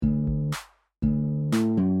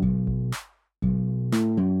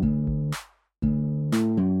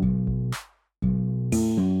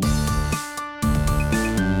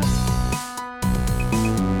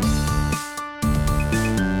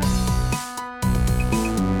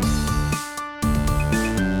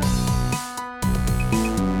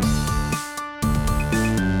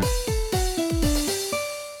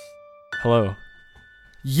Hello.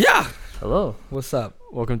 Yeah. Hello. What's up?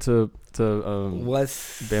 Welcome to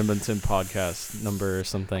What's Badminton podcast number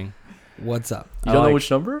something. What's up? You don't know which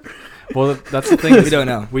number? Well, that's the thing. We don't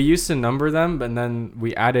know. We used to number them, but then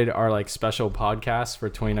we added our like special podcast for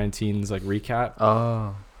 2019's like recap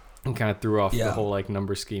Oh. and kind of threw off Yeah. the whole like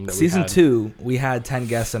number scheme that Season we had. 2, we had 10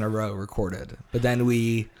 guests in a row recorded, but then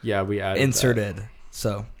we Yeah, we added inserted. that.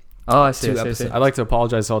 So Oh, I see. Two I see, I see. episodes. I'd like to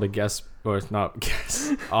apologize to all the guests, or not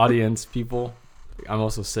guests, audience people. I'm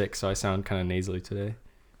also sick, so I sound kind of nasally today.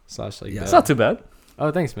 Slash like Yeah. It's not too bad.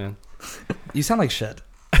 Oh, thanks, man. you sound like shit.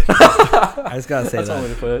 I just gotta say That's one way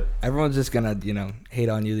that. to put it. Everyone's just gonna, hate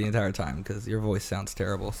on you the entire time because your voice sounds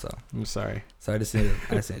terrible. So I'm sorry. I just need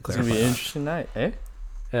to It's gonna clarify. be an that. interesting night, eh?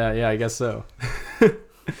 Yeah, I guess so.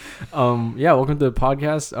 Yeah, welcome to the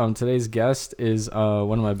podcast. Today's guest is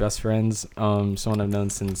one of my best friends, someone I've known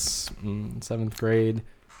since 7th grade.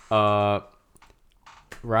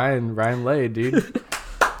 Ryan Lay, dude.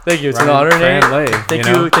 Thank you. It's Ryan, an honor, Nate.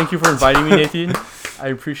 Lay, Thank you for inviting me, Nathan. I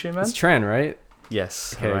appreciate it, man. It's Tran, right?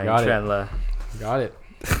 Yes. Okay, Ryan got it. Chandler. Got it.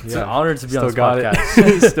 It's an honor to be on this got podcast.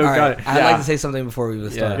 it. Still All got right, it. I'd Yeah. like to say something before we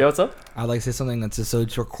start. Yeah, what's up? I'd like to say something that's so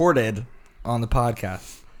it's recorded on the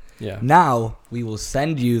podcast. Yeah. Now we will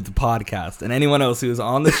send you the podcast, and anyone else who is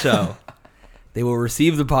on the show, they will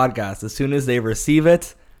receive the podcast. As soon as they receive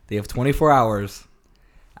it, they have 24 hours.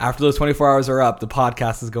 After those 24 hours are up, the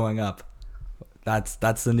podcast is going up. That's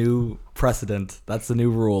the new precedent. That's the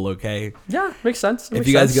new rule, okay? Yeah, makes sense. If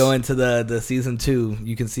you guys go into the season 2,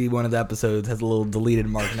 you can see one of the episodes has a little deleted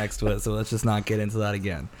mark next to it, so let's just not get into that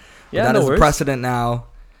again. But Yeah, that no is a worries. precedent now,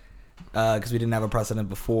 because we didn't have a precedent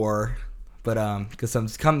before. But because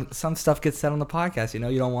some stuff gets said on the podcast,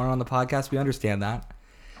 you don't want it on the podcast. We understand that,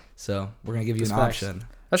 so we're gonna give you That's an facts. option.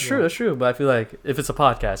 That's true. That's true. But I feel like if it's a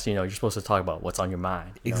podcast, you're supposed to talk about what's on your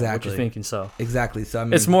mind. What Exactly. you're thinking. So Exactly. So I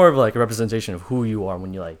mean, it's more of like a representation of who you are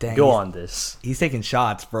when you Dang, go he's- on this. he's taking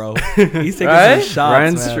shots, bro. He's taking Right? some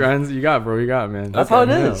shots, man. Ryan's, you got, bro. You got, man. That's how it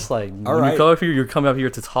Yeah. is. Like All when right. you come up here, you're coming up here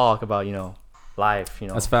to talk about life.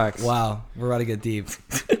 That's facts. Wow, we're about to get deep.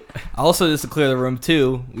 Also, just to clear the room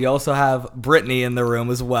too, we also have Brittany in the room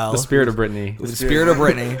as well. The spirit of Brittany. The spirit of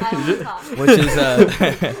Brittany,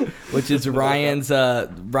 which is Ryan's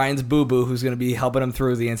boo boo, who's gonna be helping him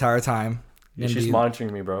through the entire time. She's Indeed.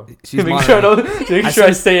 monitoring me, bro. She's Make sure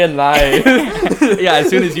I stay in line. Yeah, as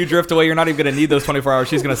soon as you drift away, you're not even gonna need those 24 hours.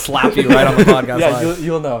 She's gonna slap you right on the podcast Yeah, live.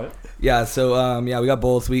 you'll know it. Yeah, so we got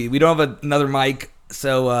both. We don't have another mic,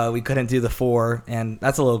 so we couldn't do the 4, and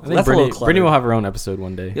that's a little. I think That's a little Brittany will have her own episode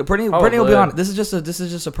one day. Yeah, Brittany will be on. This is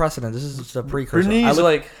just a precedent. This is just a precursor.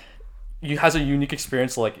 Brittany's you has a unique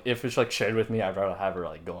experience. Like if it's shared with me, I'd rather have her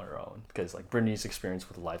go on her own because Brittany's experience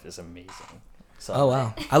with life is amazing. So, Oh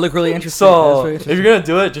wow, I look really interested. So if you're gonna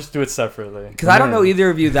do it, just do it separately. Because I don't know either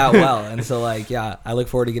of you that well, and so I look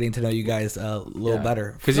forward to getting to know you guys a little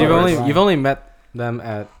better. Because No, you've only met them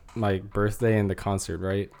at my birthday and the concert,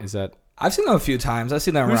 right? Is that? I've seen them a few times. I've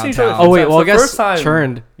seen them We've around seen each other town. Oh wait, It's well I the guess first time-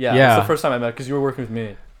 churned. Yeah, it's the first time I met because you were working with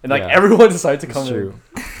me, and Yeah. everyone decided to come. It's true.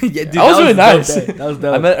 Yeah, dude, That was really a dope nice. day. That was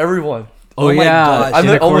dope. I met everyone. Oh, my yeah, gosh. I in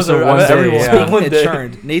met the course almost of every- I one met day. everyone. Yeah. Speaking One of day.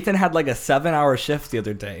 churned, Nathan had like a 7-hour shift the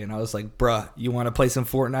other day, and I was like, "Bruh, you want to play some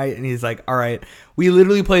Fortnite?" And he's like, "All right." We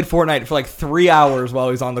literally played Fortnite for 3 hours while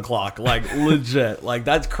he was on the clock, legit.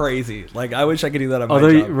 That's crazy. I wish I could do that on my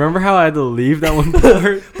Although, job. remember how I had to leave that one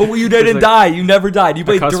part? But you didn't die. You never died. You A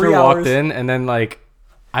played customer 3 hours. walked in, and then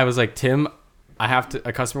I was like, Tim,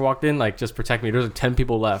 a customer walked in, just protect me. There's 10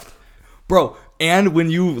 people left. Bro, and when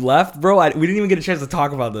you left, bro, we didn't even get a chance to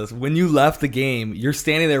talk about this. When you left the game, you're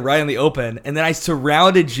standing there right in the open, and then I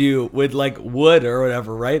surrounded you with wood or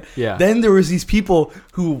whatever, right? Yeah. Then there was these people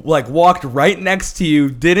who walked right next to you,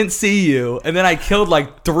 didn't see you, and then I killed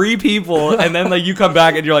 3 people, and then you come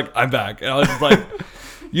back and you're like, I'm back. And I was just like,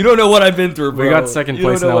 you don't know what I've been through, bro. We got second You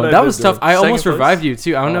don't place know now. what I've That been was through. tough. I Second almost place? revived you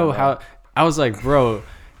too. I don't Oh, know man. how. I was like, bro,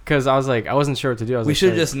 because I was I wasn't sure what to do. I was We like, should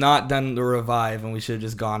have hey. just not done the revive, and we should have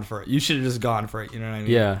just gone for it. You should have just gone for it. You know what I mean?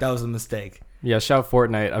 Yeah. That was a mistake. Yeah, shout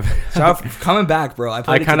Fortnite. So coming back, bro. I I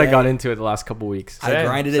played it kind of today. got into it the last couple weeks. I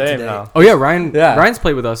grinded it Same today. now. Oh yeah, Ryan. Yeah. Ryan's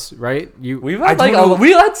played with us, right? We've I had don't know-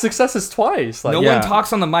 we had successes twice. No Yeah. one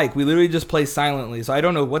talks on the mic. We literally just play silently. So I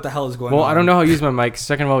don't know what the hell is going on. Well, I don't know how to use my mic.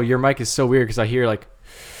 Second of all, your mic is so weird because I hear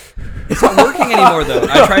It's not working anymore though.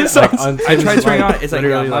 I tried. on I tried Tim's turning mic, on it. It's my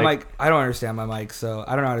literally, mic. I don't understand my mic, so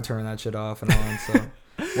I don't know how to turn that shit off and on. So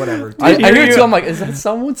whatever. I Did you hear hear it too. you- I'm like, is that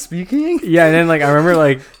someone speaking? Yeah, and then I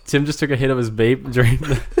remember Tim just took a hit of his vape during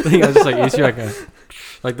the thing. I was just is she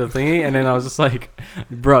the thingy? And then I was just like,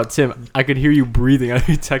 bro, Tim, I could hear you breathing. I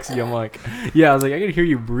texted you. I'm like, yeah, I was like, I could hear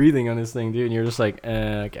you breathing on this thing, dude. And you're just like,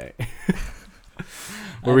 okay.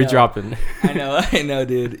 Where we dropping? I know,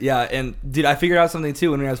 dude. Yeah, and dude, I figured out something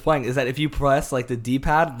too when I was playing is that if you press like the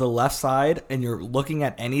D-pad, the left side, and you're looking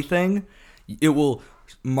at anything, it will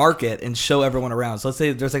mark it and show everyone around. So let's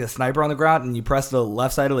say there's like a sniper on the ground, and you press the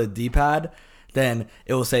left side of the D-pad, then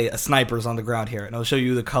it will say a sniper's on the ground here, and it'll show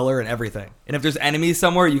you the color and everything. And if there's enemies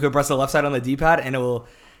somewhere, you can press the left side on the D-pad, and it will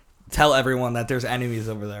tell everyone that there's enemies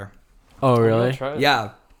over there. Oh, really?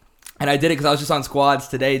 Yeah. And I did it because I was just on squads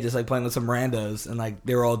today, just like playing with some randos, and like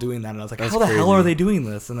they were all doing that, and I was like, That's "How the hell crazy. are they doing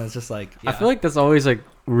this?" And it's just like, I feel like that's always like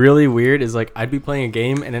really weird. Is like I'd be playing a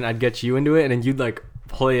game and then I'd get you into it, and then you'd like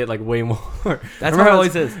play it like way more. That's how it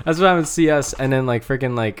always is. That's what happened with CS, and then like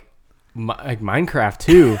freaking like Minecraft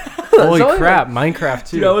too. Holy crap, Minecraft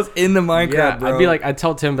too. Dude, I was in the Minecraft, Yeah, bro. I'd be like, I'd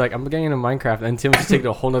tell Tim like I'm getting into Minecraft, and Tim would just take it to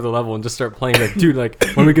a whole nother level and just start playing. Like, dude, like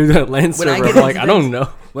when we go to that LAN When I server, get I'm like, into I don't know.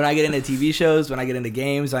 when I get into TV shows, when I get into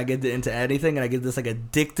games, when I get into anything, and I get this like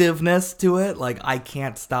addictiveness to it, like I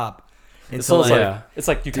can't stop. And So so it's like, Yeah. like it's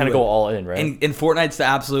like you Do kind of it. go all in, right? and Fortnite's the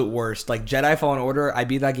absolute worst. Like Jedi Fallen Order, I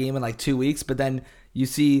beat that game in like 2 weeks, but then you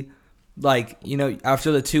see, like, you know,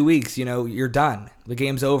 after the 2 weeks, you know, you're done. The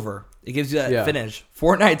game's over. It gives you that Yeah. finish.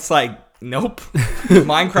 Fortnite's like, nope.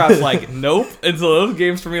 Minecraft's like, nope. And so those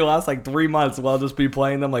games for me last like 3 months. While I'll just be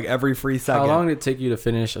playing them like every free second. How long did it take you to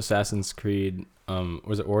finish Assassin's Creed?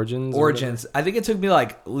 Was it Origins? or Origins. I think it took me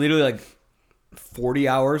like literally like 40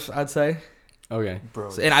 hours, I'd say. whatever? Okay.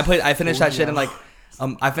 Bro. And I finished that shit in like,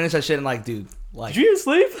 I finished that shit in like, dude, like, Did you even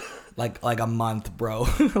sleep? like a month, bro.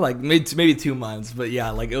 Like maybe 2 months, but yeah,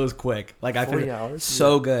 like it was quick. Like I 40 finished hours?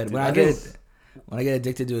 so good. Dude, When I I get didn't- when I get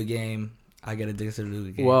addicted to a game, I get addicted to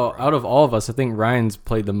a game. Well, bro. out of all of us, I think Ryan's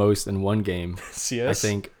played the most in one game. CS. I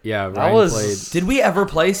think. Yeah, Ryan was- played. Did we ever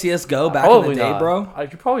play CS:GO back in Probably the day, not. bro? I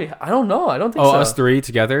could probably. I don't know. I don't think Oh, so. us three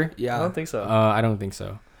together? Yeah. I don't think so. I don't think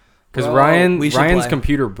so. Because Well, Ryan's we should Ryan's play.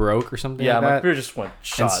 computer broke or something yeah, like my that. computer just went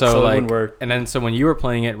shot, And so, so, it like, wouldn't work. and then so when you were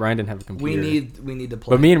playing it, Ryan didn't have a we computer. need to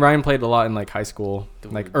play. But me and Ryan played a lot in like high school,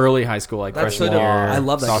 like early high school, like That's so freshman dope. year, I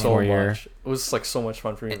love that game. sophomore so year. much. It was like so much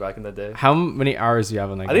fun for me back in the day. How many hours do you have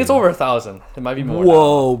on that? I think it's game? over 1,000. It might be more.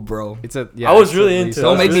 Whoa, bro! It's a. I was it's really at into least- it.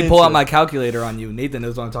 Don't was make really me pull into out my it. calculator on you. Nathan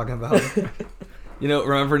knows what I'm talking about. You know,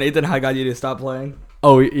 remember Nathan? How I got you to stop playing?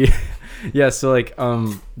 Oh yeah, yeah. So like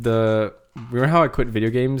remember how I quit video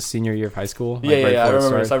games senior year of high school? Like, Yeah, right I before it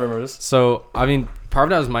remember this. I started? remember this. So I mean, part of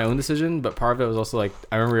that was my own decision, but part of it was also like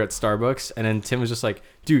I remember we were at Starbucks, and then Tim was just like,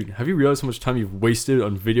 "Dude, have you realized how much time you've wasted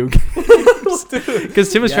on video games?"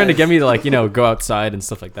 Because Tim was trying to Yes. get me to like go outside and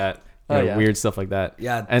stuff like that, Oh, yeah. weird stuff like that.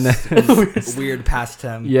 Yeah, And then weird past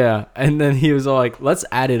him. yeah, and then he was all like, "Let's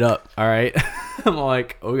add it up, all right?" I'm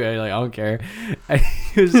like, "Okay, like I don't care." And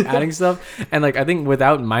he was just adding stuff, and like I think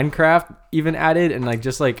without Minecraft even added, and like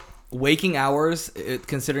just like. Waking hours,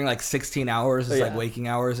 considering like 16 hours is Oh, like yeah. waking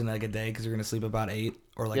hours in like a day because you're gonna sleep about 8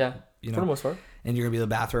 or like Yeah, you for the know, most part. and you're gonna be in the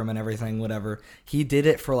bathroom and everything, whatever. He did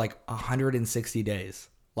it for like 160 days,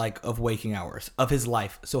 like of waking hours of his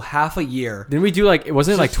life. So half a year. Didn't we do like it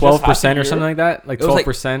wasn't it like Just half a 12% or year? something like that? Like It was like-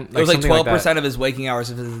 12%? It was like 12% that. of his waking hours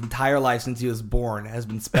of his entire life since he was born has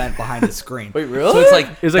been spent behind his screen. Wait, really? So it's like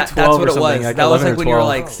It was like that's 12 what or it something, was. like That was 11 or like when you were 12.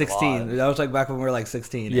 like That's a 16. lot. That was like back when we were like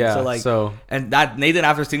 16. And Yeah, So like, so- and that Nathan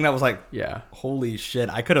after seeing that was like, Yeah. holy shit,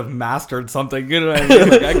 I could have mastered something. You know what I mean?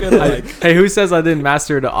 Like, I could have like, Hey, who says I didn't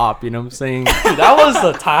master the op? You know what I'm saying? Dude, that was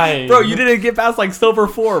the time. bro, you didn't get past like silver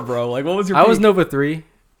 4, bro. Like, what was your? I was peak? Nova 3,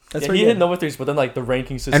 That's Yeah, what he you hit did. Nova 3s, but then like the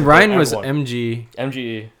ranking system. and for Ryan was everyone. MG,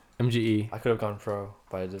 MGE. MGE. I could have gone pro,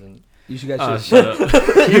 but I didn't. You should get Oh, shit. shut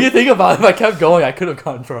up. You can think about it. If I kept going, I could have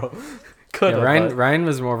gone pro. Could Yeah, have. Ryan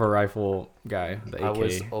was more of a rifle guy. The AK. I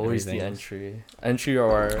was always the everything. entry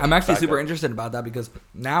or. I'm actually super backup. interested about that because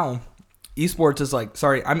now esports is like,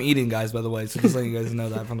 sorry, I'm eating, guys, by the way, so just letting you guys know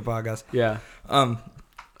that from the podcast. Yeah.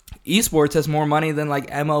 Esports has more money than like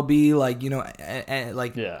MLB, like, you know,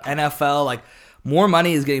 like Yeah. NFL, like more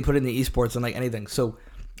money is getting put into esports than like anything. So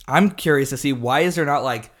I'm curious to see, why is there not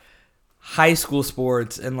like high school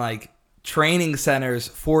sports and like training centers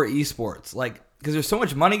for esports? Like, because there's so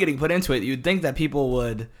much money getting put into it, you'd think that people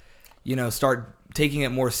would, you know, start taking it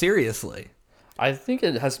more seriously. I think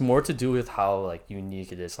it has more to do with how like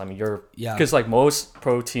unique it is. I mean, Yeah. because like most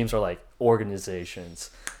pro teams are like organizations,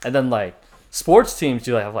 and then like sports teams,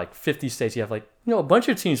 you like have like 50 states. You have like a bunch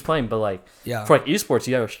of teams playing, but like Yeah. for like esports,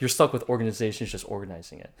 you're stuck with organizations just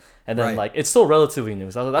organizing it, and then Right. like it's still relatively new.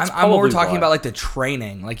 So that's I'm more probably talking why. about like the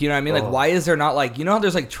training, like, you know what I mean? Like, Oh. why is there not like, you know how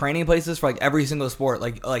there's like training places for like every single sport,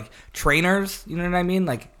 like trainers, you know what I mean?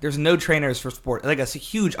 Like, there's no trainers for sport, like it's a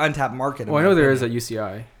huge untapped market. in Well, I my know there is opinion. at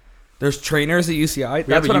UCI. There's trainers at UCI. We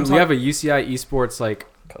That's what I'm we talking. have a UCI esports like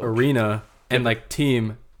Coach. arena and like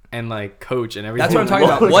team and like coach and everything. That's what I'm talking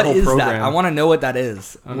about. Like, What whole is that? program. I want to know what that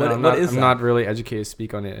is. I'm What not, is I'm that? not really educated to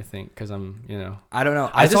speak on it. I think because I'm, I don't know.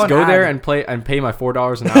 I saw just an go there ad. and play and pay my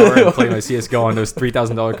 $4 an hour and play my CS:GO on those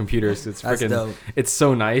 $3,000 computers. It's That's freaking. dope. It's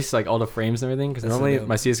so nice, like all the frames and everything. Because That's so normally dope.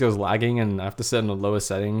 my CS:GO is lagging and I have to set in the lowest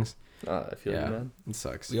settings. I feel Yeah. you, man. It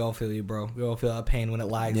sucks. We all feel you, bro. We all feel that pain when it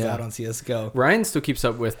lags Yeah. out on CS:GO. Ryan still keeps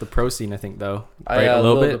up with the pro scene, I think, though. I, Right? a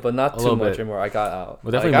little bit, but not a too little much bit. anymore. I got out.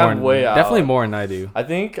 Well, definitely Like, more. I'm way out. Definitely more than I do. I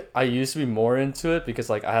think I used to be more into it because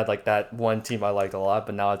like I had like that one team I liked a lot,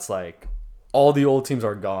 but now it's like all the old teams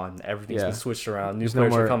are gone. Everything's Yeah. been switched around. New There's players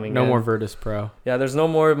no more. are coming No in. more Virtus Pro. Yeah, there's no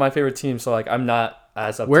more of my favorite team, so like I'm not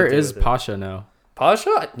as up. Where to date is with it. Pasha now?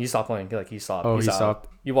 Pasha? He stopped playing. Like he stopped. Oh, He's he out. stopped.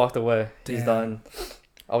 He walked away. He's Damn. done.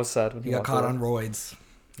 I was sad when He he got walked caught away. on roids.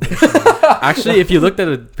 Actually, if you looked at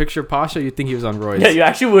a picture of Pasha, you'd think he was on roids. Yeah, you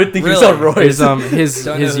actually would think Really? he's on Royce. His Don't know his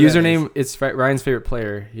who that username. It's Ryan's favorite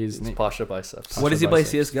player. He's It's Pasha Biceps. What does he play?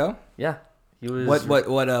 biceps. CS:GO. Yeah, he was. What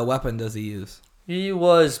weapon does he use? He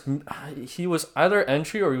was either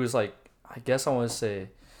entry or he was like, I guess I wouldn't say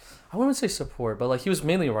support, but like he was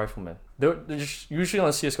mainly a rifleman. They're just, usually on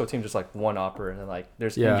a CS:GO team, just like one opper and then like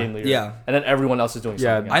there's Yeah. in-game leader. Yeah. And then everyone else is doing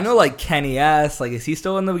Yeah, something I else. know like Kenny S. Like, is he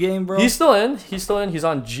still in the game, bro? He's still in. He's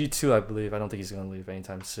on G2, I believe. I don't think he's gonna leave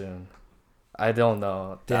anytime soon. I don't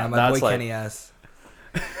know. Damn, my That's boy like, Kenny S.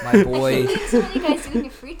 My boy. What are you guys doing in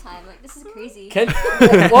your free time? Like, this is crazy.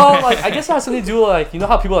 well, like I guess it has something to do with, like, you know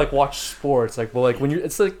how people like watch sports, like, well, like when you're,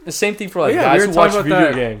 it's like the same thing for like guys who watch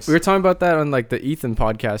video games. We were talking about that on like the Ethan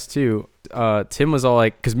podcast too. Tim was all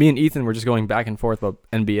like, because me and Ethan were just going back and forth about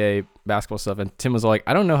NBA basketball stuff, and Tim was all like,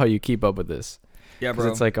 I don't know how you keep up with this. Yeah, 'Cause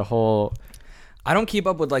bro. it's like a whole. I don't keep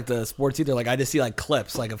up with like the sports either. Like, I just see like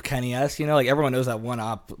clips like of Kenny S. You know, like everyone knows that one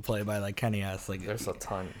op play by like Kenny S. Like, There's a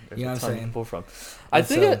ton. There's You know a what I'm ton saying? to pull from. I And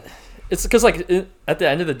think so- it's because like at the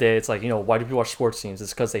end of the day, it's like, you know, why do people watch sports teams?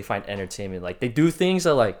 It's because they find entertainment. Like they do things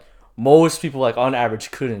that like most people like on average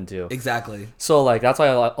couldn't do. exactly. So like that's why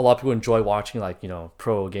a lot of people enjoy watching like, you know,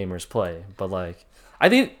 pro gamers play. But like I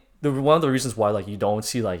think one of the reasons why like you don't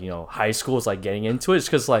see like, you know, high schools like getting into it is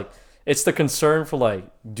because like it's the concern for like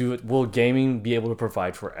will gaming be able to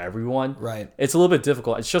provide for everyone? Right. It's a little bit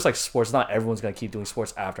difficult. It's just like sports. Not everyone's gonna keep doing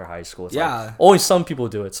sports after high school. It's Yeah. like, only some people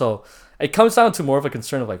do it. So it comes down to more of a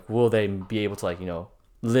concern of like, will they be able to like, you know,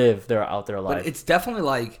 live their out their life? But it's definitely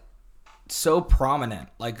like so prominent,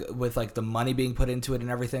 like with like the money being put into it and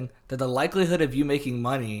everything, that the likelihood of you making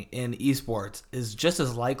money in esports is just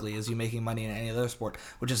as likely as you making money in any other sport,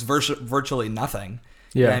 which is virtually nothing.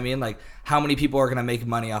 You know Yeah. what I mean? Like, how many people are going to make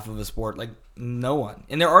money off of a sport? Like, no one.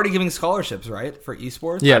 And they're already giving scholarships, right, for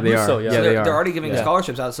esports? Yeah, they believe are. so, yeah. Yeah, So they they're are. already giving Yeah.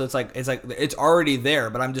 scholarships out, so it's already there,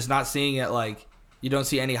 but I'm just not seeing it. Like, you don't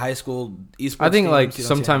see any high school esports. I think teams, like you don't see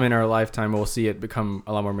sometime any- in our lifetime we'll see it become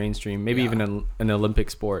a lot more mainstream. Maybe Yeah. even an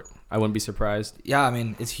Olympic sport. I wouldn't be surprised. Yeah, I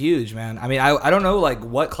mean, it's huge, man. I mean, I don't know like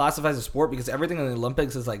what classifies a sport, because everything in the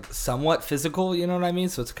Olympics is like somewhat physical, you know what I mean?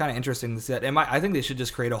 So it's kind of interesting to see that. I think they should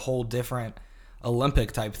just create a whole different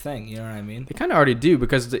Olympic type thing, you know what I mean? They kind of already do,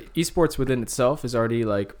 because the esports within itself is already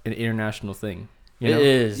like an international thing. You know? It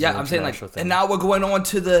is. Yeah, an I'm saying like, international thing. and now we're going on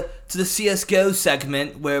to the CS:GO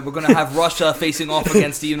segment where we're gonna have Russia facing off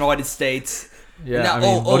against the United States, Yeah, Now- I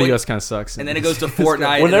mean, oh, ODUS kind of sucks. and then it goes to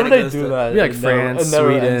Fortnite. Whenever and then they it goes do to- that, Be like it never- France, it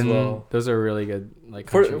never ends Sweden. well. Those are really good like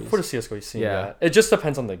For countries. the CS:GO, you see Yeah. that. It just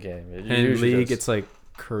depends on the game. It and usually League, does. it's like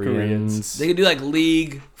Koreans. Koreans. They could do like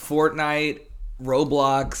League, Fortnite,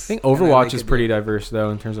 Roblox. I think and then Overwatch they is could pretty do- diverse though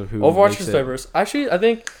in terms of who. Overwatch makes is it. diverse. Actually, I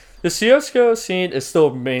think the CS:GO scene is still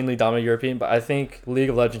mainly dominant European, but I think League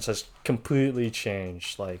of Legends has completely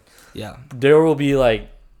changed. Like Yeah. there will be like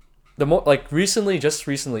just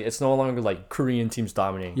recently, it's no longer like Korean teams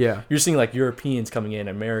dominating. Yeah. You're seeing like Europeans coming in,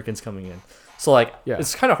 Americans coming in. So like Yeah.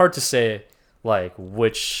 it's kind of hard to say like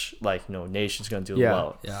which like nation's gonna do Yeah.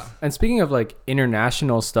 well. Yeah. And speaking of like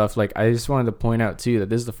international stuff, like I just wanted to point out too that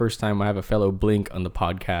this is the first time I have a fellow Blink on the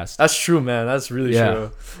podcast. That's true, man. That's really Yeah.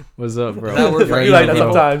 true. What's up, bro? That word for You like that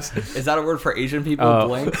people. sometimes. Is that a word for Asian people? Oh.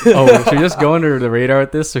 Blink. Oh, should we just go under the radar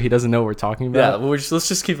with this so he doesn't know what we're talking Yeah, about? let's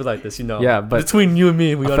just keep it like this, Yeah, but between you and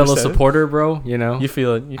me, we a fellow understand. supporter, bro. You know, You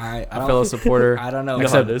feel it. You, All right. a fellow supporter. I don't know. You know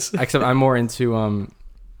how except, it is. except I'm more into well,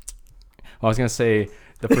 I was gonna say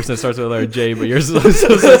the person that starts with the letter J, but yours starts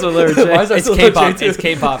with the letter J. Why is that It's so K-pop. J2? It's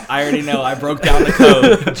K-pop. I already know. I broke down the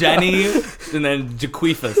code. Jenny, and then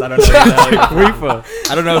Jaquifas. I don't know.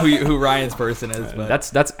 Rifa. I don't know who Ryan's person is, but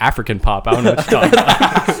That's African pop. I don't know what you're talking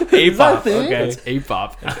about. A-pop. thing? Okay. It's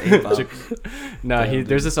A-pop. A-pop. No,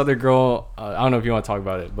 there's this other girl. I don't know if you want to talk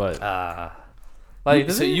about it, but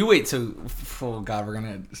Like, So you wait. So, oh god, we're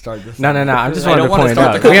gonna start this. No. I'm just I wanted don't to wanna point it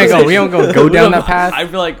start out. the We don't go down that path. I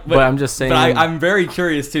feel like, But I'm just saying. But I'm very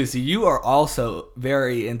curious too. So you are also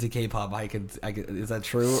very into K-pop. I could. Is that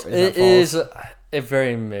true? Or it is a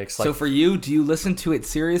very mixed. Like, So for you, do you listen to it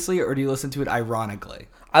seriously or do you listen to it ironically?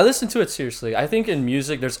 I listen to it seriously. I think in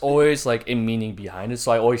music, there's always like a meaning behind it,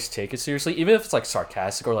 so I always take it seriously, even if it's like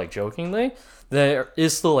sarcastic or like jokingly. There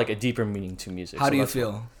is still like a deeper meaning to music. How so do you that's-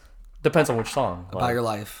 feel Depends on which song. about Like, your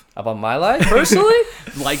life? about my life personally.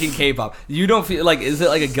 Liking K-pop. You don't feel like, is it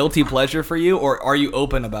like a guilty pleasure for you or are you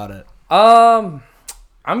open about it?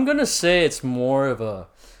 I'm gonna say it's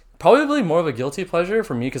probably more of a guilty pleasure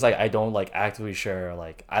for me because I don't like actively share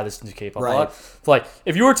like I listen to K-pop Right. a lot. Like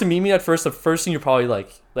if you were to meet me at first, the first thing you probably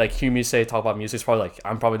like hear me say talk about music is probably like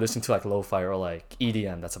I'm probably listening to like lo-fi or like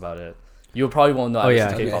EDM. That's about it. You probably won't know. I listen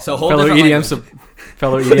to Okay, K-pop. so whole fellow different EDM, language.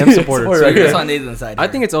 fellow EDM supporter. Supporter, So right you're here. just on Nathan's side. I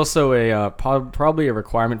here. think it's also a probably a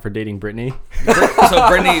requirement for dating Britney. so.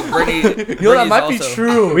 Brittany, you know that Brittany's might be also-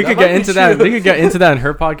 true. We could get into that. We could get into that in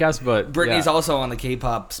her podcast, but Brittany's yeah. also on the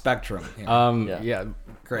K-pop spectrum. here. Yeah.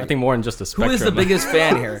 Great. I think more than just a Who spectrum. is the biggest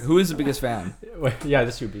fan here? Who is the biggest fan? Yeah,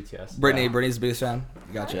 just you BTS. Brittany's the biggest fan.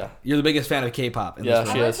 Gotcha. Yeah. You're the biggest fan of K-pop. In Yeah, this I she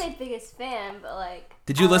room. wouldn't is. say biggest fan, but like.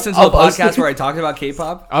 Did you I listen like- to the Oh, us podcast three. where I talked about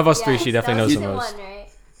K-pop? Of us three, Yes, she that definitely was knows the season most. one, right?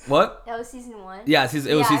 What? That was season one. Yeah, it was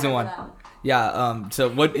Yeah, I season one. remember that. Yeah. So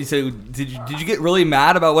what? So did you get really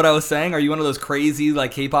mad about what I was saying? Are you one of those crazy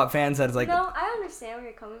like K-pop fans that is like? No, I understand where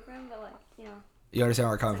you're coming from, but like, you know, You understand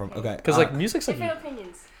where I'm coming from? Okay. Because like music's like different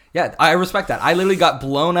opinions. Yeah, I respect that. I literally got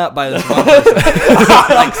blown up by this one person.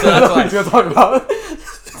 Like, so that's why. gonna talk about.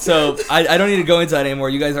 So I don't need to go into that anymore.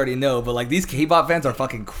 You guys already know, but like these K-pop fans are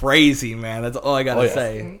fucking crazy, man. That's all I gotta Oh, yeah.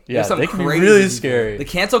 say. Yeah, There's some they can be crazy really people. scary. The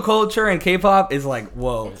cancel culture in K-pop is like,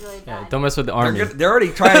 whoa. It's really Yeah, bad. don't mess with the army. They're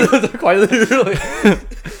already trying to. Quite literally.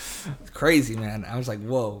 It's crazy, man. I was like,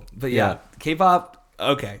 whoa. But yeah, Yeah. K-pop.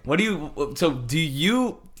 Okay, what do you? So do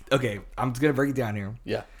you? Okay, I'm just gonna break it down here.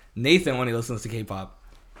 Yeah. Nathan, when he listens to K-pop,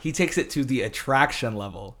 he takes it to the attraction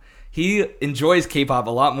level. He enjoys K-pop a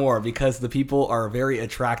lot more because the people are very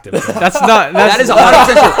attractive. That's not. That That's is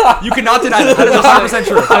 100% true. You cannot deny that. That is 100%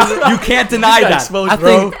 true. You can't deny that. I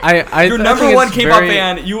think I Your I number think one it's K-pop very-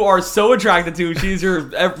 fan, you are so attracted to. She's your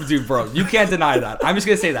dude, bro. You can't deny that. I'm just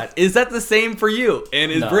gonna say that. Is that the same for you? And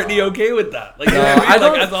is No. Brittany okay with that? Like, you know No, what I mean? I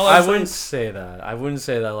don't. Like, that's all I'm I wouldn't saying. say that. I wouldn't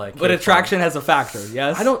say that. Like, But K-pop. attraction has a factor.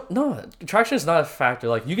 Yes. I don't know. Attraction is not a factor.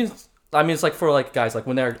 Like you can. I mean, it's like for like guys, like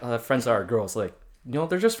when they're friends that are girls, like you know,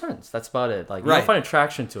 they're just friends. That's about it. Like you Right. don't find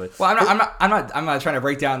attraction to it. Well, I'm not trying to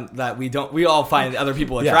break down that we all find other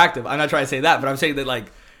people Yeah. attractive. I'm not trying to say that, but I'm saying that like,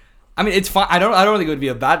 I mean, it's fine. I don't think it would be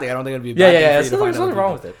a bad thing. I don't think it would be a bad Yeah, thing for you There's to find nothing other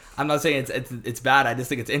wrong people. with it. I'm not saying it's bad. I just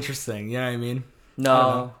think it's interesting. You know what I mean? I don't No,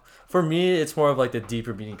 know. for me, it's more of like the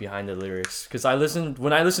deeper meaning behind the lyrics. Because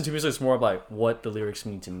when I listen to music, it's more of like what the lyrics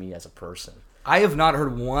mean to me as a person. I have not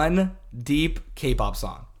heard one deep K-pop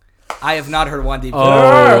song. I have not heard one deep.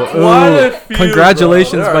 Oh, quite ooh, a few,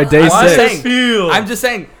 congratulations bro. by day I'm just 6. saying. I'm just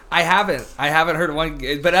saying. I haven't heard one.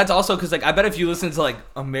 But that's also because like I bet if you listen to like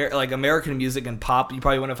American music and pop, you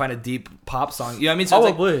probably want to find a deep pop song. You know what I mean? So it's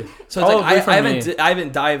like, Probably. So it's like Probably for me. I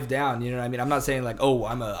haven't dived down. You know what I mean? I'm not saying like, oh,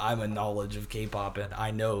 I'm a knowledge of K-pop and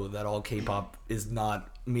I know that all K-pop is not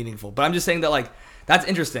meaningful. But I'm just saying that like that's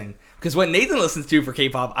interesting because what Nathan listens to for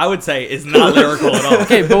K-pop, I would say is not lyrical at all.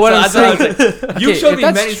 Okay, but what I'm that's what I saying, would say. You okay, showed if me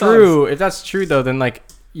that's many true, if that's true though, then like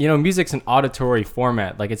you know, music's an auditory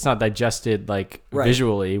format. Like it's not digested like Right.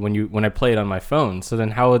 visually when I play it on my phone. So then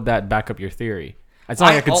how would that back up your theory? It's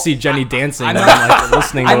not like I could see Jenny dancing. I'm and not- I'm like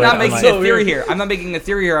listening. I'm to not it. making I'm a like, theory here. I'm not making a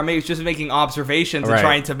theory here. just making observations and Right.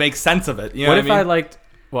 trying to make sense of it. You know what what, if I I mean? liked?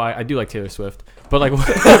 Well, I do like Taylor Swift, but like, what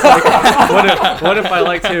if I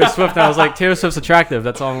like Taylor Swift and I was like, Taylor Swift's attractive?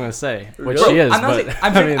 That's all I'm gonna say. Which Bro, she is. I'm not but saying,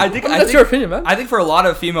 I mean, I think That's your opinion, man. I think for a lot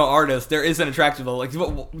of female artists, there is an attractive level. Like,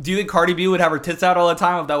 do you think Cardi B would have her tits out all the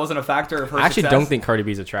time if that wasn't a factor of her I actually success? don't think Cardi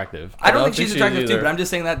B's attractive. I don't don't think think she's she attractive is too, either. but I'm just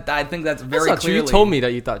saying that I think that's very That's not true. clearly. You told me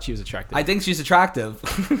that you thought she was attractive. I think she's attractive.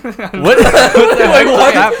 what the heck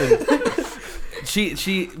what? happened?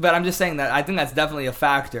 But I'm just saying that I think that's definitely a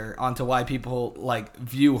factor onto why people like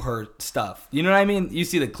view her stuff. You know what I mean? You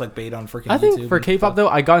see the clickbait on freaking I think YouTube for and K-pop stuff. though,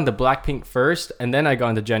 I got into Blackpink first, and then I got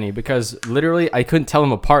into Jennie because literally I couldn't tell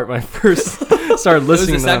them apart when I first started it was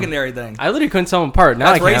listening a to them. secondary thing. I literally couldn't tell them apart. Now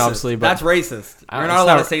That's I can racist. obviously, but That's racist. I- You're it's not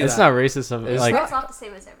allowed to say It's that. not racist. Of, It's like It's not the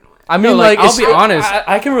same as everyone. I mean, No, like, I'll it's- be honest.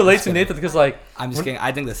 I can relate to Nathan because like I'm just kidding.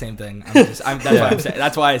 I think the same thing. That's what I'm saying.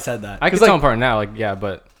 That's why I said that. I can like- tell them apart now. Like yeah,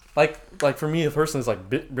 but like for me, the person is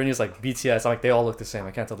like Britney's like BTS. I'm like they all look the same.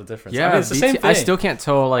 I can't tell the difference. yeah, I mean, it's the same thing. I still can't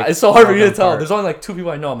tell. Like It's so hard for you to them tell. apart. There's only like two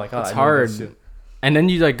people I know. I'm like, oh, It's I know these hard. two. And then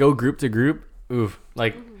you like go group to group oof,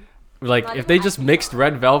 like Not if they even just I mixed feel.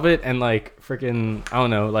 Red Velvet and like freaking I don't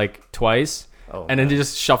know, like twice, Oh, and then they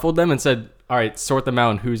just shuffled them and said, all right, sort them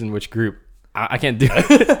out and who's in which group. I can't do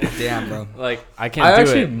it. Damn, bro. Like I can't I do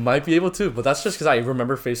actually it. might be able to, but that's just because I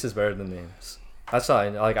remember faces better than names. That's how I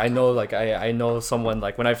know I know someone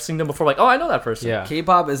like when I've seen them before, like, oh, I know that person. Yeah.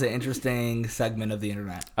 K-pop is an interesting segment of the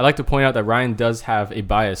internet. I'd like to point out that Ryan does have a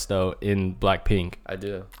bias though in Blackpink. I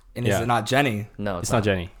do. And Yeah. is it not Jenny? No, It's not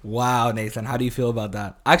Jenny. Wow, Nathan, how do you feel about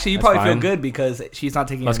that? Actually, you That's probably feel fine. good because she's not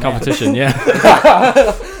taking Less your man. competition, yeah.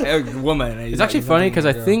 A woman. It's actually funny because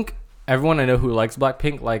I think everyone I know who likes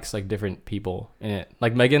Blackpink likes like different people in it.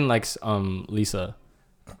 Like Megan likes Lisa,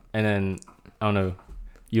 and then I don't know,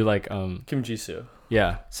 you like Kim Jisoo.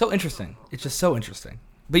 yeah. so interesting. It's just so interesting.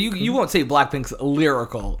 But you won't say Blackpink's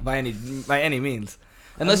lyrical by any means,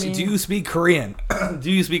 unless mean- do you speak Korean? Do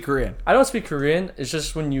you speak Korean? I don't speak Korean. It's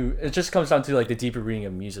just it just comes down to like the deeper reading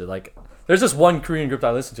of music. Like there's this one Korean group that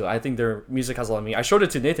I listen to. I think their music has a lot of meaning. I showed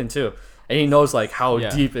it to Nathan too, and he knows like how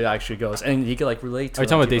Yeah. deep it actually goes, and he can like relate to. Are you it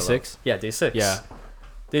talking on a about Day deeper level. 6? Yeah, Day 6. Yeah.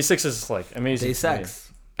 Day 6 is like amazing. Day to me. sex.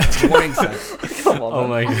 Morning sex. Come on. Oh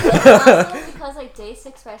man. my god. Also because like Day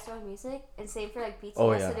 6 writes their own music, and same for like BTS,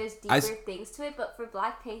 Oh, yeah. so there's I deeper things to it. But for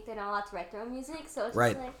Blackpink, they're not allowed to write their own music, so it's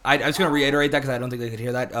Right. just like I was going to reiterate that because I don't think they could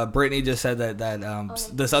hear that. Brittany just said that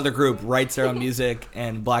this other group writes their own music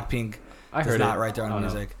and Blackpink I does heard not it. write their I own don't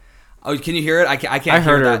know. music. Oh, can you hear it? I can't I hear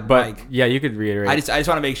heard her, that, but Mike. yeah, you could reiterate. I just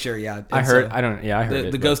want to make sure. Yeah, I And heard. so I don't. Yeah, I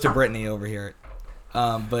heard the it. ghost of Brittany over here.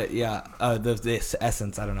 But yeah, the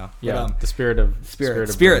essence. I don't know. Yeah, But, the spirit of spirit.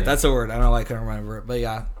 of Britney. That's the word. I don't know why I couldn't remember it. But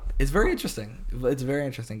yeah, it's very interesting. It's very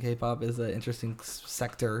interesting. K-pop is an interesting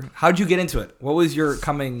sector. How'd you get into it? What was your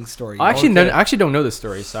coming story? I actually, Okay. I actually don't know this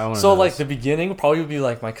story, so I want to. So like the beginning would probably be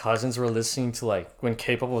like my cousins were listening to like when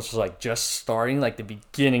K-pop was just like just starting, like the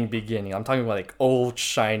beginning. I'm talking about like old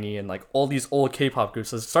Shiny and like all these old K-pop groups.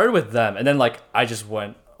 So it started with them, and then like I just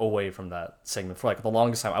went away from that segment for like the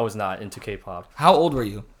longest time. I was not into K-pop. How old were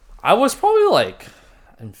you? I was probably like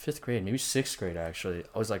in 5th grade, maybe 6th grade actually.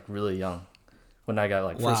 I was like really young when I got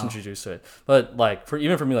like first Wow. introduced to it. But like for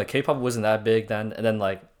me, like K-pop wasn't that big then. And then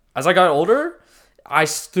like as I got older, I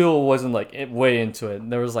still wasn't like way into it.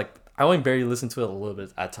 And there was like I only barely listened to it a little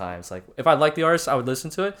bit at times. Like if I liked the artist, I would listen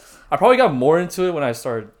to it. I probably got more into it when I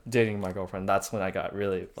started dating my girlfriend. That's when I got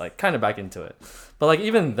really like kind of back into it. But like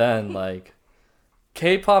even then, like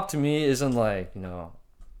K-pop to me isn't like, you know,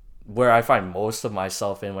 where I find most of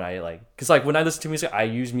myself in when I like, because like when I listen to music, I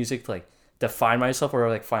use music to like define myself or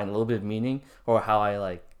like find a little bit of meaning or how I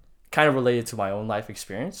like kind of relate it to my own life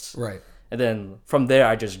experience. Right. And then from there,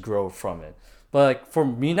 I just grow from it. But like for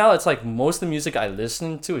me now, it's like most of the music I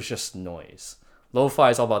listen to is just noise. Lo-fi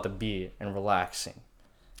is all about the beat and relaxing.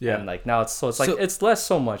 yeah. And like now it's like So- it's less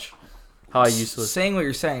so much how I used to listen. Saying what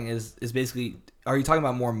you're saying is basically, are you talking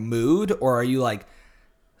about more mood or are you like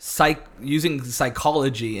using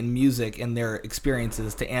psychology in music and their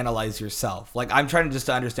experiences to analyze yourself? Like I'm trying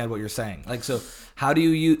to understand what you're saying. Like so, how do you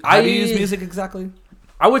use music exactly?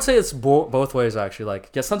 I would say it's both ways actually. Like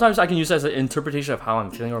yeah, sometimes I can use it as an interpretation of how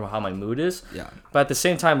I'm feeling or how my mood is. Yeah. But at the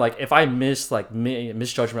same time, like if I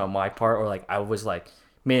misjudgment on my part, or like I was like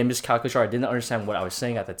made a miscalculation, or I didn't understand what I was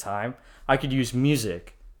saying at the time, I could use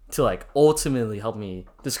music to like ultimately help me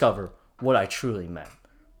discover what I truly meant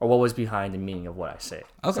or what was behind the meaning of what I say.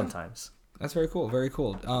 Okay. Sometimes. That's very cool. Very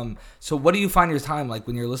cool. So what do you find your time like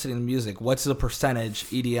when you're listening to music? What's the percentage?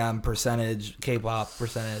 EDM percentage, K-pop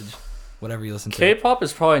percentage, whatever you listen to. K-pop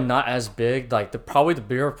is probably not as big. Like probably the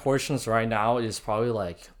bigger portions right now is probably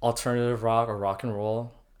like alternative rock or rock and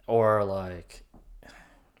roll, or like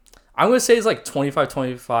I'm gonna say it's like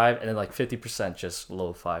 25-25 and then like 50% just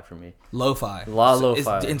lo-fi for me. Lo-fi. A lot of So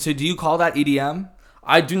lo-fi. and so do you call that EDM?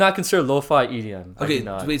 I do not consider lo-fi EDM. I Okay, do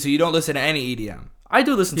not. wait, so you don't listen to any EDM? I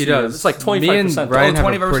do listen to He EDM. does. It's like Me and 25%. Ryan have a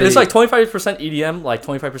 25%. pretty- It's like 25% EDM, like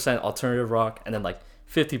 25% alternative rock, and then like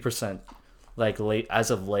 50% like late,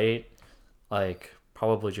 like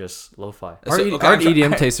probably just lo-fi. So- Our, okay, our I'm try-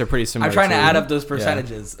 EDM tastes are pretty similar. I'm trying to too. add up those Yeah.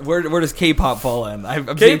 percentages. Where does K-pop fall in? I'm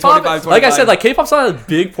saying K-pop, 25, like I 25. said, like K-pop's not a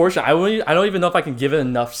big portion. I don't even know if I can give it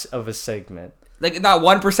enough of a segment. like not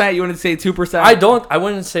 1%. You want to say 2%? I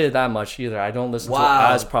wouldn't say it that much either. I don't listen to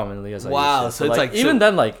Wow. it as prominently as I Wow, used to. so it's But, like- even so-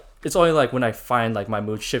 then, like it's only like when I find like my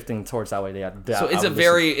mood shifting towards that way. So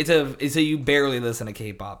it's you barely listen to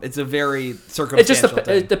K-pop. It's a very It circumstantial just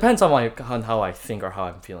thing. it depends on like on how I think or how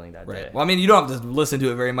I'm feeling that day. Right. Well, I mean, you don't have to listen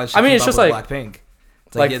to it very much. To I mean, keep it's up just with like- Blackpink.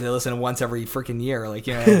 It's like like- yeah, they listen once every freaking year. Like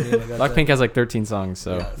you know, what I mean? Like, that's Blackpink it. has like 13 songs,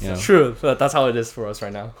 so Yeah, you know. True, but that's how it is for us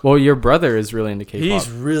right now. Well, your brother is really into K-pop.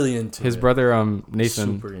 He's really into His it. brother, Nathan.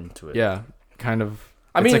 super into it. Yeah, kind of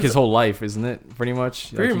I It's mean, like his whole life, isn't it? Pretty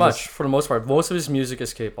much. pretty Like, he much just- for the most part. Most of his music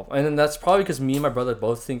is K-pop, and then that's probably because me and my brother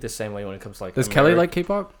both think the same way when it comes to like. Does Kelly Ameri- like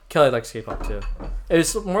K-pop? Kelly likes K-pop too.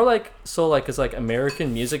 It's more like it's like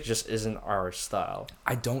American music just isn't our style.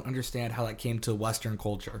 I don't understand how that came to Western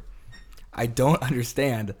culture. I don't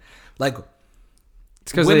understand. Like,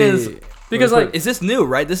 It's because When they is- Because like is this new,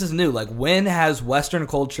 right? This is new. Like, when has Western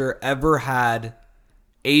culture ever had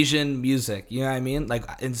Asian music? You know what I mean? Like,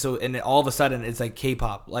 and all of a sudden it's like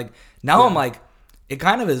K-pop. Like, now I'm like, it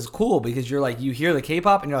kind of is cool because you're like, you hear the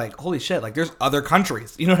K-pop and you're like, holy shit! Like, there's other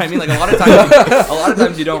countries. You know what I mean? Like, a lot of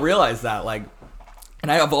times you don't realize that. Like, and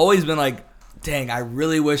I've always been like, dang, I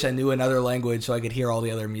really wish I knew another language so I could hear all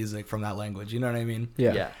the other music from that language. You know what I mean?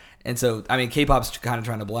 yeah. And so, I mean, K-pop's kind of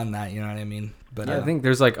trying to blend that. You know what I mean? But Yeah, I think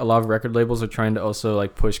there's like a lot of record labels are trying to also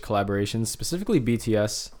like push collaborations, specifically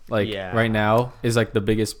BTS. Like Yeah. right now is like the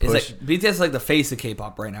biggest Is push. like, BTS is like the face of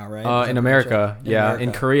K-pop right now, right? Is that In what America, you're saying? yeah. America.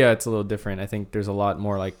 In Korea, it's a little different. I think there's a lot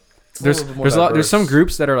more like a there's little bit more there's a lot there's some diverse.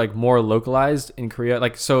 groups that are like more localized in Korea.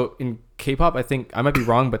 Like so in K-pop, I think I might be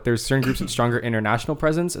wrong, but there's certain groups with stronger international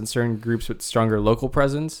presence and certain groups with stronger local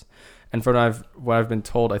presence. And from what I've been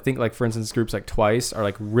told, I think like for instance, groups like Twice are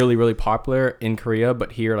like really really popular in Korea,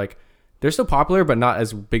 but here like they're still popular, but not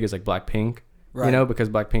as big as like Blackpink. Right. You know, because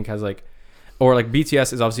Blackpink has like, or like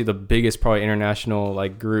BTS is obviously the biggest probably international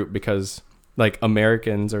like group because like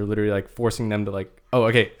Americans are literally like forcing them to like, oh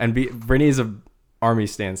okay, and Brittany's a army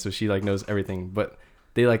stan, so she like knows everything, but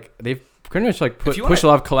they've pretty much like push a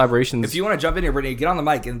lot of collaborations. If you want to jump in here, Brittany, get on the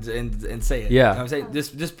mic and say it. Yeah. You know what I'm saying,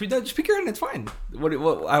 just pick your end. It's fine. What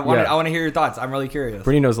I want to hear your thoughts. I'm really curious.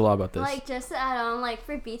 Brittany knows a lot about this. Like, just to add on, like,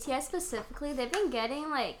 for BTS specifically, they've been getting,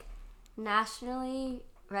 like, nationally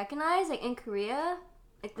recognized, like, in Korea,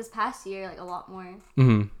 like, this past year, like, a lot more.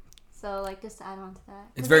 hmm So, like, just to add on to that.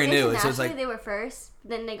 It's 'Cause, very like, new, so it's internationally, like- they were first,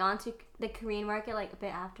 then they gone to the Korean market, like, a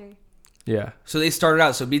bit after. Yeah. So they started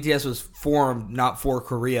out. So BTS was formed not for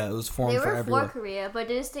Korea. It was formed They for were everyone. for Korea, but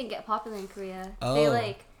they just didn't get popular in Korea. Oh. They,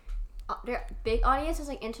 like, their big audience was,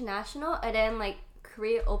 like, international, and then, like,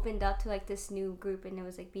 Korea opened up to, like, this new group, and it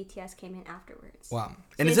was, like, BTS came in afterwards. Wow. So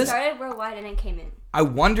And they is this? started worldwide and then came in. I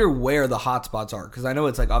wonder where the hotspots are because I know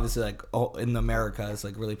it's like obviously like in America it's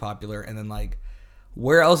like really popular, and then like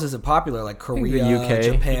where else is it popular? Like think the Korea, UK.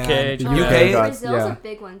 Japan, UK, The Japan. UK got- Brazil's yeah. a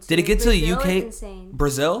big one, too. Did it get to the Brazil UK? is insane.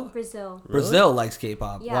 Brazil. Brazil. Brazil likes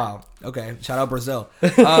K-pop. Yeah. Wow. Okay. Shout out Brazil.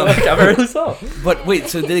 I really saw. But wait,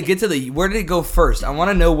 so did it get to where did it go first? I want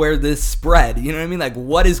to know where this spread. You know what I mean? Like,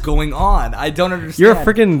 what is going on? I don't understand. You're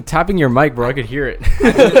freaking tapping your mic, bro. I could hear it.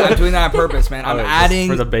 I'm doing that on purpose, man. I'm Oh, just adding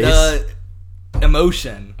for the bass? the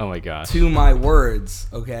emotion Oh my gosh. to my words.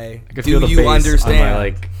 Okay. I could Do feel the you bass on understand? my,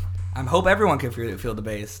 like, I hope everyone can feel the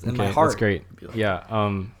bass in okay, my heart. that's great. Yeah.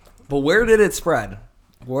 But where did it spread?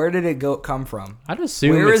 Where did it come from? I'd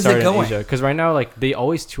assume Where it is it started in going? Asia because right now like they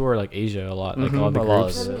always tour like Asia a lot, like a lot of the A lot.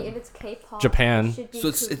 groups. So, I mean, if it's K-pop, Japan. it should be So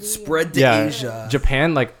it's Korea. spread to Yeah. Asia.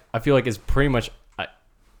 Japan, like I feel like is pretty much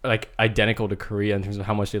like identical to Korea in terms of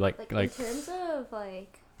how much they like In terms of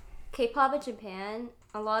like K-pop in Japan,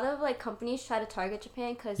 a lot of like companies try to target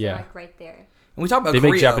Japan because Yeah. they're like right there. When we talk about they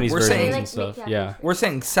Korea, make Japanese we're versions saying They, and like, stuff. make Yeah. Japanese we're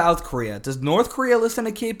saying South Korea. Does North Korea listen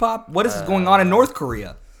to K-pop? What is going on in North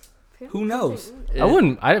Korea? Who knows? I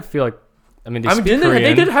wouldn't. I feel like. I mean, they I mean, speak Korean.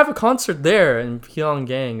 they did have a concert there in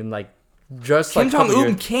Pyongyang, and like just Kim like Jong couple Un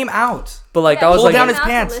years- came out. but like Yeah, that was Pulled like down his Not to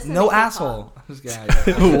pants. listen No to K-pop. asshole. I'm just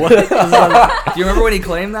kidding. what? Do you remember when he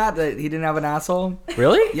claimed that he didn't have an asshole?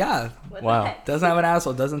 Really? Yeah, What the Wow. heck? doesn't have an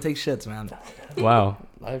asshole. Doesn't take shits, man. Wow.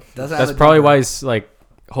 Doesn't That's have a probably dick. why he's like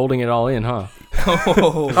holding it all in, huh?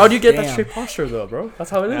 Oh, How do you get that damn. straight posture though, bro? That's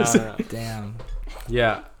how it is. Damn.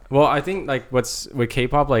 Yeah. Well, I think like what's with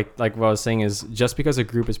K-pop, like what I was saying is just because a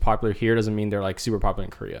group is popular here doesn't mean they're like super popular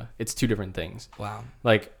in Korea. It's two different things. Wow.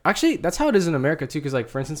 Like actually, that's how it is in America too. Because like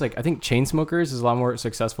for instance, like I think Chainsmokers is a lot more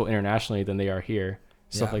successful internationally than they are here.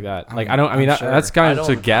 Stuff Yeah. like that. I'm- Like I don't. I mean, I'm sure. that's I kind of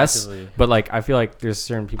to don't guess, actively- but like I feel like there's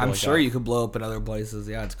certain people. I'm like sure that. you could blow up in other places.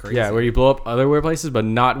 Yeah, it's crazy. Yeah, where you blow up other places, but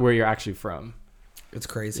not where you're actually from. It's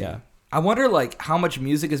crazy. Yeah. I wonder like how much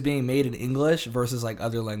music is being made in English versus like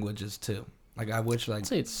other languages too. Like I wish like I'd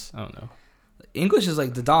say it's. I don't know. English is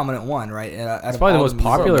like the dominant one, right? It's probably the most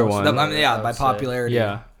popular one. I mean, yeah, I would by say. popularity.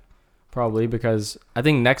 Yeah, probably because I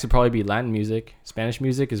think next would probably be Latin music. Spanish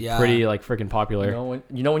music is Yeah. pretty like freaking popular.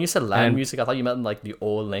 You know when you said Latin And- music, I thought you meant like the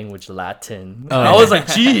old language Latin. Oh, I yeah. was like,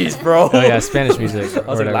 jeez, bro. Oh yeah, Spanish music. I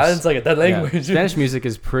was like, Latin's like a dead Yeah. language. Spanish music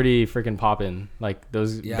is pretty freaking poppin'. Like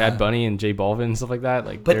those Yeah. Bad Bunny and J Balvin and stuff like that.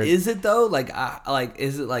 Like, But they're- is it though? Like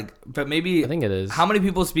is it like? But maybe I think it is. how many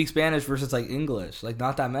people speak Spanish versus like English? Like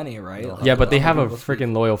not that many, right? No. Like, Yeah, but they lot have a people speak-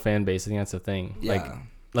 freaking loyal fan base. I think that's the thing. Yeah. Like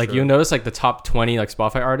Like Sure. you'll notice like the top 20 like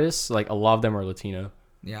Spotify artists, like a lot of them are Latino.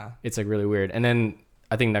 Yeah. It's like really weird. And then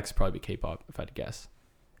I think next would probably be K-pop if I had to guess.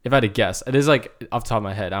 If I had to guess, it is like off the top of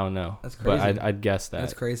my head. I don't know. That's But crazy. I'd guess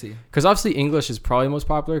That's that. crazy. Because obviously English is probably the most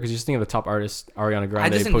popular. Because you just think of the top artists: Ariana I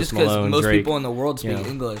Grande, just think Post just because Malone, most Drake. people in the world speak Yeah.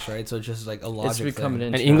 English, right? So it's just like a logic becoming thing.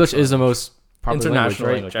 an And English is the most popular International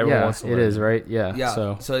language, language. right? Everyone Yeah, wants to it learn is, it. right? Yeah. Yeah.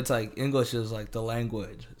 So So it's like English is like the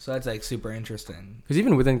language. So that's like super interesting. because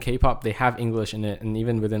even within K-pop, they have English in it, and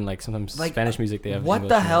even within like sometimes Like, Spanish music, they have. What English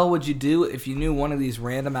the in it. hell would you do if you knew one of these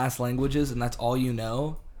random ass languages and that's all you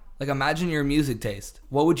know? Like, imagine your music taste.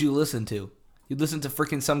 What would you listen to? You'd listen to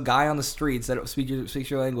freaking some guy on the streets that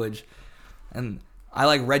speaks your language. And I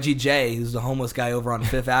like Reggie J, who's the homeless guy over on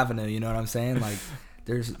Fifth Avenue. You know what I'm saying? Like,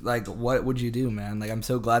 there's like, what would you do, man? Like, I'm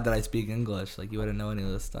so glad that I speak English. Like, you wouldn't know any of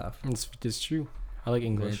this stuff. It's true. I like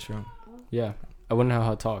English. Very true. Yeah, I wouldn't know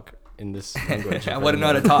how to talk in this language. I wouldn't know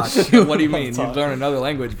how to talk. What do you mean? You learn another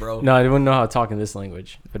language, bro. No, I wouldn't know how to talk in this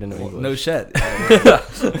language, but in English. No shit.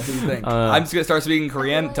 What do you think? Uh, I'm just gonna start speaking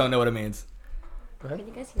Korean. Don't know what it means. Can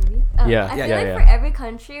you guys hear me? Yeah, I yeah, feel like yeah. for every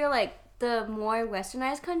country, like the more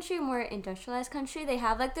westernized country, more industrialized country, they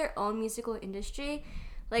have like their own musical industry.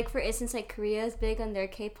 Like for instance, like Korea is big on their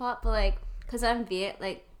K-pop, but like because I'm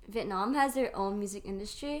Vietnam has their own music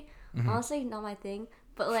industry. Honestly, not my thing,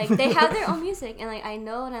 but like they have their own music, and like I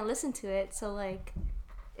know and I listen to it, so like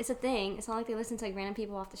it's a thing. It's not like they listen to like random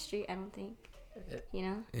people off the street. I don't think, you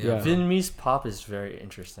know. Yeah. Vietnamese pop is very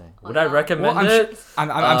interesting. Would Oh, I yeah. recommend Well, it?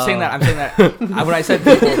 I'm saying that. I'm saying that. When I said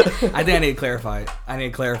people, I think I need to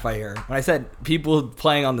clarify. Here. When I said people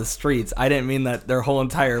playing on the streets, I didn't mean that their whole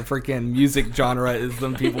entire freaking music genre is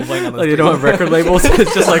them people playing on the Like streets. they don't have record labels.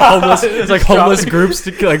 It's just like homeless. It's like homeless groups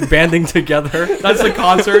like banding together. That's the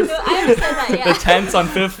concert. No, I understand that. Yeah. The tents on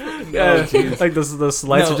Fifth. Yeah, Oh, jeez. like the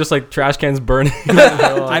lights No. are just like trash cans burning.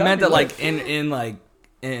 I meant that like in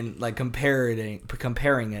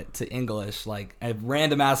comparing it to English, like a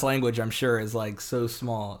random ass language, I'm sure is like so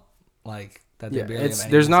small, like that. Yeah, they barely have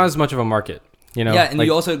any there's not music. as much of a market, you know. Yeah, and like,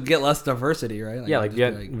 you also get less diversity, right? yeah, like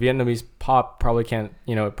just be Vietnamese pop probably can't,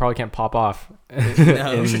 it probably can't pop off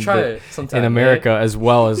No. You should try it sometime. in America as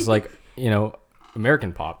well as like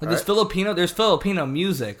American pop. Like there's Filipino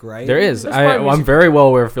music, right? There is. There's probably I'm music. very well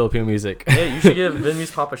aware of Filipino music. Yeah, you should give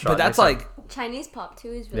Vietnamese pop a shot. But that's next time. like Chinese pop too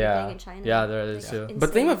is really Yeah. big in China. Yeah, there is too. Insane. But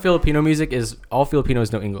the thing about Filipino music is all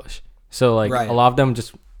Filipinos know English, so like Right. a lot of them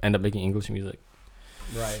just end up making English music.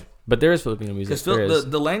 right. But there is Filipino music. Because There is.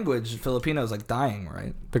 the language Filipino is like dying,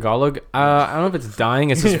 right? Tagalog, I don't know if it's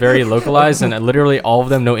dying. It's just very localized, and literally all of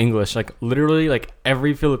them know English. Like literally, like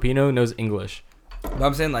every Filipino knows English. But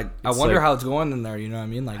I'm saying like I It's wonder like- how it's going in there. You know what I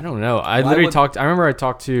mean? Like I don't know. I Why literally would- talked. I remember I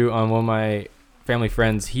talked to one of my family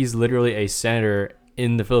friends. He's literally a senator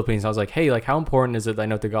in the Philippines. I was like, hey, like how important is it that I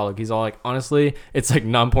know Tagalog? He's all like, honestly, it's like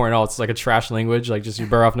not important at all. It's like a trash language. Like just you're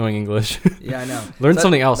better off knowing English. yeah, I know. Learn So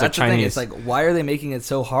something else like that's the thing. Chinese. It's like why are they making it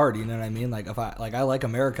so hard? You know what I mean? Like if I like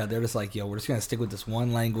America, they're just like, yo, we're just gonna stick with this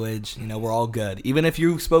one language. You know, we're all good. Even if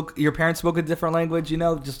your parents spoke a different language,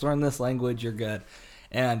 just learn this language. You're good.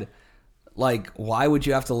 And like, why would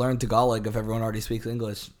you have to learn Tagalog if everyone already speaks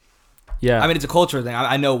English? yeah. I mean, it's a culture thing.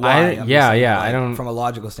 I know why. I'm just yeah, saying, yeah, like, I don't- from a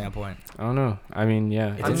logical standpoint. I don't know. I mean,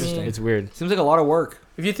 yeah, it's I interesting. mean- It's weird. Seems like a lot of work.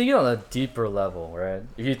 If you think it on a deeper level, right?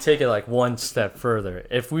 If you take it like one step further,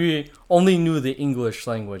 if we only knew the English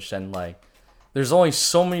language, then like there's only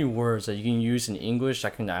so many words that you can use in English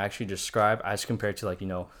that can actually describe as compared to like,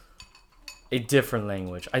 a different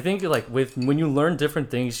language. I think like when you learn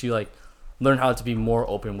different things, you like learn how to be more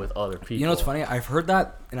open with other people. You know what's funny? I've heard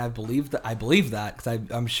that, and I believe that because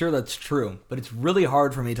I'm sure that's true. But it's really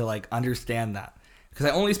hard for me to like understand that because I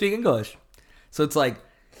only speak English. So it's like,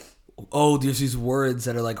 oh, there's these words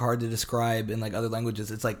that are like hard to describe in like other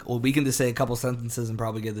languages. It's like, well, we can just say a couple sentences and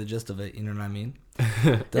probably get the gist of it. You know what I mean?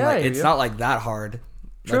 Then, Yeah, like, I hear it's you. not like that hard.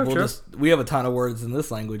 True, like, true. we have a ton of words in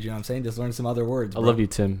this language. You know what I'm saying? Just learn some other words. I love you,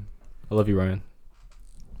 Tim. I love you, Ryan.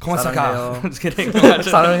 Come on, Saranghaeyo. I'm just kidding.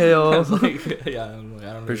 Saranghaeyo. Yeah,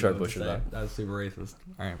 I don't Pretty sure I know what to butchered say. that. That was super racist.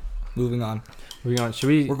 All right, moving on. Moving on. Should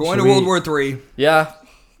we? We're going should to we- World War III. Yeah.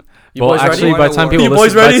 You Well, boys actually, ready? by the time people You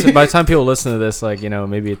boys listen, ready? by the time people listen to this, like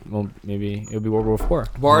maybe it'll be World War IV.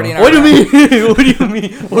 We're already in What do Iran. you mean? What do you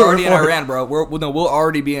mean? We're already in Iran, bro. We'll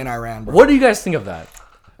already be in Iran, bro. What do you guys think of that?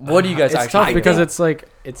 What do you guys It's actually tough think because of it's like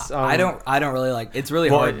it's. I don't really like. It's really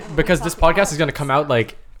Well, hard. because this podcast is gonna come out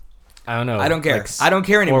like I don't know. I don't care. like I don't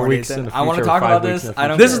care anymore, 4 weeks Nathan. in the I want to future, talk 5 about weeks this. in the I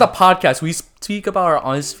don't. This is the care. podcast. We speak about our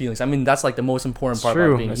honest feelings. I mean, that's like the most important part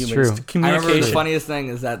about being That's human. true. Is I remember the communication. funniest thing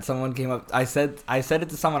is that someone came up. I said it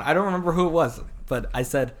to someone. I don't remember who it was, but I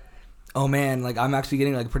said, "Oh man, like I'm actually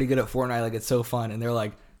getting like pretty good at Fortnite. Like it's so fun." And they're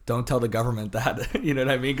like, don't tell the government that. You know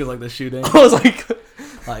what I mean? Because like the shooting, I was like,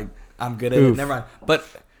 like I'm good at Oof. it. Never mind. But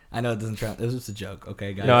I know it doesn't translate. It was just a joke.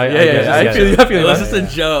 Okay, guys. No, I yeah, get it, I get feel it. you. I feel It you. was man.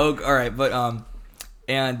 just a joke. All right, but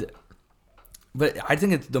I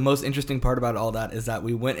think it's the most interesting part about all that is that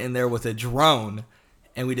we went in there with a drone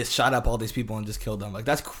and we just shot up all these people and just killed them. Like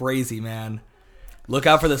that's crazy, man. Look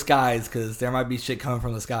out for the skies because there might be shit coming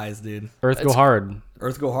from the skies, dude. Earth go It's- hard.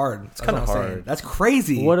 Earth go hard. It's kinda hard. That's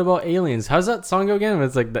crazy. What about aliens? How's that song go again?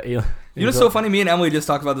 It's like the alien. You know what's so funny? Me and Emily just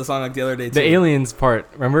talked about the song like the other day too. The aliens part.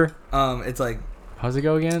 Remember? It's like How's it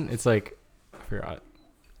go again? It's like I forgot.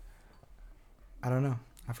 I don't know.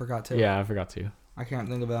 I forgot too. Yeah, I forgot to. I can't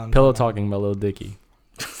think about it. Pillow talking by Lil Dicky.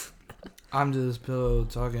 I'm just pillow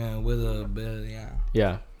talking with a bit. Yeah.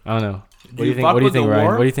 Yeah, I don't know. What do you you think? fuck What do you with the think, Ryan?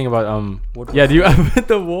 war? What do you think about World Yeah, War do you with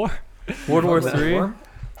the war? World War Fuck with Three. war?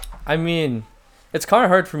 I mean, it's kind of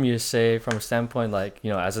hard for me to say from a standpoint, like,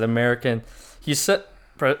 you know, as an American, he said,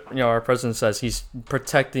 our president says he's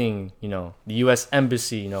protecting, you know, the U.S.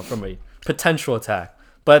 embassy, you know, from a potential attack.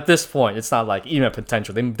 But at this point, it's not like even a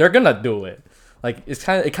potential. They're gonna do it. Like it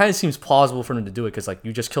kind of seems plausible for them to do it because like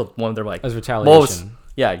you just killed one of their like As retaliation.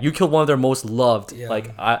 you killed one of their most loved Yeah.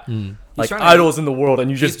 like Mm. like trying to- idols in the world, and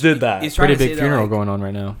you just did that. He's trying Pretty to say big that, funeral like, going on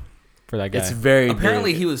right now for that guy. It's very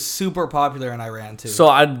apparently big. he was super popular in Iran too. So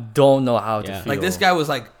I don't know how to Yeah. feel. like this guy was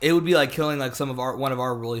like it would be like killing like one of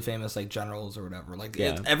our really famous like generals or whatever. Like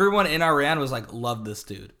Yeah. everyone in Iran was like loved this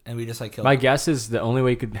dude, and we just like killed My him. guess is the only way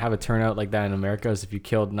you could have a turnout like that in America is if you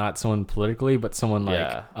killed not someone politically, but someone like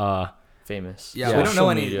Yeah. Famous. Yeah, Yeah. we don't know Social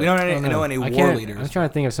any. media. We don't I don't know any I war can't- leaders. I'm trying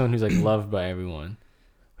to think of someone who's like loved by everyone.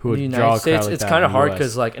 Who In the would United draw a crowd States, like it's that kind in of the hard US.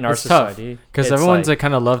 because like in our It's tough, society, because it's everyone's like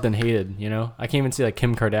kind of loved and hated. You know, I can't even see like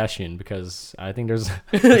Kim Kardashian because I think there's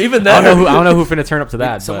even I that. don't know who finna turn up to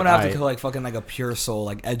that. Someone but would have to I- kill like fucking like a pure soul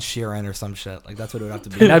like Ed Sheeran or some shit. Like that's what it would have to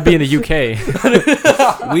be. That'd be in the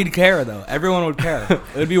UK. We'd care though. Everyone would care.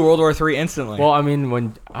 It would be World War III instantly. Well, I mean,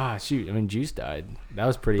 when Juice died. That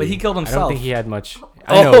was pretty. But he killed I don't himself. think he had much.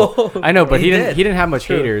 I know, but He he did. didn't. He didn't have much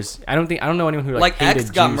True. haters. I don't know anyone who like hated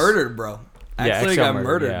X got Juice. murdered, bro. Yeah, X X literally got got murdered,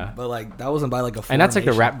 murdered, yeah. but like that wasn't by like a. And that's like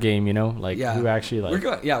the foreign rap nation. game, you know, like Yeah. who actually like.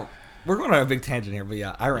 We're going on a big tangent here, but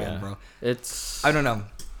yeah, Iran, Yeah. bro. It's I don't know.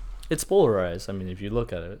 it's polarized. I mean, if you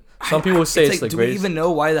look at it, some people say it's like, the do we greatest. even know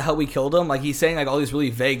why the hell we killed him? Like he's saying like all these really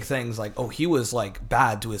vague things, like oh he was like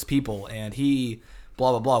bad to his people and he blah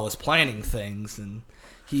blah blah was planning things and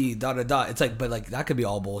he da da da. It's like but like that could be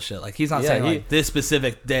all bullshit. Like he's not Yeah, saying he- like this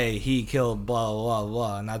specific day he killed blah blah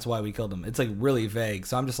blah and that's why we killed him. It's like really vague.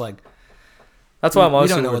 So I'm just like That's why I'm we always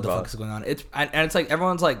don't know worried what the about. fuck is going on. It's and it's like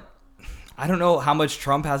everyone's like. I don't know how much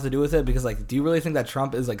Trump has to do with it because, like, do you really think that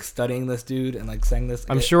Trump is like studying this dude and like saying this?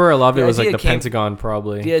 I'm sure a lot of the it was like idea the came- Pentagon,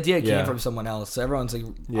 probably. The idea Yeah. came from someone else. So everyone's like,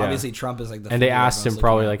 Yeah. obviously Trump is like the. And they figure asked him everyone's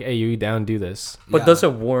probably looking like, "Hey, you down? Do this?" at. But Yeah. does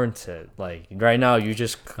it warrant it? Like right now, you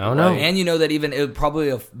just I don't know. And you know that even it would probably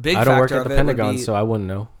a big I don't work factor at the of it would Pentagon, be so I wouldn't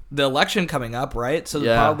know. the election coming up, right? So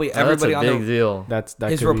yeah, probably that's everybody a on big the deal. That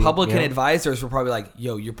his could be, Republican yeah. advisors were probably like,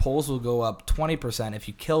 "Yo, your polls will go up 20% if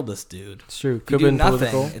you kill this dude." It's true. If you Could do have been nothing,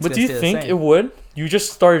 political. it's But gonna do you stay the think same. it would? You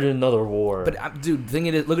just started another war. But dude, the thing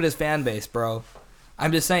is, look at his fan base, bro.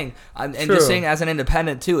 I'm just saying, and True. just saying as an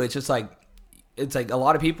independent too. It's just like, it's like a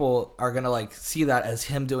lot of people are gonna like see that as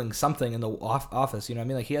him doing something in the office. You know what I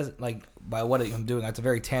mean? Like he has like by what I'm doing, that's a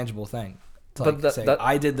very tangible thing. To But like that- say, that-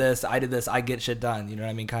 I did this, I get shit done. You know what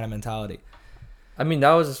I mean? Kind of mentality. I mean,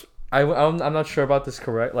 that was I'm not sure about this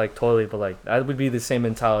correct, like totally, but like that would be the same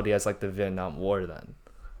mentality as like the Vietnam War then,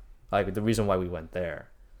 like the reason why we went there.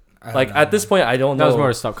 I don't Like know, at this man. point, I don't That know. was more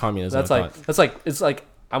to stop communism. That's I like thought. it's like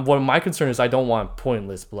what my concern is. I don't want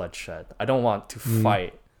pointless bloodshed. I don't want to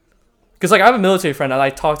fight. Because like I have a military friend and I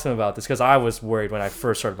talked to him about this because I was worried when I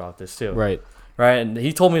first heard about this too. right. Right, and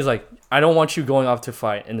he told me he's like, I don't want you going off to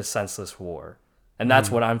fight in a senseless war, and that's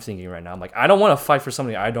what I'm thinking right now. I'm like, I don't want to fight for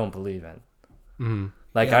something I don't believe in.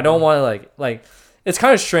 Like Yeah. I don't want to like. It's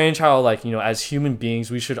kind of strange how like you know as human beings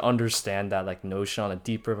we should understand that like notion on a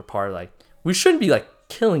deeper part. Like we shouldn't be like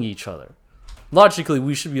killing each other. Logically,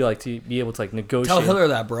 we should be like to be able to like negotiate. Tell Hitler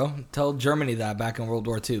that, bro. Tell Germany that back in World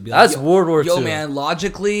War II. Be That's yo, World War Yo, II. man,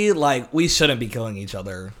 logically, like we shouldn't be killing each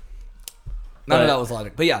other. None But- of that was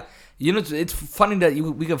logic. But yeah, you know, it's funny that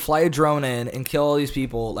we could fly a drone in and kill all these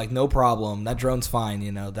people, like no problem. That drone's fine.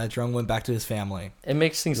 You know, that drone went back to his family. It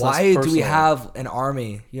makes things. Why less do we personal. have an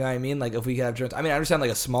army? You know what I mean? Like if we could have drones. I mean, I understand like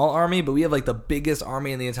a small army, but we have like the biggest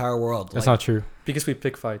army in the entire world. That's Like, not true. Because we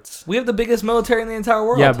pick fights. we have the biggest military in the entire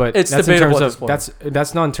world. Yeah, but It's that's in debatable terms at of this point.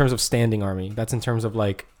 that's not in terms of standing army. That's in terms of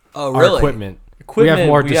like oh our really? equipment. We have equipment,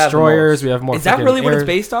 more the destroyers. most. We have more. Is that freaking really what it's air-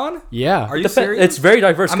 based on? Yeah. Are you Depe- serious? It's very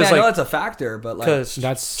diverse I mean, I because know like that's a factor, but like, because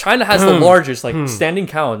That's- China has the largest like standing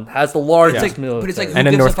count has the largest it's like, military. but it's like who And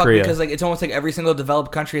in gives North a fuck Korea. because like it's almost like every single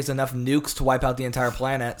developed country has enough nukes to wipe out the entire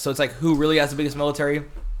planet. So it's like who really has the biggest military?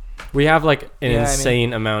 We have like an Yeah, I mean-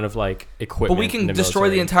 insane amount of like equipment. But we can in destroy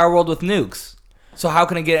the military. entire world with nukes. So how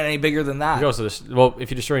can it get any bigger than that? You also well,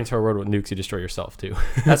 if you destroy an entire world with nukes, you destroy yourself too.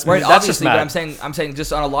 that's Right, that's just obviously, but mad. I'm saying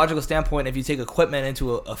just on a logical standpoint, if you take equipment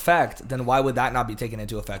into effect, then why would that not be taken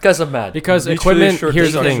into effect? Because of mad. Because Mutually equipment. assured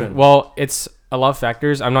Here's the destruction. thing. Well, it's a lot of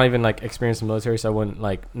factors. I'm not even like experienced in the military, so I wouldn't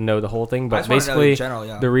like know the whole thing. I But just wanna know in basically, general,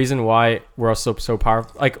 yeah. the reason why we're also so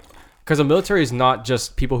powerful, like, because the military is not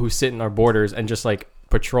just people who sit in our borders and just like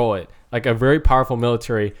patrol it. Like a very powerful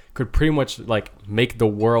military could pretty much like make the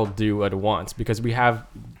world do what it wants because we have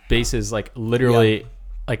bases like literally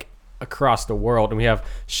like across the world and we have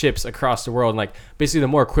ships across the world and like basically the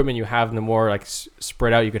more equipment you have and the more like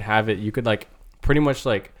spread out you could have it, you could like pretty much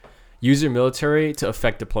like use your military to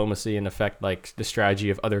affect diplomacy and affect like the strategy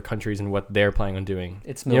of other countries and what they're planning on doing.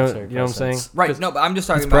 It's You know- military. you know what I'm saying? presence. Right, no, but I'm just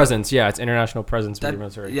talking It's about presence, yeah, it's international presence with that, your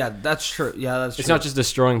military. yeah, that's true. Yeah, that's true. It's not just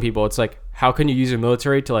destroying people. It's like how can you use your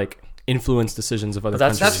military to like influence decisions of other But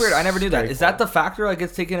that's- countries? That's weird. I never knew that. Very Is that the factor that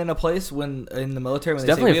gets taken into place when in the military? When It's they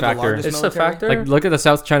definitely say a we have the factor. largest It's a military? factor. Like look at the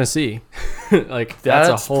South China Sea. Like that's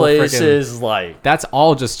a whole place freaking. is like That's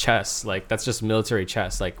all just chess. Like that's just military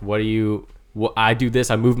chess. Like what do you? Well, I do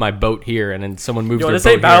this. I move my boat here, and then someone moves yo, their this boat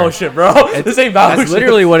ain't here. battleship, bro. This ain't battleship. That's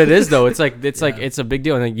literally what it is, though. It's like it's like Yeah. it's a big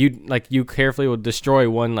deal, and you carefully will destroy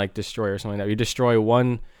one like destroyer or something like that. You destroy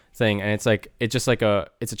one thing, and it's like it's just like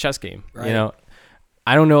it's a chess game. Right. You know,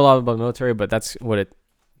 I don't know a lot about military, but that's what it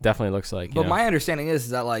definitely looks like. But my understanding is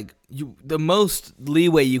that like the most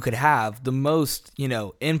leeway you could have, the most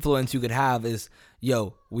influence you could have is,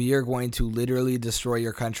 we are going to literally destroy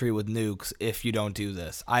your country with nukes if you don't do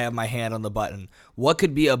this. I have my hand on the button. What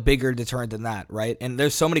could be a bigger deterrent than that, right? And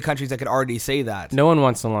there's so many countries that could already say that. no one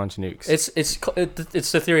wants to launch nukes.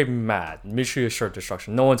 It's the theory of MAD, mutually assured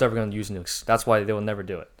destruction. No one's ever going to use nukes. That's why they will never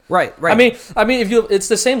do it. Right. I mean, it's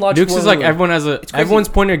the same logic. Nukes is like everyone's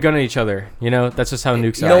pointing a gun at each other. That's just how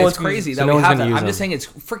nukes Yeah, are. it's crazy so that no we one's have gonna that. use I'm just them. saying it's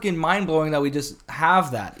freaking mind blowing that we just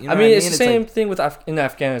have that. You know I what mean, it's the same like, thing with in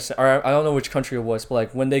Afghanistan. Or I don't know which country it was, but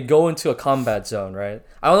like when they go into a combat zone, right?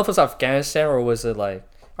 I don't know if it's Afghanistan or was it like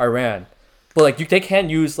Iran, but like they can't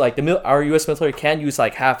use like our U.S. military can't use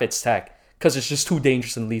like half its tech because it's just too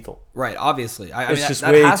dangerous and lethal. right. Obviously, I It's mean just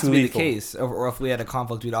that way has too to be lethal. the case. Or if we had a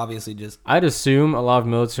conflict, we'd obviously just I'd assume a lot of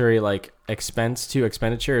military like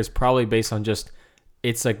expenditure is probably based on just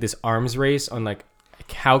it's like this arms race on like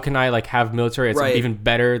how can I like have military that's Right. even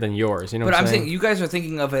better than yours? You know But what I'm I'm saying you guys are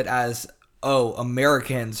thinking of it as,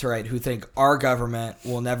 Americans, right, who think our government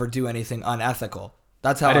will never do anything unethical.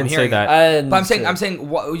 That's how I I'm didn't say hearing that. it. But I'm saying,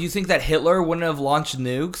 what, you think that Hitler wouldn't have launched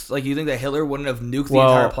nukes? Like, you think that Hitler wouldn't have nuked the Well-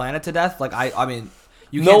 entire planet to death? Like, I mean,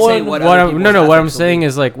 you No can't say one- what. What other I'm, people's no, what I'm ethics will saying be.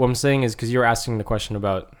 is like what I'm saying is because you're asking the question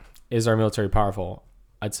about is our military powerful?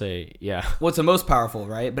 I'd say yeah. What's the most powerful,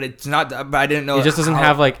 right? But it's not. But I didn't know. It just doesn't how-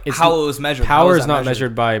 have like it's how it was measured. How Power was is that not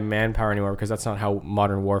measured by manpower anymore because that's not how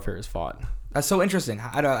modern warfare is fought. That's so interesting. How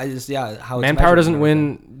it's Manpower measured doesn't and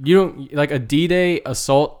everything. win. You don't like a D-Day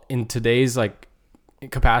assault in today's like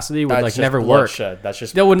capacity would That's like just never work. bloodshed. That's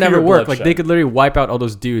just That would never pure work. Like they bloodshed. could literally wipe out all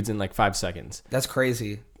those dudes in like 5 seconds. That's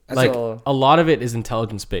crazy. That's Like So- a lot of it is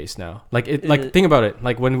intelligence based now. Like think about it.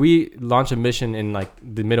 Like when we launch a mission in like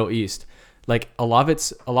the Middle East, like a lot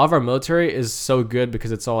of our military is so good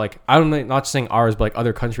because it's all like I don't know, not just saying ours, but like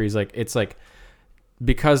other countries. Like it's like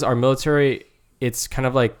because our military, it's kind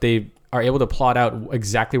of like they are able to plot out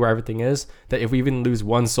exactly where everything is. That if we even lose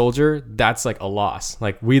one soldier, that's like a loss.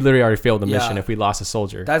 Like we literally already failed the Yeah. mission if we lost a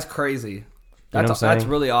soldier. That's crazy. know what I'm That's saying?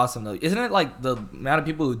 really awesome though. Isn't it like the amount of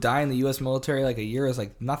people who die in the U.S. military like a year is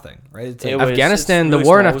like nothing, right? It's like, It was- Afghanistan, it's the really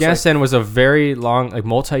war in small. It was, like- Afghanistan was a very long, like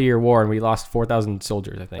multi-year war, and we lost 4,000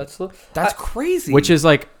 soldiers, I think. that's crazy. Which is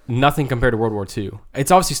like nothing compared to World War II. It's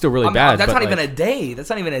obviously still really bad. That's but, not even like, a day. That's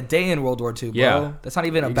not even a day in World War II, bro. Yeah. That's not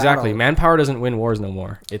even a exactly. battle. Manpower doesn't win wars no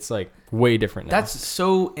more. It's like way different now. That's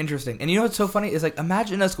so interesting. And you know what's so funny is like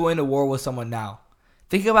imagine us going to war with someone now.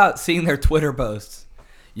 Think about seeing their Twitter posts.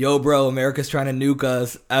 Yo, bro, America's trying to nuke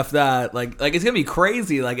us. F that. Like it's gonna be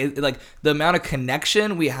crazy. Like like the amount of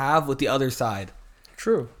connection we have with the other side.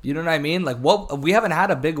 True. You know what I mean? Like, we haven't had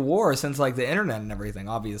a big war since like the internet and everything.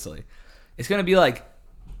 Obviously, it's gonna be like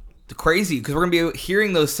crazy because we're gonna be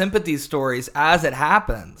hearing those sympathy stories as it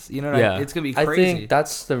happens. You know, what Yeah. it's gonna be I crazy. think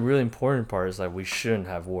that's the really important part is like we shouldn't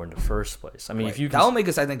have war in the first place. I mean, if you that will make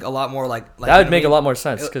us, I think, a lot more like that would make a lot more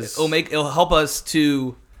sense because it'll help us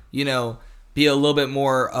to be a little bit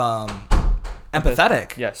more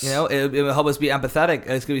empathetic. Yes. You know, it will help us be empathetic.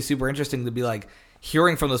 It's gonna be super interesting to be like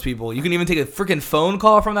hearing from those people. You can even take a freaking phone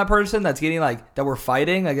call from that person that's getting like that we're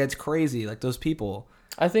fighting. Like it's crazy. Like those people.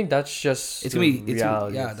 I think that's just It's gonna be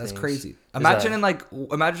that's crazy. Imagine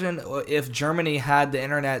if Germany had the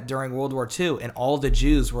internet during World War II and all the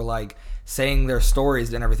Jews were like saying their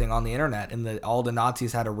stories and everything on the internet, and all the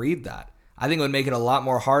Nazis had to read that. I think it would make it a lot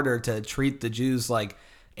more harder to treat the Jews like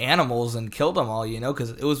animals and kill them all, you know,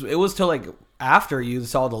 because it was till like after you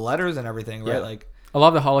saw the letters and everything, right? Yeah. Like A lot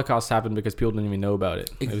of the Holocaust happened because people didn't even know about it.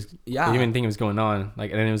 They didn't even think it was going on.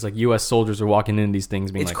 Like, and then it was like U.S. soldiers were walking in these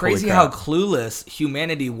things, being it's like, crazy "Holy how crap." clueless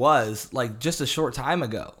humanity was, like just a short time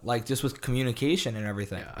ago, like just with communication and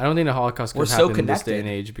everything. I don't think the Holocaust We're could so happen in this day and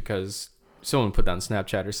connected. age because someone put that on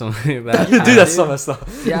Snapchat or something like that. Dude, that's so messed up.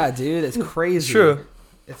 Yeah, dude, it's crazy. True.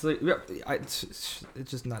 It's like it's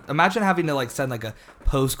just not. Imagine having to like send like a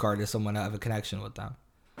postcard to someone to have a connection with them.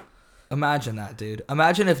 Imagine that, dude.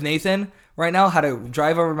 Imagine if Nathan right now had to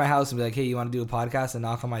drive over to my house and be like, "Hey, you want to do a podcast?" and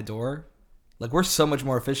knock on my door. Like we're so much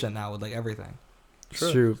more efficient now with like everything.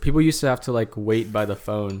 It's true. People used to have to like wait by the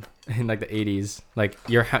phone in like the 80s. Like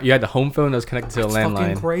you had the home phone that was connected to a It's landline.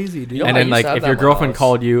 fucking crazy, dude. Yo, And I then used like to have if that your at my girlfriend house.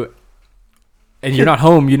 called you and you're not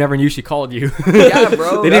home, you never knew she called you. Yeah,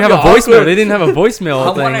 bro. They didn't have a That'd be voicemail. awkward. They didn't have a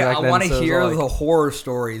voicemail thing back I then, want to so it was hear all like- the horror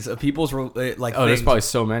stories of people's like. Oh, there's things probably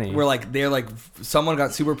so many. where like they're like someone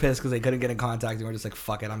got super pissed because they couldn't get in contact and we're just like,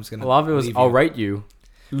 fuck it, I'm just gonna. A lot of it was, leave I'll you. write you.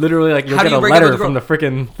 Literally, like, you'll How do get you a break up with letter the from the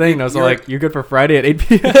freaking thing. I was You're- like, you good for Friday at 8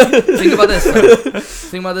 p.m.? Think about this.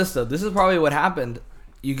 Think about this though. This is probably what happened.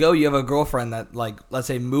 You have a girlfriend that like, let's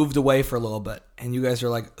say, moved away for a little bit, and you guys are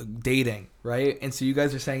like dating, right? And so you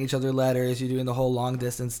guys are sending each other letters. You're doing the whole long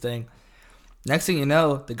distance thing. Next thing you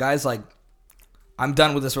know, the guy's like, I'm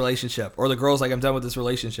done with this relationship, or the girl's like, I'm done with this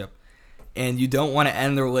relationship. And you don't want to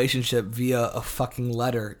end the relationship via a fucking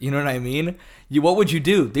letter. You know what I mean? What would you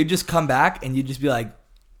do? They'd just come back and you'd just be like,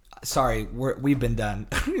 sorry, we've been done.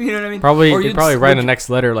 You know what I mean? Probably, Or you'd probably write a next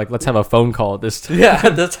letter, like, let's have a phone call at this time. Yeah,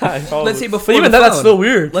 at the time. Probably. Let's say before But even the then, that's phone. still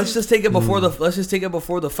weird. Let's just take it before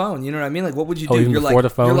the phone. You know what I mean? Like, what would you do? Oh, even you're before like, the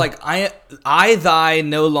phone? You're like, I thy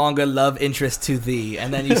no longer love interest to thee,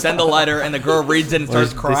 and then you send a letter, and the girl reads it and Or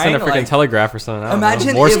starts they crying. send a freaking like, telegraph or something. I don't Imagine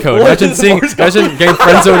know. Morse if- code. What Imagine is seeing, Morse imagine getting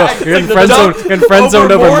friend zoned, getting friend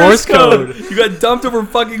zoned over Morse code. You got dumped over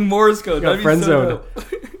fucking Morse code. You got That'd be friend so zoned.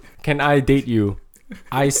 dope. Can I date you?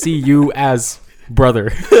 I see you as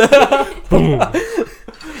brother. Boom.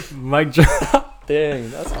 Mic drop. Dang,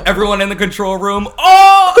 that's awesome. Everyone in the control room.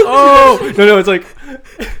 Oh! Oh no, it's like.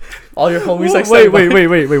 All your homies like wait. standing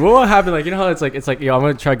by. What will happen? Like, you know how it's like, yo, I'm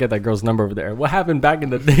gonna try to get that girl's number over there. What happened back in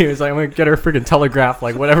the day? It's like, I'm gonna get her freaking telegraph,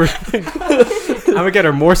 like whatever. I'm gonna get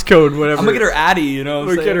her Morse code, whatever. I'm gonna get her Addy. You know I'm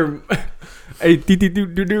what I'm gonna get saying? her. Hey,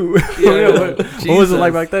 do. Yeah, What was it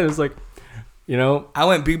like Jesus. back then? It's like, you know, I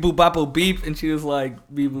went beep boop bop boop beep, and she was like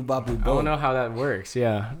beep boop bop boop I don't boop. know how that works.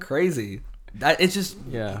 Yeah, Crazy. That it's just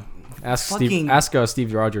yeah. Ask Fucking-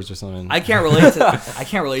 Steve Rogers or something. I can't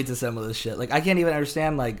relate to some of this shit. Like I can't even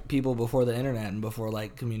understand like people before the internet and before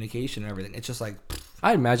like communication and everything. It's just like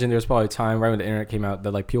I imagine there was probably a time right when the internet came out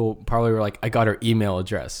that like people probably were like, I got her email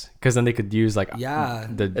address because then they could use like Yeah.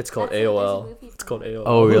 the It's called That's what there's a AOL. movie It's called AOL.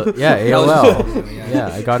 oh really? Yeah, That was AOL. just- Yeah,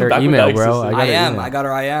 I got her Back when email, that bro. existed. I her am. email. I got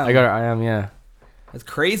her. I am. I got her. I am. Yeah, That's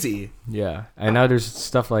crazy. yeah. And now there's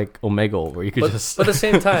stuff like Omegle where you could But, just. but at the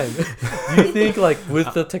same time, do you think like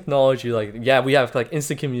with the technology, like yeah, we have like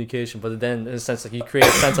instant communication, but then in a sense like you create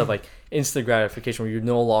a sense of like instant gratification where you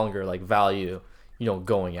no longer like value,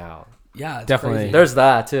 going out. Yeah, it's Definitely. crazy. There's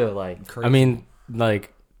that too. Like Crazy. I mean,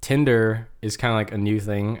 like Tinder is kind of like a new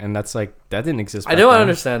thing, and that's like that didn't exist. I Back don't then.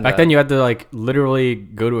 understand Back that. then, you had to like literally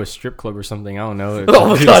go to a strip club or something. I don't know. Oh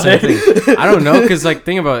my Do the God, same eh? thing. I don't know because like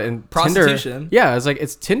think about it. In Prostitution. Tinder, yeah, it's like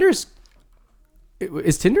it's Tinder's.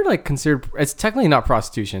 Is Tinder like considered? It's technically not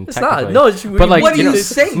prostitution. it's technically. not. No, it's, But, like, what are you you know-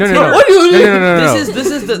 saying? No, no, Tim? no. What do you mean? No.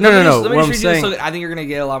 This is the No, no, no. Let me What I'm treat you saying- so I think you're gonna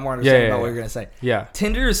get a lot more understanding Yeah, about yeah, what you're gonna say. Yeah.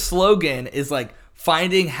 Tinder's slogan is like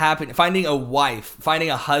finding a wife,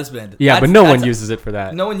 finding a husband. Yeah, but That's- no that's- one uses it for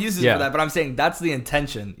that. No one uses it Yeah. for that. But I'm saying that's the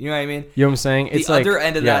intention. You know what I mean? You know what I'm saying? It's The like, other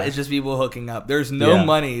end of yeah. that is just people hooking up. There's no Yeah.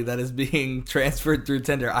 money that is being transferred through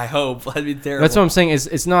Tinder. I hope that'd be terrible. That's what I'm saying. Is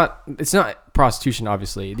it's not prostitution.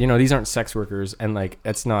 Obviously, these aren't sex workers, and like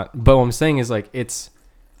it's not. But what I'm saying is like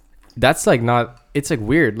that's like not. It's like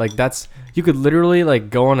weird. Like that's you could literally like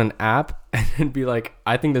go on an app and be like,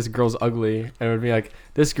 I think this girl's ugly, and it would be like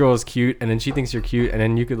this girl is cute, and then she thinks you're cute, and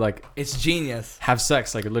then you could like It's genius. have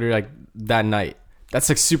sex like literally like that night. That's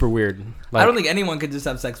like super weird. Like, I don't think anyone could just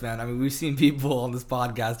have sex, man. I mean, we've seen people on this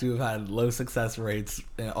podcast who have had low success rates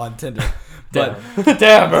on Tinder. But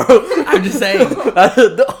Damn, bro. I'm just saying.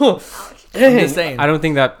 No. I'm just saying. I don't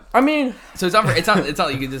think that. I mean, So it's not like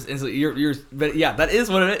you can just instantly you're but yeah, that is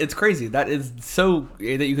what it is. It's crazy. That is so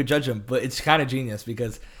that you could judge them, but it's kind of genius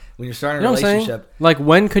because when you're starting You know a what I'm saying? relationship, Like,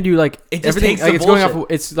 when could you like It just everything? takes Like, the it's going off.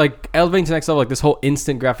 bullshit. It's like elevating to the next level. Like this whole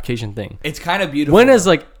instant gratification thing. it's kind of beautiful. When has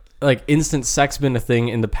like instant sex been a thing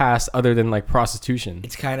in the past other than like prostitution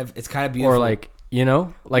it's kind of beautiful. or like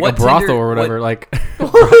like What a brothel Tinder- or whatever? what- Like,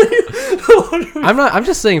 I'm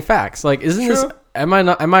just saying facts. Like, isn't this? True. Am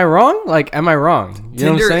I wrong? Like, am I wrong? You know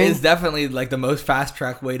what Tinder I'm saying? is definitely like the most fast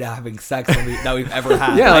track way to having sex that we've ever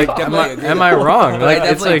had. Yeah, like, I am definitely agree am with I that. wrong? But Like, I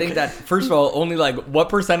it's definitely like think that first of all, only like what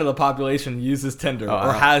percent of the population uses Tinder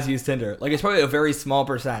or has used Tinder? Like it's probably a very small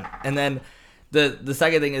percent. And then the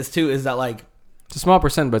second thing is too is that like it's a small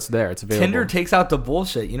percent, but it's there. It's available. Tinder takes out the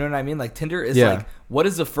bullshit. You know what I mean? Like Tinder is Yeah. like what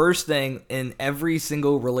is the first thing in every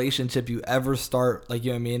single relationship you ever start? Like you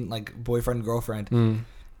know what I mean? Like boyfriend girlfriend.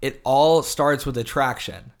 It all starts with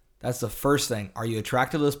attraction. That's the first thing. Are you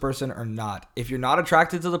attracted to this person or not? If you're not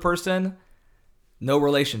attracted to the person, no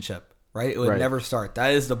relationship, right? It would Right. never start.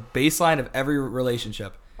 That is the baseline of every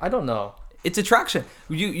relationship. I don't know. It's attraction.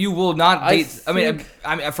 You will not date. I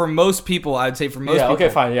mean, for most people, I would say for most Yeah. people. Okay.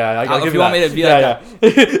 Fine. Yeah. I'll If give you want that. me to be yeah,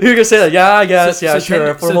 like yeah. You can say that. Yeah. I guess. So- yeah. so sure.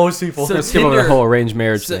 Tinder- For so- most people. so- Let's skip over the Tinder- whole arranged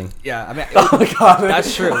marriage So- thing. yeah, I mean, oh my god.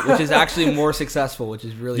 that's true. Which is actually more successful, which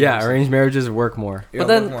is really Yeah, interesting. arranged marriages work more. Yeah, But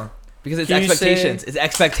then- work more. Because it's Can you expectations. say- It's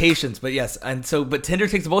expectations. But yes, and so but Tinder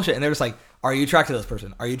takes the bullshit and they're just like, are you attracted to this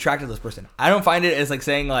person? Are you attracted to this person? I don't find it as like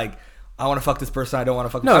saying like I want to fuck this person. I don't want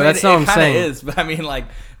to fuck. No, I mean, that's not what I'm it kinda saying. is, but I mean like,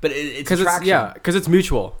 but it's Because attraction. it's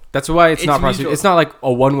mutual. That's why it's not It's prostitution. mutual. It's not like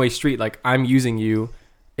a one way street. Like, I'm using you.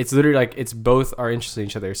 It's literally like it's both are interested in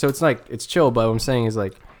each other. So it's like it's chill. But what I'm saying is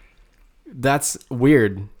like that's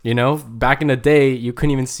weird. You know, back in the day, you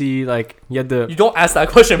couldn't even see like you had the You don't ask that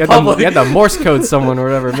question you in had the, public. you had the Morse code someone or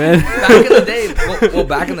whatever, man. Back in the day, well,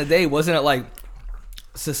 back in the day, wasn't it like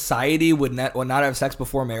society would not have sex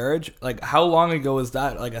before marriage? Like how long ago was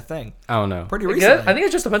that like a thing? I don't know. Pretty I recently. think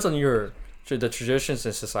it just depends on the traditions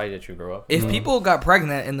and society that you grow up. If people got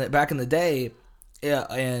pregnant back in the day, yeah,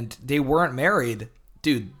 and they weren't married,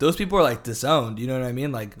 dude, those people are like disowned. You know what I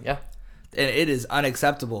mean? Like, Yeah. and it is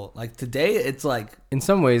unacceptable. Like today, it's like In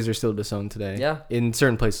some ways, they're still disowned today. Yeah. In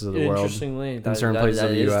certain places of the world. Interestingly, in certain places of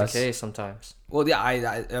the is U.S. the case sometimes. well, yeah.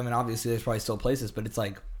 I mean, obviously, there's probably still places, but it's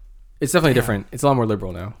like It's definitely Damn. different. It's a lot more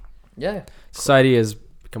liberal now. Yeah. Society has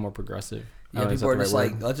become more progressive. I yeah, don't know, is people that are the just right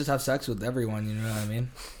like, word? let's just have sex with everyone. You know what I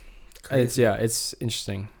mean? It's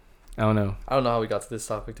interesting. I don't know. I don't know how we got to this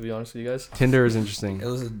topic, to be honest with you guys. Tinder is interesting. It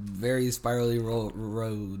was a very spirally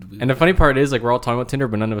road. And the funny part is, like, we're all talking about Tinder,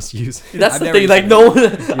 but none of us use it. That's I've the never thing. Like, used no one. I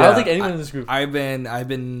Yeah. don't think anyone in this group. I haven't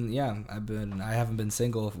been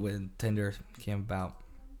single when Tinder came about.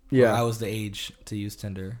 Yeah. I was the age to use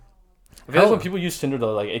Tinder. I feel like when people use Tinder,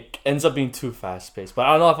 though, like it ends up being too fast paced. But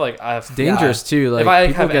I don't know if like I have. Dangerous, too. Like, If I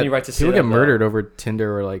people have get, any right to say people that, get though. murdered over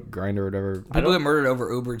Tinder or, like, Grindr or whatever. People get murdered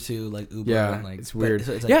over Uber too, like Uber. Yeah, and, like, it's but- weird.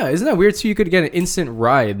 so it's like- Yeah, isn't that weird, too? You could get an instant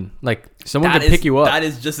ride. Like, someone could That pick is- you up. That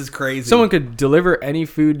is just as crazy. Someone could deliver any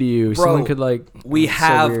food to you. Bro, Someone could, like... we it's so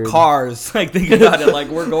have weird. cars. Like think about it. Like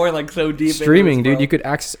we're going like so deep. into Streaming, this, dude. bro. You could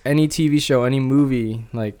access any TV show, any movie.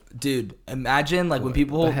 Like, Dude, imagine like when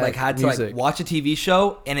people the heck? like had to like Music. watch a TV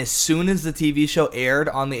show, and as soon as the TV show aired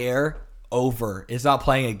on the air, over. It's not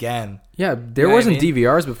playing again. yeah, there know what I wasn't mean?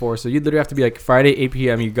 DVRs before, so you'd literally have to be like Friday 8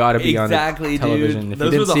 p.m. You gotta be Exactly, on the television. dude. If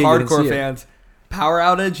Those you were didn't the see it, you didn't hardcore see it. fans. Power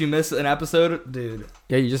outage, you miss an episode, dude.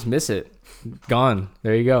 Yeah, you just miss it. Gone.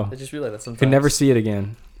 There you go. I just realized that sometimes. Could never see it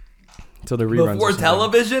again until the reruns. or Before something.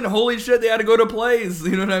 television, holy shit, they had to go to plays.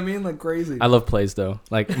 You know what I mean? Like crazy. I love plays though,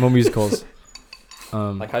 like more musicals.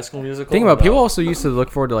 Like High School Musical. Think about it, people No. also used to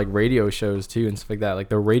look forward to like radio shows too and stuff like that. Like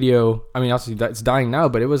the radio. I mean, also it's dying now,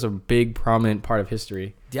 but it was a big prominent part of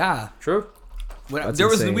history. Yeah. True. When, That's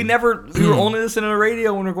insane. we were only listening to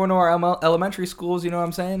radio when we were going to our elementary schools. You know what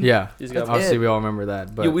I'm saying? Yeah, These guys- obviously it. we all remember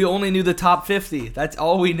that. But Yeah, we only knew the top 50. That's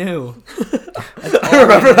all we knew. I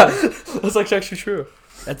remember that. That's actually true.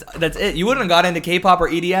 That's it. You wouldn't have got into K-pop or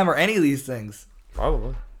EDM or any of these things.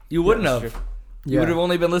 Probably. You wouldn't Yeah, that's have. true. You would have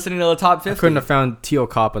only been listening to the top 50. I couldn't have found Teal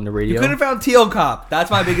Cop on the radio. You couldn't have found Teal Cop. That's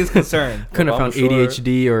my biggest concern. Couldn't have I'm found sure.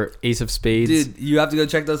 ADHD or Ace of Spades. Dude, you have to go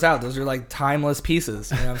check those out. Those are like timeless pieces.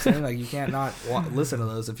 You know what I'm saying? Like you can't not listen to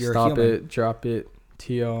those if you're a Stop human. it, drop it,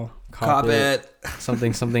 Teal, Cop it.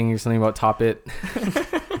 something about top it.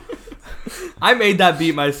 I made that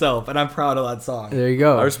beat myself, and I'm proud of that song. There you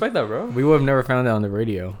go. I respect that, bro. We would have never found that on the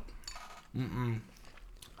radio.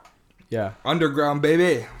 Yeah, Underground,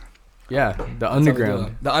 baby. yeah, the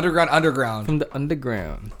underground. The underground. From the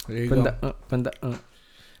underground. There you From go. the, from the,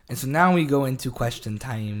 And so now we go into question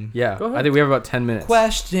time. Yeah, Go ahead. I think we have about 10 minutes,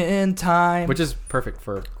 Question time. which is perfect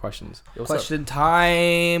for questions. Yo, what's up? question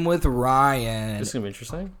time with Ryan. This is gonna be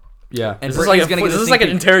interesting. Yeah, And Is this Brittany's like gonna get a is this sneak like an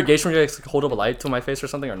peek. interrogation where you like, hold up a light to my face or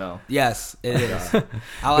something or no? Yes, it is.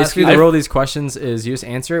 I'll ask basically you. the rule of these questions is you just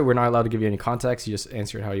answer it. We're not allowed to give you any context. You just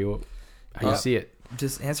answer it how you see it.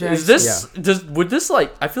 Just answer. Is this would this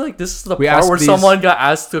like I feel like this is the We part asked where these- someone got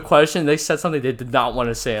asked a question, they said something they did not want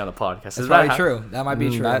to say on the podcast. That's Is probably that true. That might be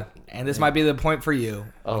Mm, true. that- And this might be the point for you.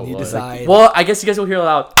 Oh, when you Lord. decide. Well, I guess you guys will hear it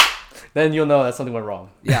loud. Then you'll know that something went wrong.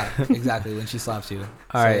 Yeah, exactly. When she slaps you. All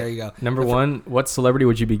so right. there you go. Number one, what celebrity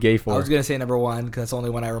would you be gay I for? was gonna say number one because that's the only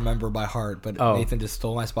one I remember by heart. But Oh. Nathan just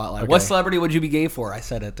stole my spotlight. Okay. What celebrity would you be gay for? I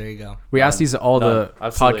said it. There you go. We asked these to all None. the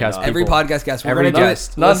Absolutely podcast not. people. Every podcast guest. We're Every gonna do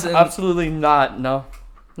guest. it. None, Listen, absolutely not. No.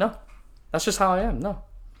 That's just how I am. No.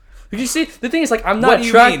 You see, the thing is, like, I'm not what do you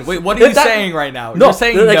attracted. mean? Wait, what are you saying right now? No, You're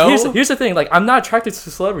saying like, no. here's the thing. Like, I'm not attracted to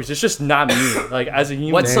celebrities. It's just not me. Like, as a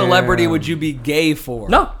human. What Damn. celebrity would you be gay for?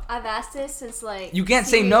 No. I've asked this since like. You can't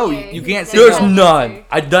say no. senior year. You can't He's say There's no. none.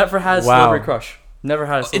 I never had a Wow. celebrity crush. Never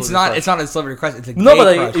had a celebrity It's not. crush. It's not a celebrity crush. It's a No, gay but,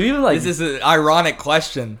 like, crush. even, like- this is an ironic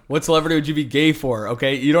question. What celebrity would you be gay for?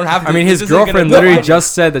 Okay, you don't have to. I mean, this his isn't gonna girlfriend go literally on.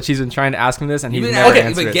 just said that she's been trying to ask him this, and he's Even never okay,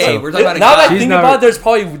 answered but it. gay. so- We're talking about a Now that I guy. She's think not- about it, there's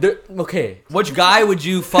probably okay. Which guy would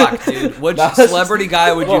you fuck, dude? Which Nah, celebrity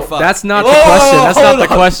guy would you Whoa, fuck? That's not Whoa, the question. That's hold not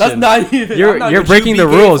the on. question. That's not even. You're I'm not you're even- breaking the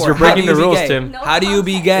be gay rules. for? You're How breaking do the you be rules, gay? Tim. No How do you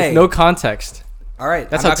be context. gay? No context. All right,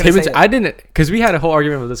 That's I'm how not gonna Tim. say it. I didn't because we had a whole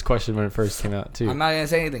argument with this question when it first came out too. I'm not gonna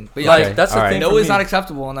say anything. But Like, Okay, that's the alright. thing. no for is me. not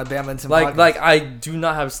acceptable on that badminton Like, podcast. I do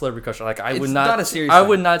not have a celebrity crush. Like, I It's would not. not a serious. I thing.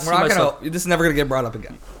 would not We're see not myself. Gonna, this is never gonna get brought up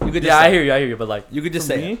again. You could just Yeah, say I it. hear you. But like, You could just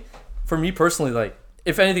for say me, for me personally, like,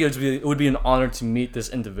 if anything, it would be an honor to meet this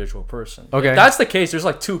individual person. Okay. If that's the case. There's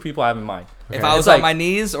like two people I have in mind. If Okay. I was It's on like- my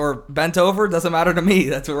knees or bent over, doesn't matter to me.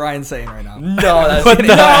 That's what Ryan's saying right now. No, that's What the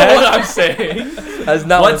not heck? what I'm saying. That's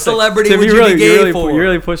not What I'm saying. celebrity Tim, would you be gay for? you're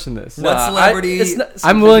really pushing this. What celebrity- it's not-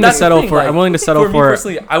 I'm willing to that's the settle thing, for- I'm willing to settle me for-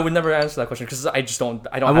 personally. I would never answer that question because I just don't.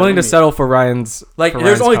 I don't. I'm have willing it to in me. settle for Ryan's. Like, for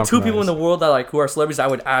there's Ryan's only two people in the compromise. world that like who are celebrities I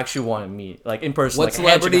would actually want to meet, like in person. What like,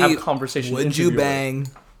 handshake, celebrity have a conversation? would you interview with. bang?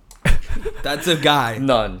 That's a guy.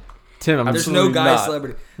 None. Tim, I'm There's just, no Absolutely guy not.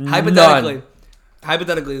 celebrity. None.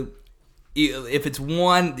 Hypothetically, if it's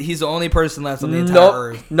one, he's the only person left on the entire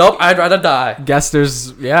earth. Nope. I'd rather die. guess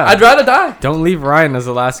there's yeah. I'd rather die. Don't leave Ryan as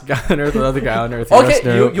the last guy on Earth, the other guy on Earth. The rest Okay,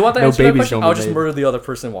 no- you want that no answer to that babies question? don't I'll be just made. murder the other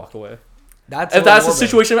person and walk away. That's If a that's the little bit.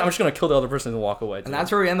 situation, I'm just gonna kill the other person and walk away. And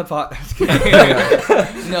that's where we end the pod.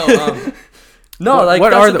 no, no, What- like what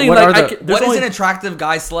that's are the the- thing. what Like, are I the- can, there's what is only an attractive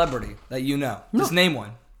guy celebrity that you know? Just name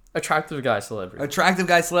one. attractive guy celebrity? Attractive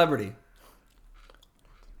guy celebrity.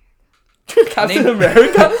 Captain name-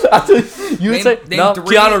 America. You would Name- say name no.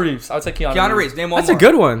 three- Keanu Reeves. I would say Keanu. Keanu Reeves. Name one That's more. a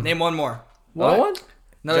good one. Name one more. Another one?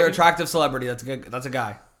 Another Jamie- attractive celebrity. That's a good. That's a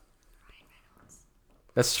guy.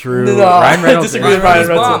 That's true. No, Ryan I Reynolds. disagree with Ryan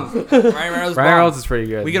Reynolds. bomb. Ryan Reynolds. Ryan bomb. Reynolds is pretty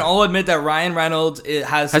good. We can all admit that Ryan Reynolds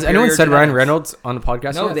Has has. anyone superior said Ryan genetics. Reynolds on the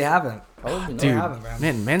podcast? No, yet? they haven't. Probably Dude, not. haven't,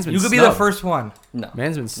 man. man's been. You could be snubbed. the first one. No.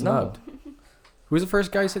 Man's been snubbed. Who's the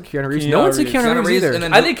first guy who said Keanu Reeves? Keanu No one said Reeves. Keanu, Keanu Reeves Reeves, either. and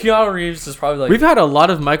then- I think Keanu Reeves is probably like. We've had a lot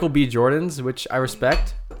of Michael B. Jordans, which I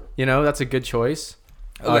respect. You know, that's a good choice.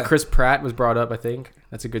 Okay. Chris Pratt was brought up. I think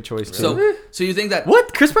that's a good choice too. So you think that?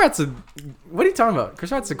 What? Chris Pratt's a. What are you talking about?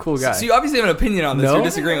 Chris Pratt's a cool guy. So you obviously have an opinion on this. No? You're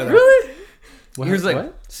disagreeing with it. Really? What? Here's the thing.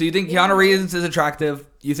 What? So you think Keanu Reeves is attractive?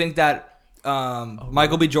 You think that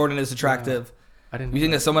Michael B. Jordan is attractive? I didn't. You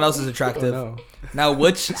think that someone else is Oh, attractive? no. Now,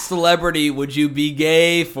 which celebrity would you be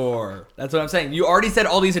gay for? That's what I'm saying. You already said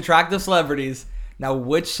all these attractive celebrities. Now,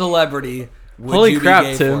 which celebrity would Holy you crap, be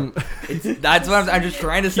gay Tim! for? That's what I'm just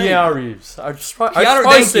trying to say. Keanu Reeves. I just probably, Keanu-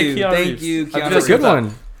 probably thank say you, Keanu thank Reeves. you, I Keanu feel That's a Reeves. good that.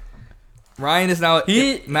 one. Ryan is now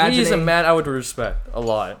He's imagining. a man I would respect a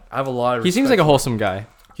lot. I have a lot of. He seems respect like a for. wholesome guy,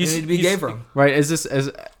 You need to be gay for him. right? Is this?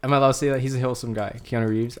 Am I allowed to say that he's a wholesome guy? Keanu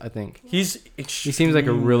Reeves, I think. He seems like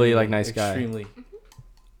a really, like, nice guy. Extremely.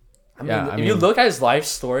 I mean, Yeah, I if you mean- look at his life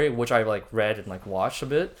story, which I like read and like watched a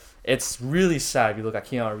bit, it's really sad. If you look at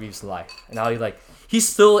Keanu Reeves' life and how he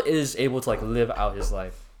still is able to like live out his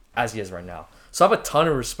life as he is right now. So I have a ton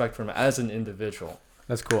of respect for him as an individual.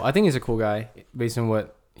 That's cool. I think he's a cool guy based on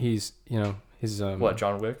what he's, his What,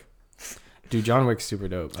 John Wick? dude. John Wick's super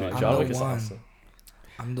dope. Dude, I like I'm John the Wick is one. awesome.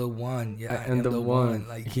 I'm the one. Yeah, I am the one.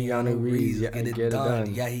 Like Keanu Reeves, yeah, get it get it done.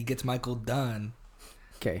 done. Yeah, he gets Michael done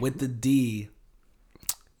Okay. with the D.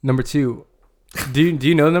 Number two. Do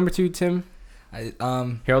you know number two, Tim? Here, Here,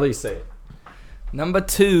 I'll let you say it. number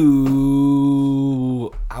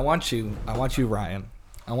 2. I want you, Ryan.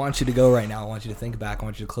 I want you to go right now. I want you to think back. I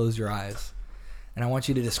want you to close your eyes, and I want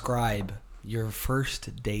you to describe your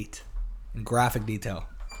first date in graphic detail.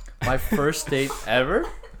 My first date ever?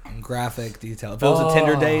 Graphic detail. If it was a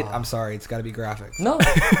Tinder date, I'm sorry, it's got to be graphic. No.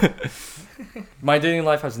 My dating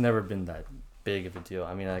life has never been that big of a deal.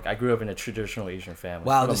 I mean, like, I grew up in a traditional Asian family.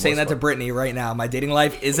 Wow, for the just saying most that to part. Brittany right now. My dating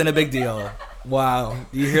life isn't a big deal. Wow.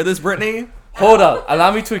 Do you hear this, Brittany? Hold up.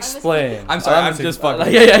 Allow me to explain. I'm sorry, Allow me I'm to- just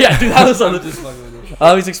fucking Yeah. Dude, that was Just fucking with you.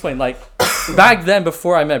 Allow me to explain. Like, back then,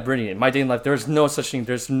 before I met Brittany, in my dating life, there was no such thing.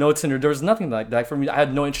 There's no Tinder. There was nothing like that for me. I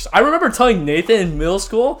had no interest. I remember telling Nathan in middle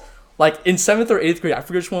school, like in 7th or 8th grade, I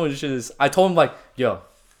forget which one it is. I told him, like, yo,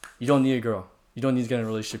 you don't need a girl. You don't need to get in a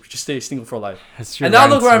relationship. Just stay single for life. That's true. And now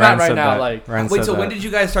look where I'm at right said now, that. like- Ryan Wait, said so when that. did you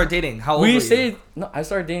guys start dating? How old were We you? stayed. No, I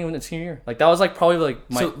started dating in the senior year. Like, that was like probably like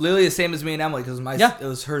my So literally the same as me and Emily because Yeah. it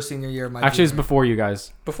was her senior year. My Actually, it's junior. before you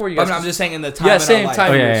guys. before you But guys. I'm just saying in the time. Yeah, in same our life. time.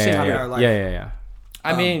 Oh we were yeah, senior yeah, year. in our yeah, life. yeah.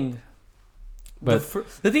 I mean, But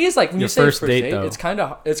the thing is, like, when you your say first first date, date, though. it's kind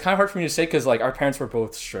of hard for me to say because like our parents were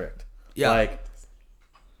both strict. Yeah. Like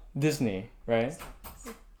Disney, right?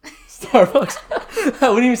 Starbucks. I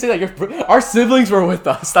wouldn't even say that. Our siblings were with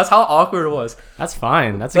us. That's how awkward it was. that's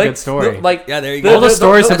fine. That's a Like, good story. Like, Yeah, there you The- go. all the the-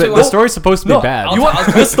 stories, the- have been, the- the story's supposed to be no, bad. you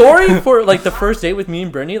want the story for like the first date with me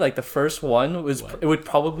and Brittany? Like the first one was. It would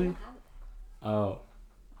probably. Oh,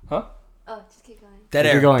 Huh? Oh, just keep going. Dead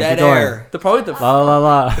Keep air. going, Dead keep going. air. Probably the la la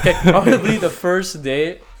la la. Okay, probably the first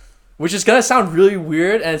date, which is gonna sound really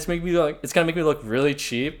weird, and it's gonna make me look really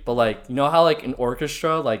cheap. But like, you know how like in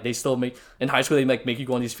orchestra, like they still make in high school, they make you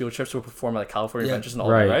go on these field trips to perform at like California Yeah. Adventures and all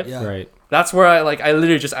Right, that, right? Yeah. right. That's where I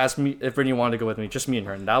literally just asked me if Brittany wanted to go with me, just me and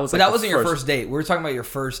her, and that was But like that wasn't your first date. We were talking about your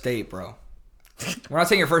first date, bro. We're not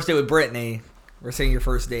saying your first date with Brittany. We're saying your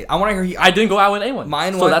first date. I want to hear. I didn't go out with anyone.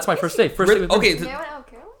 Mine so was- that's my first date. First date with Okay. Brittany. You never went out with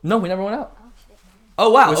Carol? No, we never went out. Oh shit. Oh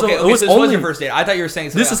wow. It was- Okay. it Okay. was So this was only- your first date. I thought you were saying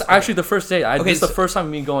something This is else. actually the first date. Okay, This is the so- first time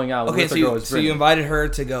me going out Okay. with So a girl. you was so you Brittany. invited her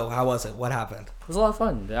to go. How was it? What happened? It was a lot of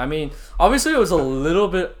fun. I mean, obviously it was a little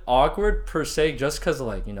bit awkward per se, just because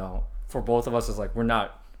like, you know, for both of us, it's like we're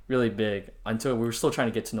not really big until we were still trying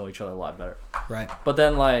to get to know each other a lot better. Right. But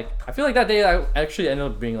then like, I feel like that day I actually ended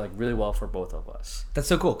up being like really well for both of us. That's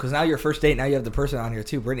so cool because now your first date. Now you have the person on here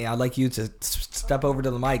too, Brittany. I'd like you to step over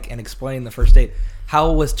to the mic and explain the first date.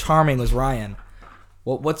 How was charming was Ryan?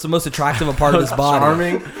 What's the most attractive part of his body?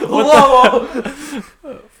 Charming. Whoa!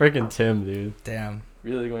 Freaking Tim, dude. Damn,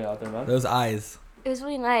 Really going out there, man. those eyes. It was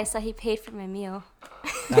really nice that he paid for my meal.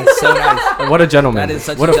 That's so nice. What a gentleman. That is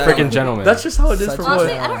such what a a gentleman. freaking gentleman. That's just how it is Such for a- boys.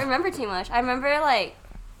 Honestly, I don't remember too much. I remember like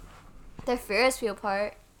the Ferris wheel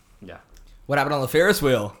part. Yeah. What happened on the Ferris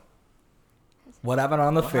wheel? What happened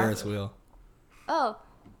on the Ferris wheel? Oh,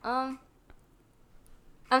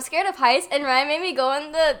 I'm scared of heights, and Ryan made me go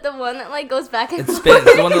on the one that like goes back and It forth. spins.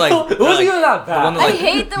 The one that like. It wasn't even that the one bad. that, I like,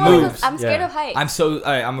 hate the one that moves. goes. I'm scared Yeah. of heights. I'm so.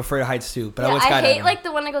 I'm afraid of heights too. But I Yeah, went I skydiving. hate like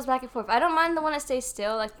the one that goes back and forth. I don't mind the one that stays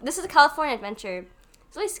still. Like this is a California Adventure.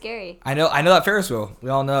 It's really scary. I know that Ferris wheel. We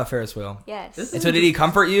all know that Ferris wheel. Yes. This And so did he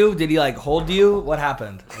comfort you? Did he like hold you? What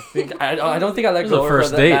happened? I don't think I let It was go the of her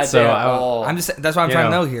first that date, day so at I- all. I'm just. That's what I'm You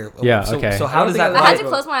trying know. to know here. Yeah, So, okay. So I how don't does think that? I I had like- to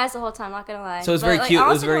close my eyes the whole time. Not gonna lie. So it's But, very like, cute. It was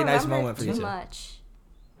honestly, a very I don't nice remember moment for you too two. much.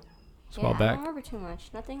 a while I back. don't remember too much.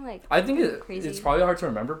 Nothing like. I think crazy. it's probably hard to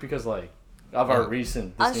remember because like of our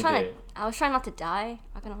recent I was Disney trying date. to. I was trying not to die.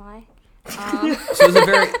 Not gonna lie. So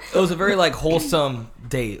it was a very like wholesome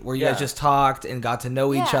date where you guys Yeah. just talked and got to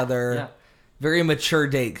know each Yeah. other. Yeah. Very mature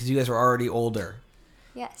date because you guys were already older.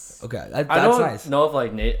 Yes. Okay, I that's don't nice. know if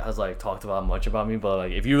like Nate has like talked about much about me, but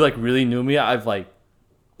like if you like really knew me, I've like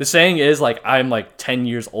the saying is like I'm like 10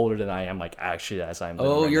 years older than I am like actually as I'm.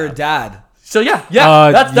 living Oh, right you're now. a dad. So yeah,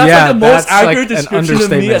 Yeah, that's like the most that's, like, accurate an description of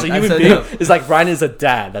me as a understatement. human That's being. so Is like Ryan is a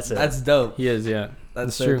dad. That's it. That's dope. He is, yeah.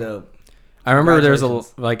 That's so true. dope. I remember there was a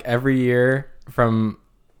Congratulations. like every year from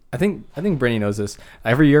I think Brittany knows this.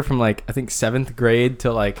 Every year from like I think 7th grade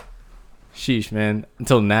to like sheesh, man,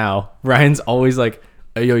 until now, Ryan's always like,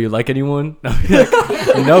 "Hey, yo, you like anyone?"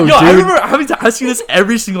 No, Yo, dude. I remember having to ask you this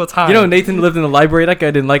every single time. You know, Nathan lived in the library. That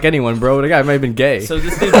guy didn't like anyone, bro. The guy might have been gay. So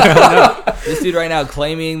this dude right now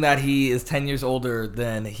claiming that he is 10 years older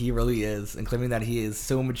than he really is and claiming that he is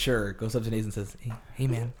so mature goes up to Nathan and says, hey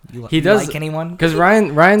man, He you does- like anyone? Because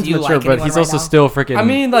Ryan's Do you mature, like but anyone he's right also now? still freaking. I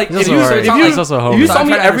mean, like he's if also you alright. if He's you also if homo. you So saw I'm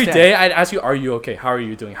me trying to every understand. day, I'd ask you, "Are you okay? How are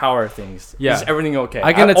you doing? How are things? Yeah. Is everything okay?"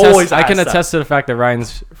 I can I'd always attest. I can ask that. attest to the fact that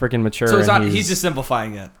Ryan's freaking mature. So it's and not, he's just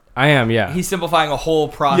simplifying it. I am, yeah. He's simplifying a whole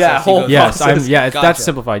process. Yeah, he whole goes Yes, through. I'm. Yeah, Gotcha. that's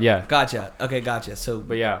simplified. Yeah, Gotcha. Okay, gotcha. So,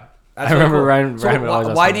 but yeah, that's I really remember cool. Ryan. So Ryan would always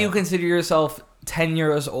ask why me do you that. consider yourself 10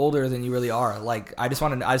 years older than you really are? Like, I just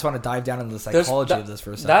want to dive down into the There's- psychology that- of this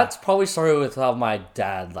for a second. That's probably started with how my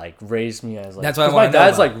dad like raised me as like. That's what I 'cause wanna my know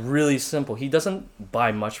dad's about. like really simple. He doesn't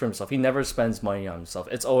buy much for himself. He never spends money on himself.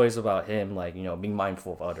 It's always about him, like being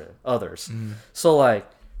mindful of others. Mm. So like,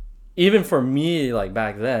 even for me, like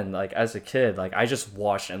back then, like as a kid, like I just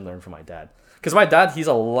watched and learned from my dad. Because my dad, he's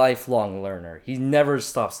a lifelong learner. He never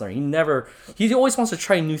stops learning. He always wants to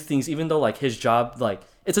try new things, even though like his job, like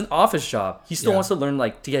it's an office job. He still wants to learn,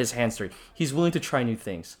 like to get his hands dirty. He's willing to try new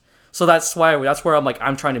things. So that's where I'm like,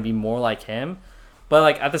 I'm trying to be more like him. But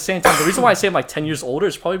like at the same time, the reason why I say I'm like 10 years older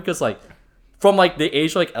is probably because like from like the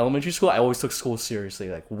age of like elementary school, I always took school seriously,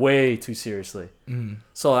 like way too seriously.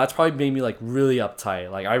 So that's probably made me like really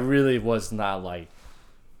uptight. Like I really was not like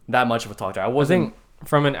that much of a talker. I wasn't.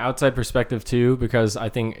 From an outside perspective too, because I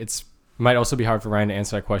think it's might also be hard for Ryan to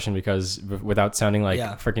answer that question because without sounding like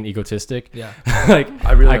freaking egotistic. Yeah. Like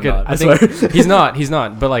I think he's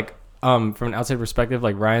not. But like from an outside perspective,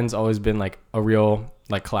 like Ryan's always been like a real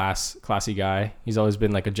like classy guy. He's always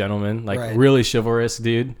been like a gentleman, like really chivalrous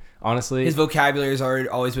dude. Honestly, his vocabulary has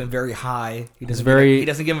always been very high. He doesn't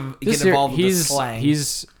get involved with the slang.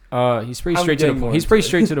 He's pretty straight to the point. He's pretty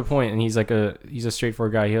straight to the point, and he's a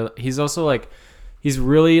straightforward guy. He's also like. He's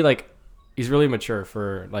really mature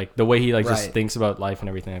for like the way he like just thinks about life and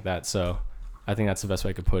everything like that. So I think that's the best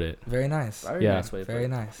way I could put it. Very nice. Very nice way. Very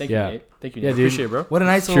nice. Thank you, Nate. Thank you, Nate. Yeah, dude. Appreciate it, bro. What a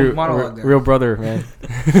nice little monologue there. Real brother, man.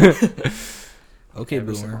 Okay,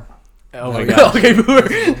 Boomer. Oh my god. Okay,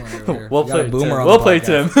 Boomer. Well played, Tim. Well played,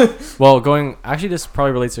 Tim. Well, actually, this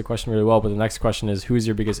probably relates to the question really well. But the next question is, who is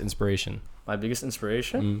your biggest inspiration? My biggest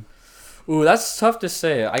inspiration? Ooh, that's tough to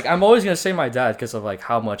say. I'm always gonna say my dad because of like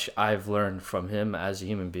how much I've learned from him as a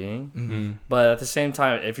human being. But at the same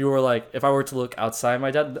time, if I were to look outside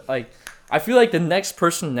my dad, like I feel like the next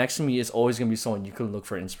person next to me is always gonna be someone you can look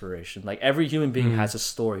for inspiration. Like every human being has a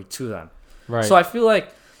story to them. Right. So I feel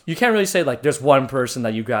like you can't really say like there's one person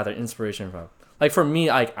that you gather inspiration from. Like for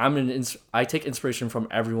me, I take inspiration from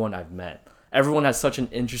everyone I've met. Everyone has such an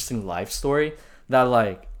interesting life story that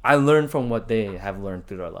like. I learn from what they have learned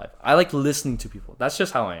through their life. I like listening to people. That's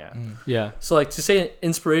just how I am. Yeah. So like to say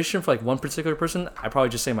inspiration for like one particular person, I probably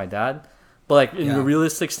just say my dad. But like in the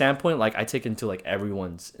realistic standpoint, like I take into like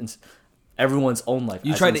everyone's own life.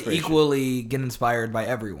 You try to equally get inspired by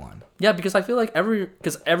everyone. Yeah, because I feel like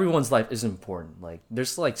everyone's life is important. Like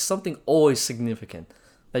there's like something always significant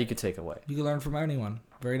that you could take away. You can learn from anyone.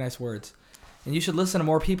 Very nice words. And you should listen to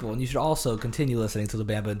more people, and you should also continue listening to the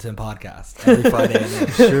Bamba and Tim podcast every Friday.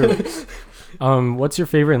 True. What's your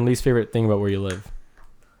favorite and least favorite thing about where you live?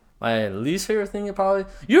 My least favorite thing you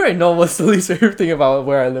already know what's the least favorite thing about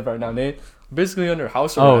where I live right now, Nate. Basically under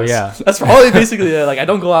house arrest. Oh yeah, that's probably basically it. Like I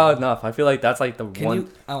don't go out enough. I feel like that's like the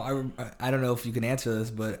one. I don't know if you can answer this,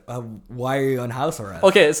 but why are you on house arrest?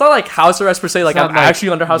 Okay, it's not like house arrest per se. Like I'm actually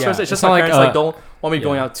under house arrest. It's just my parents like don't want me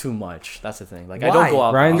going out too much. That's the thing. Like why? I don't go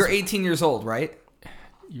out. Ryan, you're 18 years old, right?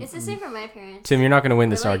 It's the same for my parents. Tim, you're not going to win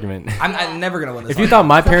this argument. I'm never going to win this If you thought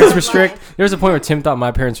my parents were strict, there was a point where Tim thought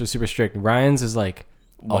my parents were super strict. Ryan's is like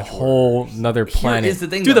a whole nother planet. Here's the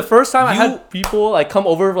thing, dude. The first time I had people like come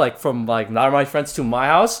over like from like not my friends to my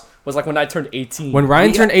house was like when I turned 18. When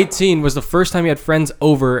Ryan turned 18 was the first time he had friends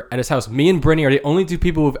over at his house. Me and Brittany are the only two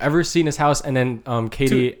people who've ever seen his house, and then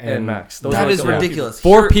Katie and Max. That is ridiculous.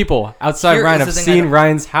 Four people outside Ryan have seen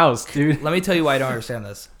Ryan's house, dude. Let me tell you why I don't understand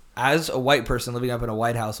this. As a white person living up in a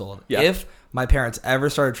white household, if my parents ever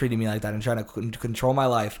started treating me like that and trying to control my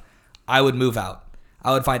life, I would move out.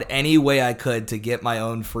 I would find any way I could to get my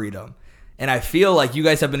own freedom. And I feel like you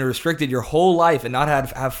guys have been restricted your whole life and not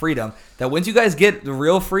have freedom. That once you guys get the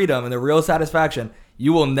real freedom and the real satisfaction,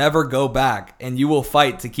 you will never go back and you will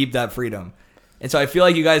fight to keep that freedom. And so I feel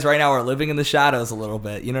like you guys right now are living in the shadows a little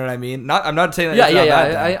bit. You know what I mean? I'm not saying that.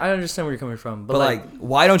 I understand where you're coming from. But like,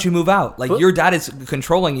 why don't you move out? Like, your dad is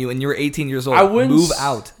controlling you and you're 18 years old. Move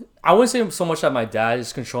out. I wouldn't say so much that my dad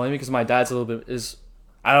is controlling me because my dad's a little bit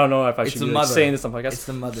I don't know if I should be like saying this on podcast. It's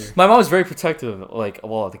the mother. My mom is very protective, like,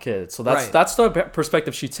 of the kids. So that's the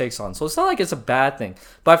perspective she takes on. So it's not like it's a bad thing.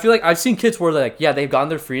 But I feel like I've seen kids where like, they've gotten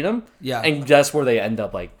their freedom. Yeah. And that's where they end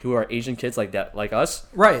up, like, who are Asian kids like that, like us.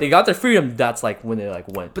 Right. They got their freedom. That's like when they like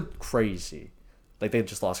went crazy. Like they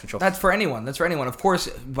just lost control. That's for anyone. Of course,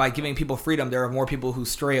 by giving people freedom, there are more people who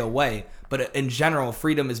stray away. But in general,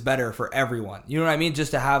 freedom is better for everyone. You know what I mean?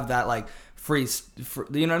 Just to have that like free,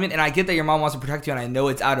 you know what I mean? And I get that your mom wants to protect you, and I know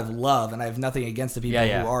it's out of love, and I have nothing against the people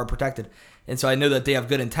who are protected. And so I know that they have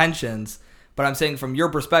good intentions. But I'm saying from your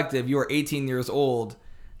perspective, you are 18 years old.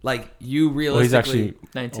 Like, you realistically...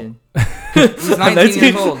 Well, he's actually 19. He's 19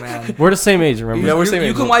 years old, man. We're the same age, remember? Yeah, we're the same age.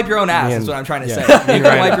 You can wipe your own ass, is what I'm trying to say. You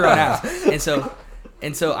can wipe your own ass.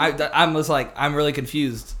 And so I'm really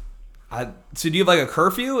confused So do you have like a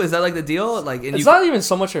curfew? Is that like the deal? Like, and It's not even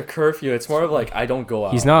so much a curfew. It's more of like I don't go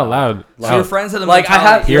out. He's not allowed. so your friends have the Like I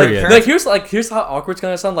have, Period. here's how awkward it's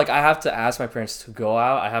gonna sound. Like I have to ask my parents to go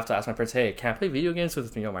out. I have to ask my parents, hey, can I play video games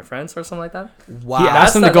with my friends or something like that? Wow. He asked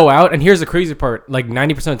That's them to not- go out, and here's the crazy part: like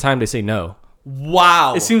 90% of the time, they say no.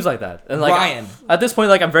 Wow. It seems like that. And like Ryan. at this point,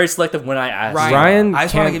 like I'm very selective when I ask. Ryan I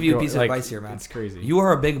just want to can't give you a go- piece of like, advice here, man. it's crazy. You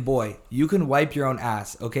are a big boy. You can wipe your own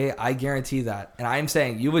ass, okay? I guarantee that. And I'm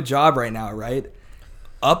saying you have a job right now, right?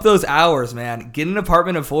 Up those hours, man. Get an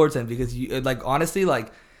apartment in Fullerton because you, like, honestly,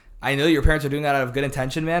 like, I know your parents are doing that out of good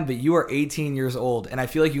intention, man, but you are 18 years old, and I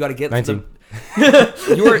feel like you got to get 19.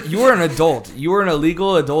 you are an adult. You are an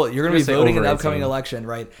illegal adult. You're going to be say voting in over the upcoming 18. election,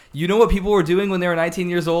 right? You know what people were doing when they were 19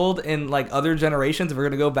 years old in like other generations? If we're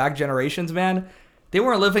going to go back generations, man, they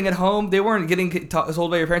weren't living at home. They weren't getting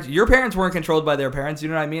told by your parents. Your parents weren't controlled by their parents. You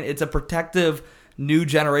know what I mean? It's a protective new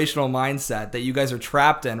generational mindset that you guys are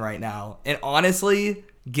trapped in right now. And honestly,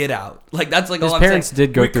 get out. Like that's like His all parents I'm saying.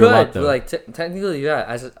 did go We through a lot could though, like technically, yeah.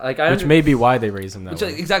 As like I which may be why they raised him that Which,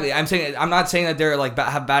 way. exactly. I'm not saying that they're like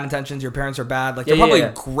have bad intentions. Your parents are bad. Like Yeah, they're probably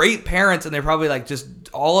yeah. great parents, and they're probably like just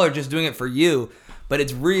all are just doing it for you. But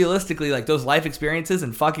it's realistically like those life experiences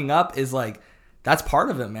and fucking up is like that's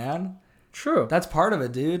part of it, man. true, That's part of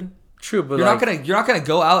it, dude. true. But You're like, not gonna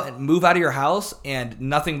go out and move out of your house and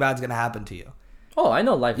nothing bad's gonna happen to you. oh, I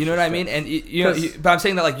know life. You know is what I shit. mean? And you know, but I'm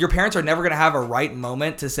saying that like your parents are never gonna have a right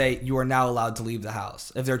moment to say you are now allowed to leave the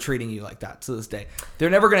house if they're treating you like that to this day. They're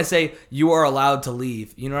never gonna say you are allowed to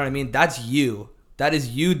leave. You know what I mean? That's you. That is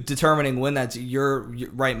you determining when that's your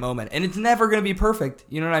right moment, and it's never gonna be perfect.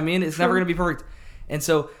 You know what I mean? It's never gonna be perfect. And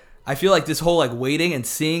so I feel like this whole like waiting and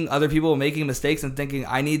seeing other people making mistakes and thinking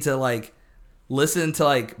I need to like listen to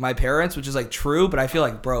like my parents, which is like true, but I feel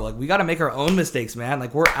like bro, like we got to make our own mistakes, man.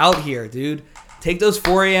 Like we're out here, dude. Take those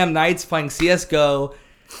 4 a.m. nights playing CS:GO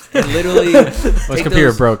and literally Let's take compare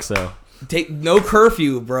those- broke so. Take no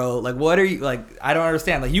curfew, bro. Like what are you like? I don't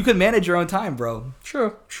understand. Like you could manage your own time, bro.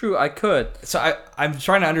 True. I could. So I'm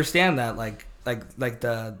trying to understand that, like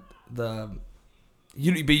the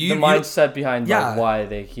you but The you mindset behind Yeah. like, why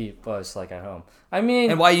they keep us like at home. I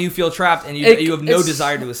mean, and why you feel trapped and you have no it's-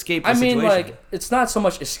 desire to escape. The I mean, situation. like, it's not so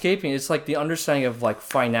much escaping. It's like the understanding of like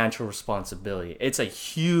financial responsibility. It's a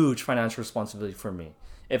huge financial responsibility for me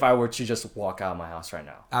if I were to just walk out of my house right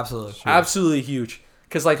now. absolutely. Absolutely huge.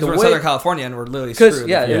 Because like the We're way, in Southern California and we're literally because screwed.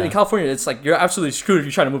 yeah, Yeah. in California, it's like you're absolutely screwed if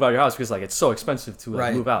you're trying to move out of your house because like it's so expensive to like,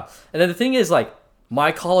 Right. move out. And then the thing is like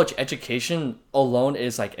my college education alone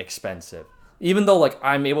is like expensive. Even though like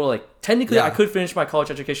I'm able to like technically Yeah. I could finish my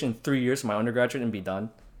college education in 3 years, my undergraduate, and be done,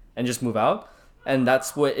 and just move out. And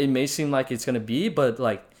that's what it may seem like it's gonna be, but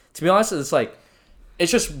like to be honest, it's like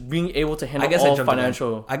it's just being able to handle all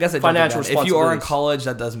financial. I guess I jumped financial the gun. If you are in responsibilities. college,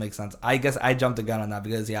 that does make sense. I guess I jumped the gun on that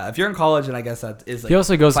because yeah, if you're in college, and I guess that is. Like, He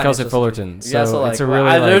also goes to Kelsey financial Fullerton, so, Yeah, so like it's a really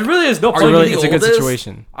there like, really is no Are it's, you a point. really, the it's a good oldest?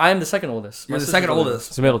 situation. I am the second oldest. You're My the sister's second oldest.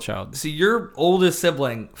 It's a middle child. So your oldest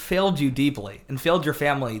sibling failed you deeply and failed your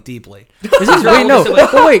family deeply.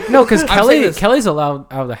 Wait, no, because I'm saying this- Kelly's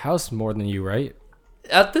allowed out of the house more than you, right?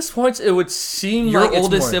 At this point, it would seem Your like it's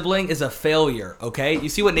oldest more. sibling is a failure. Okay, you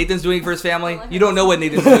see what Nathan's doing for his family. You don't know what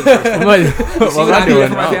Nathan's doing for his family. What, You what see am what I I'm doing doing?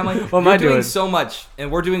 for my family. What am You're I doing doing? so much,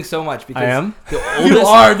 and we're doing so much because I am? the oldest. You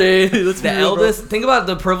are, dude. Let's be The real, bro. eldest. Think about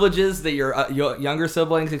the privileges that your younger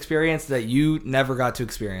siblings experienced that you never got to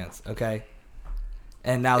experience. Okay,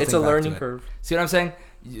 and now It's think a back to learning it. curve. See what I'm saying?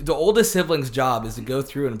 The oldest sibling's job is to go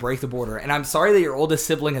through and break the border. And I'm sorry that your oldest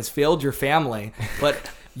sibling has failed your family, but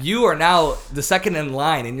you are now the second in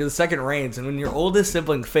line and you're the second reigns. And when your oldest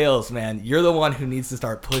sibling fails, man, you're the one who needs to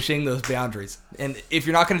start pushing those boundaries. And if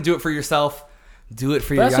you're not going to do it for yourself, do it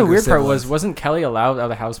for your But that's the younger weird part siblings. wasn't Kelly allowed out of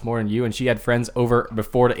the house more than you, and she had friends over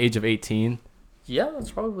before the age of 18? Yeah,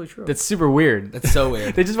 that's probably true. That's super weird. That's so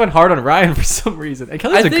weird. They just went hard on Ryan for some reason. And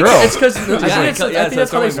Kelly's I a think girl. it's because Yeah, I think it's, yeah, I think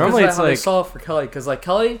that's how they, normally it's how they like- saw it for Kelly. Because like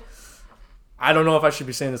Kelly, I don't know if I should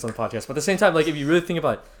be saying this on the podcast, but at the same time, like if you really think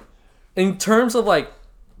about it, in terms of like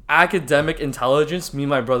academic intelligence, me and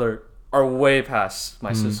my brother are way past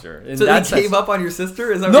my sister. In So that they gave sense. up on your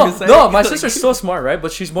sister? Is that what you're saying? No, my Like- sister's still smart, right?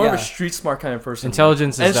 But she's more of a Yeah. street smart kind of person.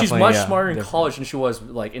 Intelligence is and she's definitely, much yeah, smarter in different. college than she was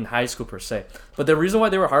like in high school per se. But the reason why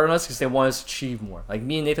they were hard on us is because they wanted us to achieve more. Like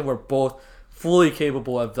me and Nathan were both fully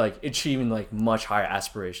capable of like achieving like much higher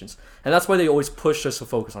aspirations, and that's why they always pushed us to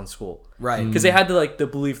focus on school, Right. because they had the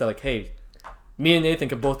belief that like, hey, me and Nathan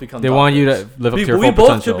could both become. They doctors. want you to live up to your we full both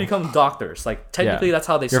potential. could become doctors. Like technically, Yeah. that's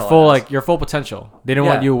how they your saw full it as. like your full potential. They didn't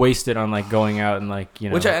want Yeah. you wasted on like going out and like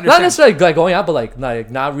Which I Not understand. necessarily like going out, but like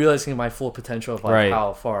not realizing my full potential of like Right.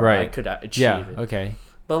 how far Right. I could achieve yeah. it. Okay.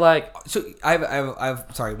 But like, So I've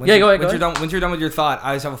sorry. Yeah, go ahead, Once go you're done with your thought,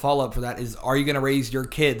 I just have a follow up for that. Is are you going to raise your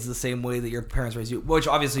kids the same way that your parents raised you? Which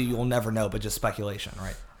obviously you will never know, but just speculation,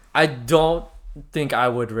 right? I don't think I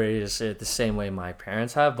would raise it the same way my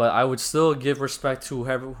parents have, but I would still give respect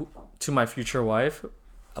to to my future wife.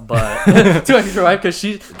 But to my future wife, because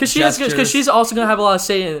she's also gonna have a lot of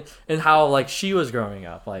say in how like she was growing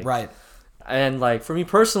up, like Right. And like for me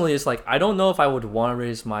personally, it's like I don't know if I would want to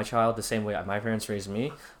raise my child the same way my parents raised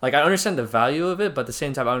me. Like I understand the value of it, but at the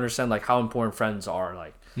same time I understand like how important friends are.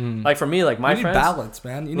 Like for me, like my You need friends, balance,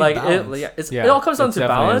 man. You need like balance. it all comes down it to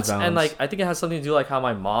definitely balance, is balance. and like I think it has something to do like how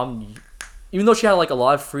my mom, even though she had like a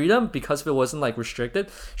lot of freedom because if it wasn't like restricted,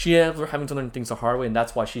 she ended up having to learn things the hard way, and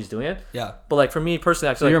that's why she's doing it. Yeah. But like for me personally,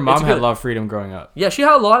 I So feel your like mom it's had good. a lot of freedom growing up. Yeah, she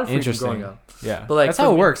had a lot of freedom Interesting. growing up. Yeah, But, like, that's for how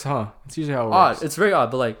it me- works, huh? It's usually how it works. Odd. It's very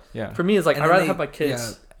odd, but like Yeah. for me, it's like And I'd then rather they- have my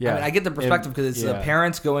kids. Yeah. I mean, I get the perspective because it's the yeah.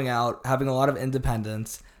 parents going out, having a lot of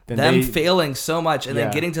independence, Then them they- failing so much, and Yeah.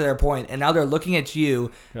 then getting to their point, and now they're looking at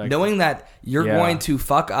you, You're like- knowing that you're Yeah. going to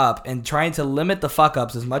fuck up and trying to limit the fuck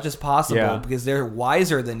ups as much as possible Yeah. because they're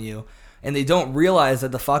wiser than you. And they don't realize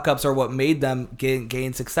that the fuck ups are what made them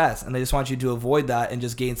gain success, and they just want you to avoid that and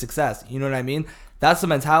just gain success. You know what I mean? That's the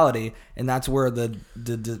mentality, and that's where the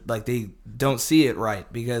like they don't see it right,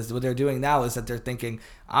 because what they're doing now is that they're thinking,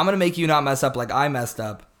 I'm gonna make you not mess up like I messed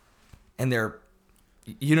up, and they're,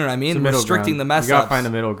 you know what I It's a mean, middle restricting ground. the mess You gotta ups. find a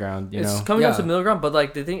middle ground. You It's know. coming down Yeah. to the middle ground, but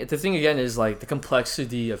like the thing again is like the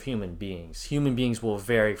complexity of human beings. Human beings will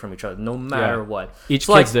vary from each other no matter Yeah. what. Each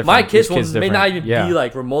so, like, kid's different. My kids Each kid's may not different. even Yeah. be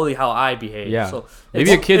like remotely how I behave. Yeah. So Maybe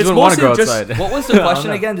it's- your kids it's wouldn't want to go mostly just- outside. What was the I don't question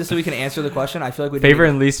know. again? Just so we can answer the question. I feel like we Favorite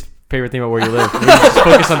didn't and least favorite thing about where you live. Maybe just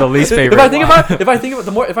focus on the least favorite. If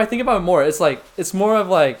I think about it more, it's like it's more of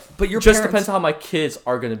like. But your just parents- depends on how my kids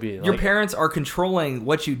are gonna be. your Like, parents are controlling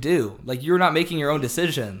what you do. Like, you're not making your own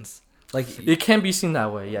decisions. Like, it can be seen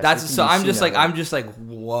that way. Yes. that's it can so. be I'm seen just that like way. I'm just like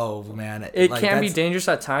whoa, man. It Like, can be that's- dangerous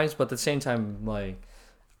at times, but at the same time, like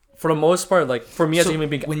for the most part, like for me as a So human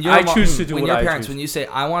being, when you're I choose to do when what your I parents choose. when you say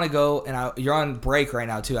I want to go and you're on break right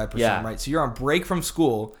now too, I presume, Yeah. right? So you're on break from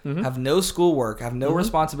school, Mhm. have no schoolwork, have no Mhm.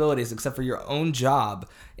 responsibilities except for your own job,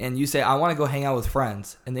 and you say I want to go hang out with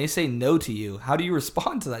friends, and they say no to you. How do you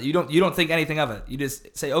respond to that? You don't think anything of it. You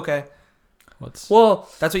just say okay. Well,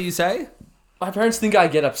 That's what you say. my parents think I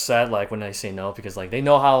get upset like when I say no because like they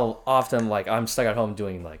know how often like I'm stuck at home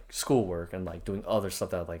doing like schoolwork and like doing other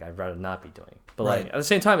stuff that like I'd rather not be doing. But like Right. at the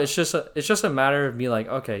same time, it's just a matter of me like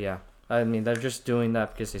okay, yeah. I mean, they're just doing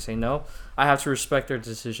that because they say no. I have to respect their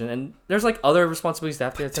decision, and there's like other responsibilities they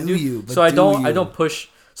have to attend do to. you? But So I do don't you? push.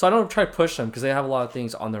 So I don't try to push them because they have a lot of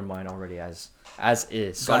things on their mind already as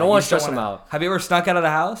is. So Got I it. don't You want to just don't stress them wanna- out. Have you ever snuck out of the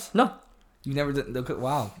house? No, You never did. Okay,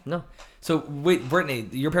 wow. no. So wait, Brittany,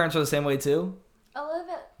 your parents are the same way too. A little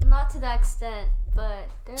bit, not to that extent, but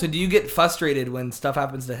So do you get frustrated when stuff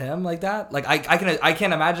happens to him like that? Like I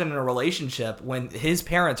can't imagine in a relationship when his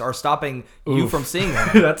parents are stopping you Oof. from seeing him.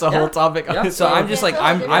 That's a Yeah. whole topic. Yeah. So I'm just like It's a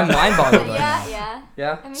I'm little I'm different. mind boggled right yeah, now. yeah.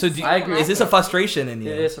 Yeah. I mean, So do you, I agree. is this a frustration in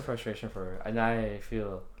you? It is a frustration for her, and I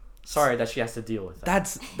feel sorry that she has to deal with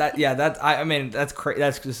that. I mean that's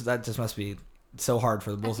that just must be so hard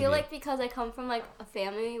for the I both of feel you. like because I come from like a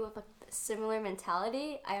family with a similar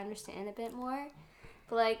mentality, I understand a bit more.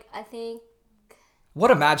 But like I think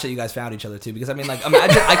What a match that you guys found each other too, because I mean like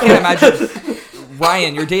I can't imagine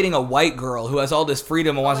Ryan, you're dating a white girl who has all this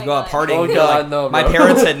freedom and wants my to go out God. partying. Oh and God, like, no, my bro.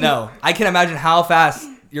 parents said no. I can imagine how fast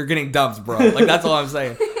you're getting dumped, bro. Like that's all I'm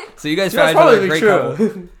saying. So you guys found That's each other a probably great true.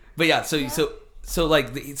 couple. But yeah, so like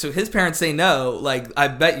so his parents say no. Like I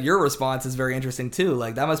bet your response is very interesting too.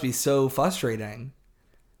 Like that must be so frustrating.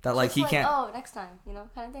 That like it's he can't. Oh, next time,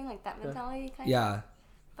 kind of thing, like that mentality, kind of. Yeah.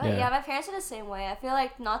 But Yeah. yeah, my parents are the same way. I feel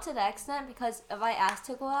like not to the extent because if I ask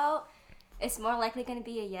to go out, it's more likely going to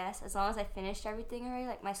be a yes as long as I finished everything already,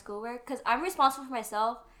 like my schoolwork. Because I'm responsible for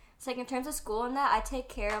myself. So like in terms of school and that, I take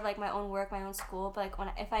care of like my own work, my own school. But like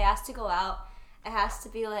if I ask to go out, it has to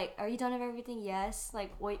be like, are you done with everything? Yes.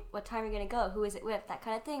 Like what time are you going to go? Who is it with? That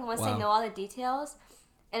kind of thing. Once Wow. they know all the details.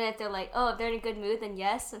 And if they're like, oh, if they're in a good mood, then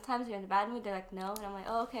yes. Sometimes if they're in a bad mood, they're like, no. And I'm like,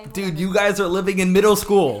 oh, okay. Dude, whatever. you guys are living in middle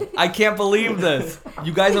school. I can't believe this.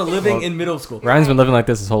 You guys are living Well, in middle school. Ryan's been living like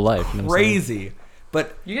this his whole life. You know what I'm saying? Crazy.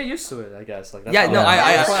 But You get used to it, I guess. Like that's yeah, how no, it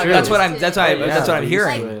I is. that's what I'm that's what Yeah, that's what I'm get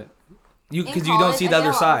hearing. used to You In because you don't college, see I the get a other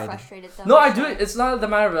lot more side. frustrated, though. No, I do it. It's not the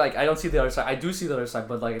matter of like I don't see the other side. I do see the other side,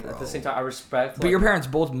 but like at the same time, I respect. But your parents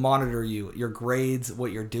both monitor you, your grades,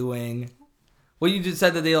 what you're doing. Well, you just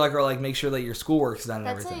said that they like are like make sure that your schoolwork's done and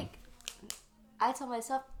That's everything. like, I tell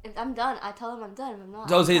myself if I'm done, I tell them I'm done. If I'm not,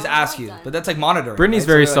 Those they I just tell them ask I'm you, done. but that's like monitoring. Brittany's right?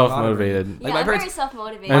 very So they're, like, monitoring. self-motivated. yeah, like, my I'm parents- very self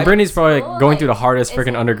motivated. And Brittany's probably School, going through the hardest isn't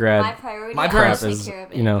freaking undergrad. My priority already My have parents to take is, care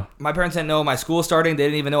of it. you know, My parents didn't know my school starting. They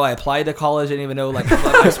didn't even know I applied to college. They didn't even know like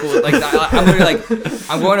my school. Like I'm literally like,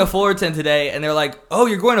 I'm going to Fullerton today, and they're like, "Oh,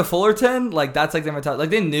 you're going to Fullerton?" Like that's like their mentality. Like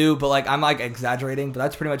they knew, but like I'm like exaggerating. But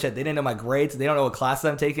that's pretty much it. They didn't know my grades. They don't know what classes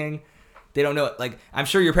I'm taking. They don't know. Like I'm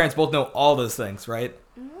sure your parents both know all those things, right?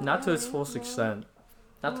 Not to its full extent.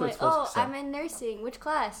 Not I'm to like, its full oh, extent. I'm in nursing. Which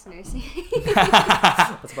class? Nursing.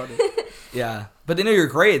 That's about it. Yeah, but they know your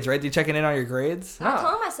grades, right? They checking in on your grades. I'm Nah.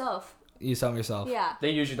 telling myself. You tell them yourself. Yeah.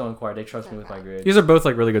 They usually don't inquire. They trust me with my grades. these are both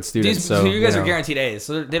like really good students. These, so so you guys know. are guaranteed A's,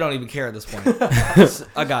 so they don't even care at this point.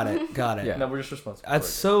 I got it. Got it. Yeah. No, we're just responsible.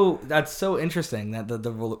 That's so interesting that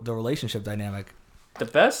the relationship dynamic. The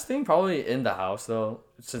best thing probably in the house though,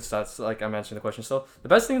 since that's like I'm answering the question. So the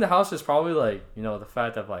best thing in the house is probably like, you know, the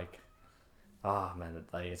fact of like, man,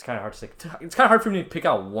 like it's kind of hard to say. It's kind of hard for me to pick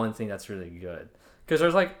out one thing that's really good because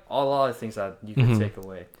there's like a lot of things that you can Mhm. take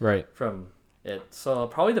away Right. from it. So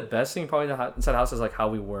probably the best thing probably inside the house is like how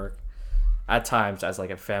we work at times as like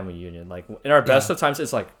a family union. Like in our best Yeah. of times,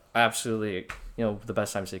 it's like absolutely, you know, the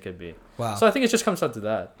best times it could be. Wow. So I think it just comes down to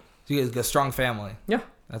that. So you guys got a strong family. Yeah.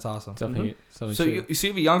 That's awesome. Definitely. So So you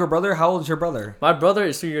have a younger brother. How old is your brother? My brother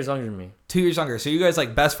is 3 years younger than me. 2 years younger. So you guys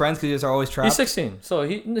like best friends because you guys are always trapped. He's 16, so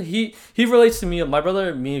he relates to me. My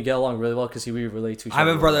brother and me get along really well because we relate to each I have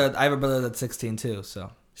other. a brother. I have a brother that's 16 too. So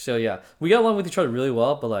So yeah, we get along with each other really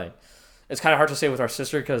well, but like, it's kind of hard to say with our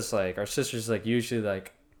sister because like our sister's like usually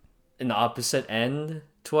like in the opposite end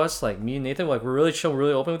to us. Like me and Nathan, like we're really chill, we're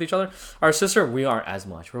really open with each other. Our sister, we aren't as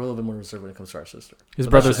much. We're a little bit more reserved when it comes to our sister. his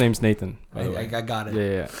But brother's that's just- name's Nathan. By the way. I got it.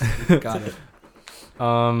 Yeah, yeah. Got it. I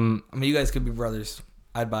I mean, you guys could be brothers.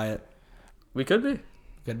 I'd buy it. We could be.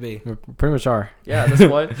 Could be. we pretty much are. Yeah, that's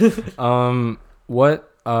why.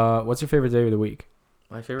 What's your favorite day of the week?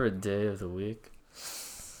 My favorite day of the week.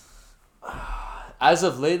 As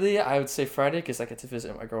of lately, I would say Friday because I get to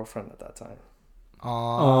visit my girlfriend at that time. Aww.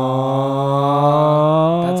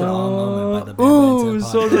 That's an aw moment by the Bam Ooh,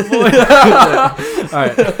 Bam Soulja Podcast. Boy. All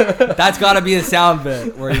right. That's got to be a sound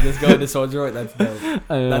bit where you just go into Soulja Boy. That's dope.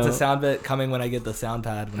 I know. That's a sound bit coming when I get the sound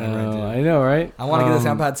pad. Whenever I do. I know, right? I want to get the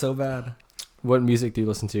sound pad so bad. What music do you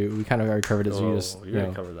listen to? We kind of already covered it. So you just, you you already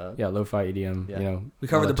know, covered that. yeah, lo-fi EDM. Yeah. You know, We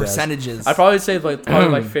covered all the that jazz. percentages. I'd probably say like probably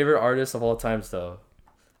my favorite artist of all times though.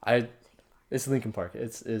 It's Linkin Park.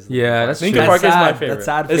 It's Yeah, that's Linkin true. Park That's is my sad. favorite. That's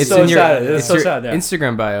sad for It's you. so in your- sad. It's it's so your sad. Yeah.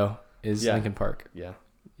 Instagram bio is Yeah. Linkin Park. Yeah.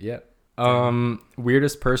 Yeah.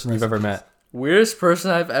 Weirdest person you've ever met? Weirdest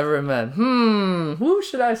person I've ever met. Who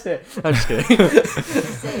should I say? I'm just kidding.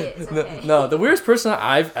 Say it. It's okay. No, the weirdest person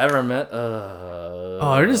I've ever met.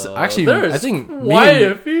 there's actually, there's I think quite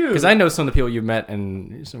a few. because I know some of the people you've met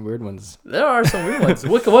and there's some weird ones. There are some weird ones.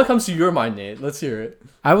 What comes to your mind, Nate? Let's hear it.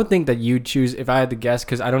 I would think that you'd choose, if I had to guess,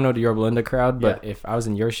 because I don't know the Yorba Linda crowd, but Yeah. if I was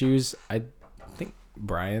in your shoes, I think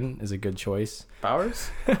Brian is a good choice. Bowers?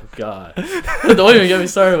 Oh, God. Don't even get me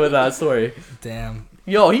started with that story. Damn.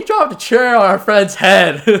 Yo, he dropped a chair on our friend's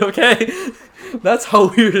head. Okay, that's how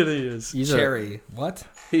weird it is. He's a- Cherry. What?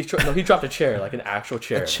 He dropped a chair, like an actual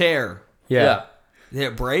chair. A chair. yeah. Did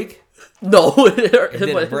it break? No, It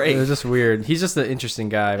didn't It break. was just weird. He's just an interesting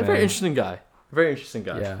guy, A man. very interesting guy. Very interesting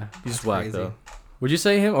guy. Yeah. He's That's whack crazy. though. Would you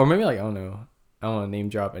say him, or maybe like I don't know. I don't want to name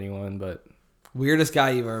drop anyone, but Weirdest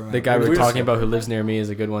guy you've ever met. the guy we're Weirdest talking guy. about who lives near me is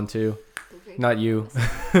a good one too. The Not you.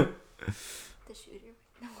 The shooter.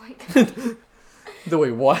 The white guy. The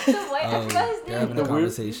wait, what? The white. I forgot his They're name. having The a weird-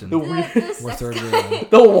 conversation. the The We're sex third guy.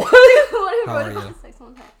 grade. The what? What who How wrote are about you? the sex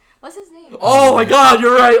one time? What's his name? Oh my God,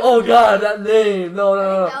 you're right. Oh God, that name. No, I no,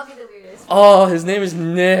 think no. that would be the weirdest. Oh, his name is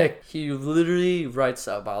Nick. He literally writes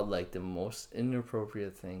about like the most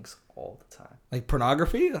inappropriate things all the time. Like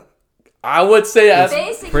pornography? I would say that's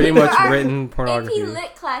Basically, Pretty much for our written pornography. AP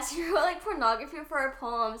Lit class, he wrote like pornography for our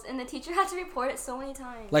poems, and the teacher had to report it so many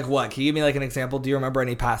times. Like what? Can you give me like an example? Do you remember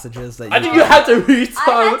any passages that you... I think you had to read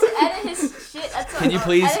I had some. to edit his shit. That's Can you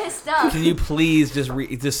please- edit his stuff? Can you please just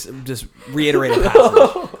just reiterate a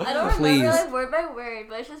passage? I don't please. remember like word by word,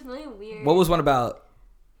 but it's just really weird. What was one about?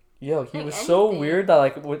 Yo, he Like was so anything. weird that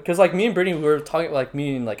like, cause like me and Brittany, we were talking like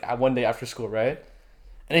meeting like one day after school, right?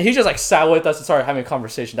 And then he just like sat with us and started having a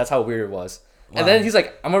conversation. That's how weird it was. And then Wow. he's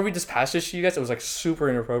like, "I'm gonna read this passage to you guys." It was like super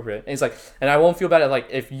inappropriate. And he's like, "And I won't feel bad if like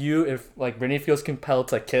if like Brittany feels compelled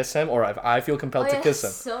to kiss him, or if I feel compelled to kiss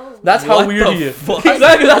him." So That's how What weird the he is. fuck?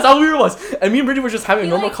 Exactly, that's how weird it was. And me and Brittany were just having a He,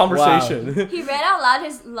 normal like- conversation. he read out loud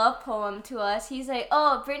his love poem to us. He's like,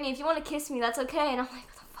 "Oh, Brittany, if you want to kiss me, that's okay." And I'm like,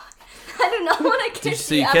 "What the fuck? I do not want to kiss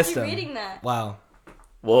so you you after kissed him? reading that." Wow.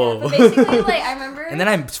 Whoa. Yeah, but basically, like I remember. And then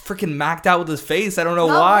I'm freaking macked out with his face. I don't know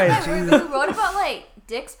No, why. word by word, Jesus. we wrote about like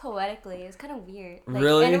dicks poetically. It's kind of weird. Like,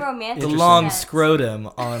 Really? in a romantic The Interesting. long sense. scrotum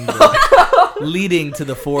on the, leading to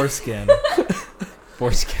the foreskin.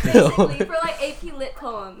 Foreskin. Basically, for like AP Lit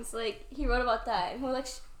poems, like he wrote about that, and he'll like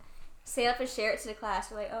stand up and share it to the class.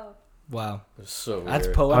 We're like, oh, Wow, It's so weird. that's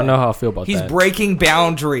I poetic. don't know how I feel about He's that. breaking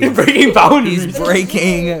boundaries. breaking boundaries. He's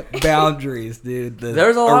breaking boundaries, dude. The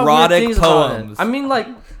There's a lot erotic of weird things about it. poems. I mean, like,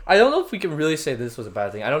 I don't know if we can really say this was a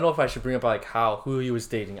bad thing. I don't know if I should bring up like who he was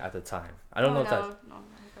dating at the time. I don't know if that's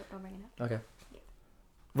don't bring it up. okay.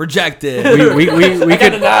 Rejected. we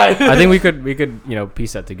could. deny. I think we could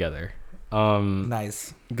piece that together.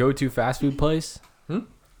 Nice. Go-to fast food place.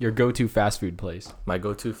 Your go-to fast food place. My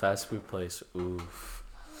go-to fast food place. Oof.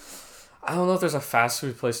 I don't know if there's a fast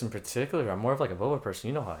food place in particular. I'm more of like a boba person.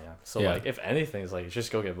 You know how I am. So Yeah. like, if anything, it's like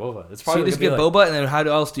just go get boba. It's So probably you just gonna get be, like, boba, and then how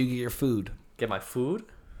else do you get your food? get my food.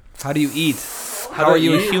 How do you eat? How do are I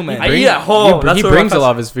you a eat? human? I eat at home. That's He where brings my a fast-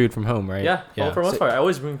 lot of his food from home, right? Yeah. Well, for the most So- part, I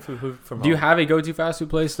always bring food from home. Do you have a go-to fast food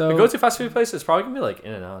place though? The go-to fast food place is probably gonna be like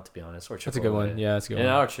In-N-Out, to be honest, or Chipotle. That's a good one. Yeah, that's a good one.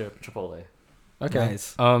 In-N-Out or Chipotle. Okay.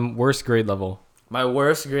 Nice. Worst grade level. My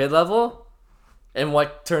worst grade level? In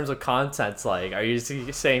what terms of contents? Like, are you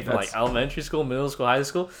saying from like elementary school, middle school, high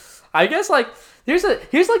school? I guess like here's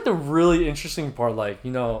like the really interesting part. Like,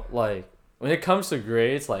 you know, like when it comes to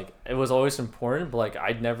grades, like it was always important, but like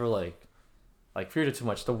I'd never like feared it too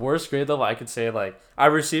much. The worst grade level I could say like I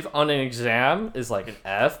received on an exam is like an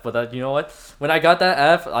F, but that, you know what? When I got that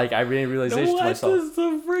F, like I made a realization to myself.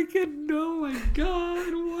 the freaking? Oh my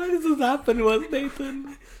god! Why does this happen to us,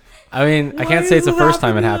 Nathan? I mean, I Why can't say it's the does this first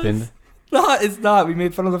time it happen to us? happened. No, it's not. We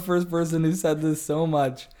made fun of the first person who said this so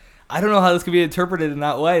much. I don't know how this could be interpreted in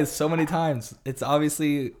that way so many times. It's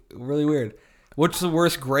obviously really weird. What's the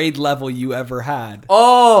worst grade level you ever had?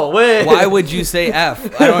 Oh wait! Why would you say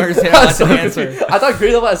F? I don't understand how that's an answer. I thought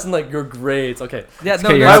grade level as in like your grades. Okay. Yeah,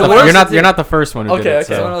 Okay, you're, my not the, worst- you're not the first one who Okay, did it. okay.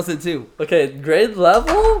 So. Someone else did too. Okay, grade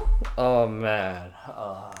level? Oh man.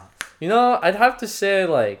 You know, I'd have to say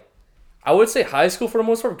like I would say high school for the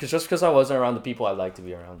most part because I wasn't around the people I'd like to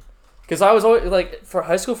be around. Because I was always like for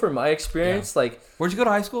high school, for my experience, like Where'd you go to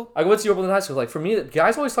high school? I went to Oberlin High School. Like for me,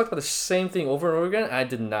 guys always talked about the same thing over and over again. And I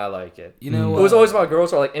did not like it. You know, It was always about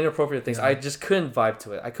girls or like inappropriate things. I just couldn't vibe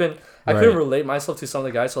to it. I couldn't Right. relate myself to some of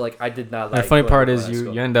the guys. So like I did not like. The funny going part to is high you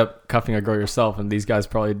school. end up cuffing a girl yourself, and these guys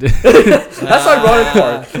probably did. That's the ironic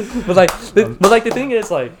part. But like the thing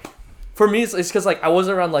is like, for me it's because like I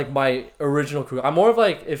wasn't around like my original crew. I'm more of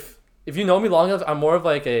like if you know me long enough, I'm more of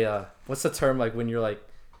like a what's the term like when you're like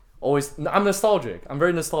always. I'm nostalgic. I'm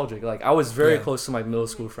very nostalgic. Like I was very Yeah. close to my middle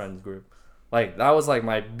school friends group. Like that was like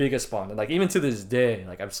my biggest bond, and like even to this day,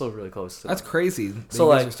 like I'm still really close to. That's them. crazy. That So,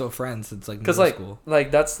 you guys like- are still friends since like Because middle like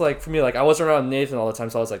school. that's like for me like I wasn't around Nathan all the time,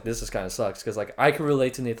 so I was like this just kind of sucks because like I could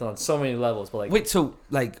relate to Nathan on so many levels, but like Wait, so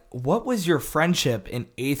like, what was your friendship in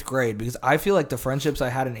 8th grade? Because I feel like the friendships I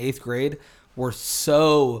had in 8th grade were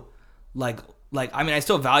so like I mean I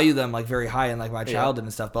still value them like very high in like my childhood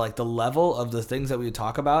and stuff, but like the level of the things that we would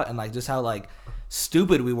talk about and like just how like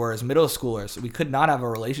stupid we were as middle schoolers. We could not have a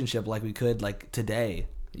relationship like we could like today.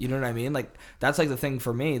 You know what I mean? Like that's like the thing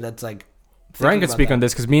for me. That's like Ryan could speak on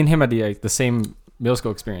this because me and him had the same middle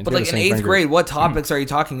school experience. But We had like the in same 8th friend group. grade, what topics are you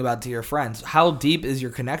talking about to your friends? How deep is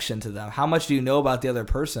your connection to them? How much do you know about the other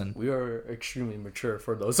person? we are extremely mature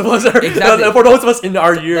for those of us that are, Exactly. for those of us in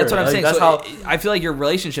our year. That's what I'm Like, saying. That's So how I feel like your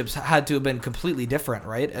relationships had to have been completely different,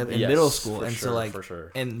 right? In Yes, middle school. for And sure, so like for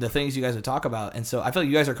sure. and the things you guys would talk about. And so I feel like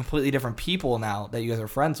you guys are completely different people now that you guys are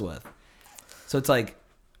friends with. So it's like,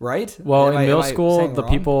 right? Well, Am in I- middle am I school, saying the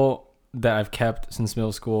wrong? people that I've kept since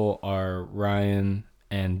middle school are Ryan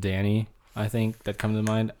and Danny. I think that come to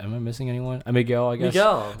mind. Am I missing anyone? Miguel, I guess.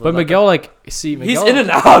 Miguel, But Miguel, like, see, Miguel, he's in and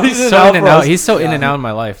out. He's in and so out. in and for out. us. He's so in Yeah. and out in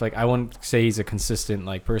my life. Like, I wouldn't say he's a consistent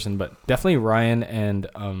like person, but definitely Ryan and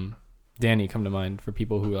Danny come to mind for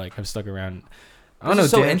people who like have stuck around. I don't know. This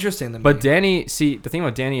is so Dan- interesting to me. But Danny, see, the thing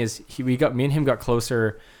about Danny is me and him got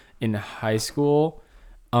closer in high school.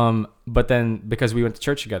 But then because we went to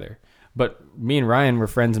church together, but me and Ryan were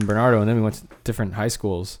friends in Bernardo, and then we went to different high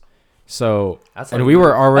schools. So That's and like- we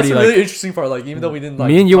were already That's a like really interesting part. Like even though we didn't like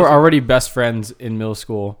me and you were talk- already best friends in middle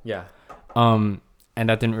school. Yeah. And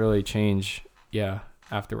that didn't really change. Yeah,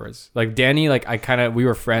 afterwards, like Danny, like we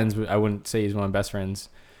were friends, but I wouldn't say he's one of my best friends.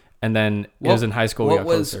 And then it was in high school we got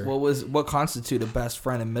closer. What constituted a best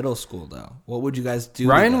friend in middle school though? What would you guys do?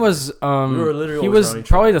 Ryan together? was were literally he always was around each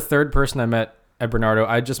probably the third person I met at Bernardo.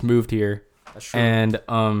 I just moved here. That's true. And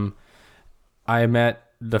I met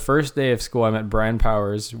the first day of school. I met Brian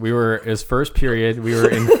Powers. It was his first period. We were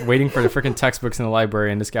waiting for the freaking textbooks in the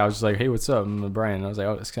library, and this guy was just like, "Hey, what's up?" I'm Brian. And I was like,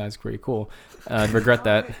 "Oh, this guy's pretty cool." I regret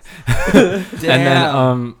that.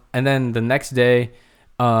 Damn. And then the next day,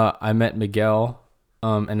 I met Miguel,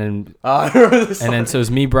 and then I remember this and then one. so it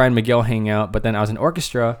was me, Brian, Miguel hanging out. But then I was in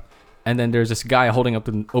orchestra, and then there's this guy holding up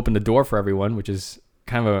open the door for everyone, which is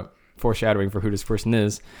kind of a foreshadowing for who this person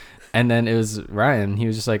is. And then it was Ryan. He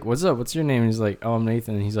was just like, "What's up? What's your name?" And he's like, "Oh, I'm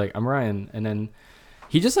Nathan." And he's like, "I'm Ryan." And then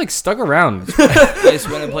he just like stuck around. I just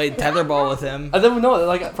went and played tetherball with him. And then no,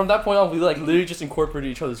 like from that point on, we like literally just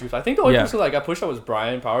incorporated each other's groups. I think the only Yeah. person like got pushed out was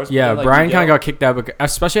Brian Powers. but Yeah, then, like, Brian kind Miguel- of got kicked out,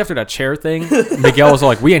 especially after that chair thing. Miguel was all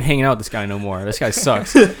like, "We ain't hanging out with this guy no more. This guy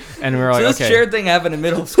sucks." And we were like, So this "Okay." chair thing happened in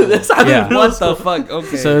middle school. Yeah. What the fuck?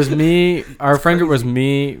 Okay. So it was me. Our friend group was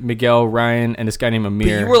me, Miguel, Ryan, and this guy named but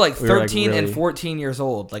Amir. you were like We 13 and really- 14 years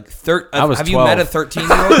old. Like I was have 12. you met a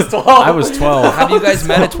 13-year-old? I was 12. Have you guys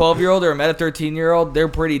met a 12-year-old or met a 13-year-old? They're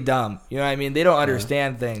pretty dumb. You know what I mean? They don't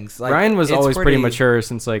understand things. Like, Ryan was it's always pretty mature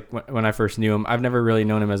since like when I first knew him. I've never really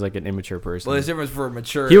known him as like an immature person. Well, there's a difference for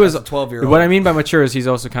mature. He was as a 12-year-old. What I mean by mature is he's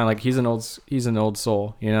also kind of like he's an old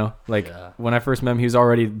soul, you know. Like Yeah. when I first met him, he was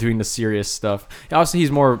already doing the serious stuff. Obviously, he's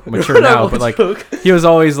more mature now, but like he was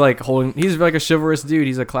always like holding. He's like a chivalrous dude.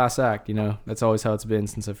 He's a class act, you know. That's always how it's been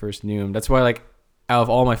since I first knew him. That's why like out of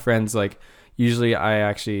all my friends, like usually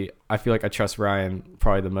I feel like I trust Ryan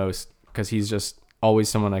probably the most because he's just always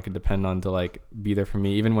someone I could depend on to like be there for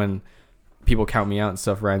me, even when people count me out and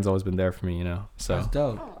stuff. Ryan's always been there for me, you know. So That's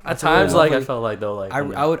dope. At That's times, really like I lovely. felt like though, like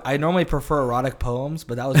I normally prefer erotic poems,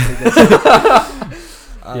 but that was pretty good.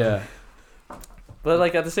 yeah. But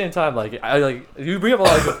like at the same time, like I like you bring up a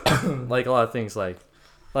lot of like a lot of things like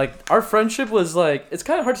our friendship was like it's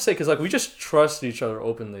kind of hard to say because like we just trusted each other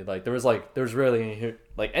openly. Like there was rarely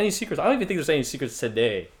any secrets. I don't even think there's any secrets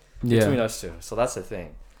today between Yeah. us two. So that's the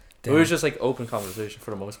thing. Damn. It was just like open conversation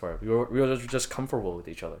for the most part. We were just comfortable with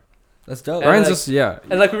each other, That's dope. And Ryan's like- just yeah.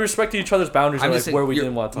 and like we respected each other's boundaries. I'm And, just like saying, where we your-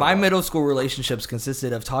 didn't want to. my middle school relationships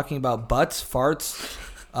consisted of talking about butts, farts,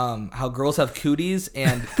 how girls have cooties,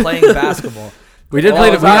 and playing basketball. We did Oh, play.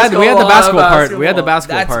 We had the basketball, basketball part. We had the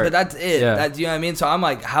basketball. basketball part. But that's it. Yeah. That's, you know what I mean? So I'm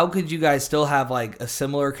like, how could you guys still have like a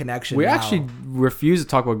similar connection? We now? actually refused to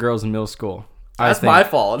talk about girls in middle school. That's I think. my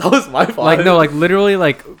fault. That was my fault. Like no, like literally,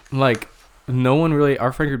 like no one really.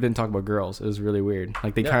 Our friend group didn't talk about girls. It was really weird.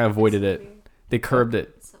 Like they Yeah. kind of avoided it. They curbed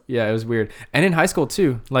it. Yeah, it was weird. And in high school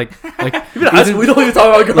too. Like Even high school, we don't even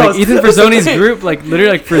talk about girls. like Ethan Frazzoni's group, like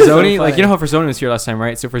literally like Frazzoni, So like you funny. know how Frazzoni was here last time,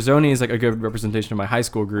 right? So Frazzoni is like a good representation of my high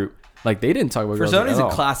school group. Like they didn't talk about girls Frazzoni's at a all.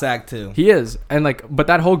 class act too. He is, and like, but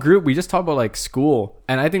that whole group, we just talk about like school,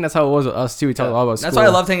 and I think that's how it was with us too. We talked a lot about That's school. why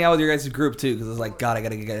I loved hanging out with your guys' group too, because it's like, God, I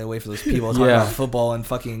gotta get away from those people talking Yeah. about football and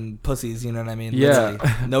fucking pussies. You know what I mean? Yeah.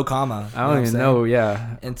 Literally. No comma. I don't even know.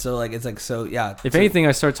 Yeah. And so like, it's like, so yeah. If So anything,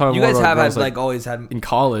 I started talking you more guys about have girls, had like always had. in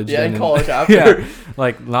college. yeah, and in college after. Yeah,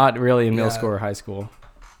 like not really in middle Yeah. school or high school.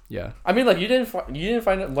 Yeah. I mean, like you didn't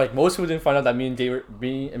find out like most people didn't find out that me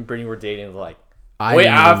and Brittany were dating like I way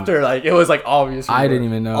didn't even- after. Like it was like obvious. we I were. didn't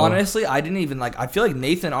even know. Honestly, I didn't even like. I feel like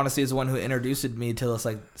Nathan honestly is the one who introduced me to this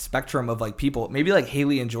like spectrum of like people. Maybe like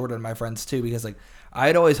Haley and Jordan, my friends too, because like I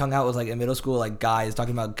had always hung out with like in middle school like guys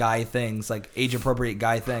talking about guy things, like age appropriate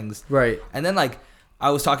guy things. Right. And then like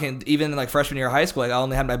I was talking even in like freshman year of high school, like I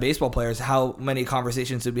only had my baseball players. How many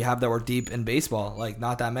conversations did we have that were deep in baseball? Like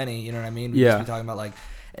not that many. You know what I mean? We'd Yeah. just be talking about like.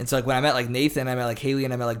 And so like when I met like Nathan, I met like Haley,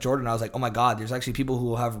 and I met like Jordan, I was like, oh my God, there's actually people who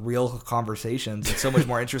will have real conversations. It's so much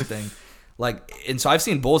more interesting. Like, and so I've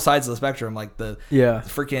seen both sides of the spectrum, like the Yeah.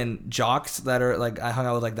 freaking jocks that are like, I hung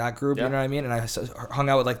out with like that group, Yeah. you know what I mean? And I hung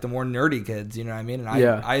out with like the more nerdy kids, you know what I mean? And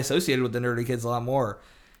Yeah. I associated with the nerdy kids a lot more,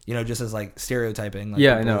 you know, just as like stereotyping. Like,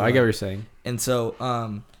 Yeah, I people know. who, I get what like- you're saying. And so,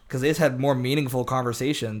 because they just had more meaningful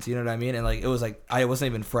conversations, you know what I mean? And like, it was like, I wasn't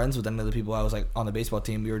even friends with any of the people I was like on the baseball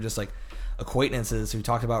team. We were just like acquaintances who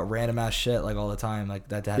talked about random ass shit like all the time, like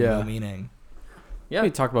that had Yeah. no meaning. Yeah. We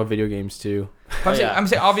talk about video games too. I'm, saying, yeah. I'm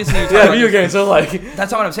saying, obviously, you're talking Yeah, about video games. So like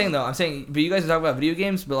That's not what I'm saying though. I'm saying, but you guys are talking about video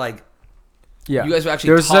games, but like, Yeah. you guys would actually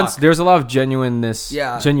There's a talk. sense. There's a lot of genuineness.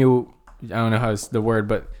 Yeah. I don't know how it's the word,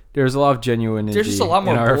 but there's a lot of genuinity. There's just a lot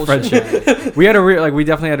more in our bullshit. friendship. We had a real, like, we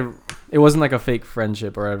definitely had a. It wasn't like a fake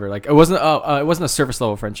friendship or whatever. Like it wasn't. It wasn't a surface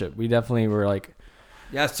level friendship. We definitely were like.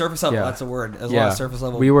 Yeah, surface level. Yeah. That's the word. There's a Yeah. lot of surface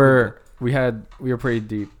level. We were. We were pretty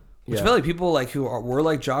deep. Which I feel like people like who were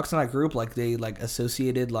like jocks in that group, like they like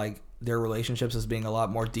associated like their relationships as being a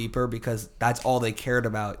lot more deeper because that's all they cared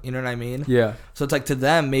about. You know what I mean? Yeah. So it's like to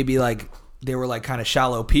them maybe like they were like kind of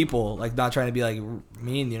shallow people, like not trying to be like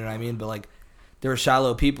mean. You know what I mean? But like they were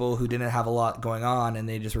shallow people who didn't have a lot going on, and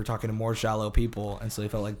they just were talking to more shallow people, and so they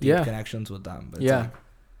felt like deep Yeah. connections with them. But it's Yeah. like,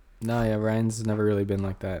 No, yeah. Ryan's never really been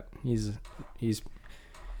like that. He's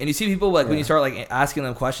And you see people like when Yeah. you start like asking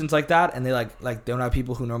them questions like that, and they like don't have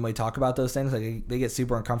people who normally talk about those things. Like they get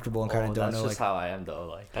super uncomfortable and kind of don't that's know. just Like, how I am though.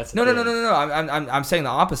 Like that's the no. thing. I'm saying the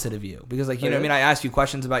opposite of you because like you know what I Okay. mean. I ask you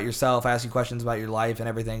questions about yourself. I ask you questions about your life and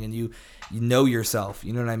everything, and you know yourself.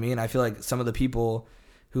 You know what I mean. I feel like some of the people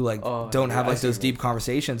who like don't yeah, have I like see those what you deep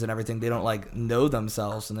conversations and everything. They don't like know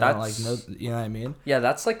themselves and they don't like know. You know what I mean? Yeah,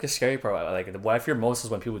 that's like the scary part. Like what I fear most is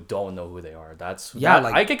when people don't know who they are. Yeah, that,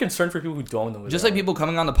 like- I get concerned for people who don't know who Just they like are. people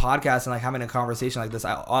coming on the podcast and like having a conversation like this.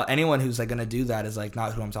 Anyone who's like gonna do that is like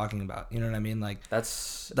not who I'm talking about. You know what I mean? Like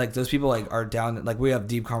That's those people like are down. Like we have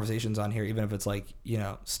deep conversations on here, even if it's like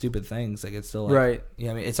stupid things. Like it's still like, Right.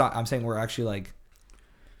 Yeah, I mean it's not. I'm saying we're actually like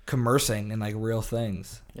conversing in like real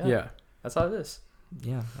things. Yeah. that's how it is.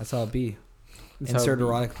 Yeah, that's how it be. That's how Insert it be.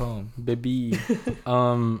 erotic poem. Baby.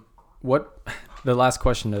 What? The last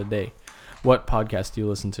question of the day. What podcast do you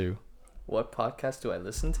listen to? What podcast do I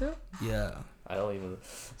listen to? Yeah. I don't even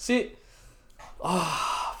see.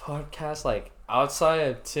 Podcast like outside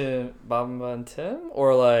of Tim, Bamba, and Tim,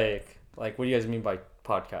 or like what do you guys mean by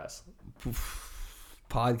podcast?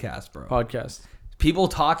 Podcast, bro. Podcast. People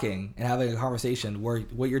talking and having a conversation where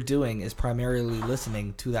what you're doing is primarily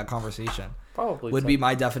listening to that conversation. Probably Would be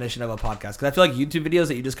my definition of a podcast. Because I feel like YouTube videos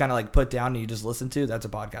that you just kind of like put down and you just listen to, that's a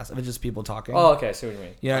podcast. If it's just people talking. Oh, okay. I see what you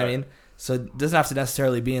mean. You know what I mean? So it doesn't have to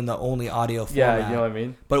necessarily be in the only audio format. Yeah, you know what I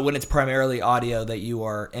mean. But when it's primarily audio that you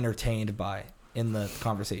are entertained by in the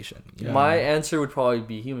conversation. You know what I My mean? answer would probably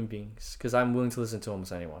be human beings because I'm willing to listen to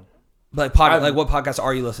almost anyone. Like, I'm- like what podcast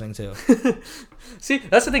are you listening to? See,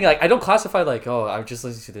 that's the thing. Like, I don't classify like, oh, I'm just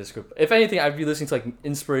listening to this group. If anything, I'd be listening to like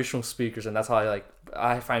inspirational speakers, and that's how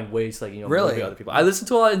I find ways to, like Really? motivate other people. I listen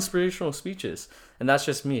to a lot of inspirational speeches, and that's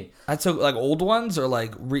just me. That's so like old ones or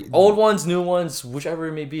like Old ones, new ones, whichever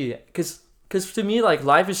it may be. Because to me, like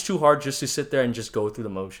life is too hard just to sit there and just go through the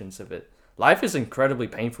motions of it. Life is incredibly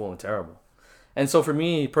painful and terrible. And so for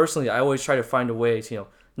me personally, I always try to find a way to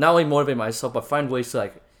not only motivate myself, but find ways to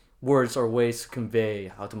like words or ways to convey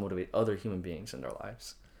how to motivate other human beings in their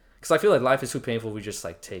lives. Because I feel like life is too painful. We just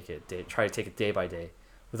like try to take it day by day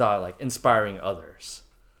without like inspiring others.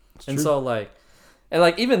 And true. so like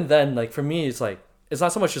even then, like for me, it's like it's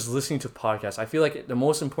not so much just listening to podcasts. I feel like the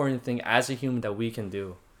most important thing as a human that we can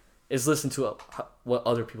do is listen to what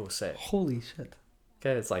other people say. Holy shit.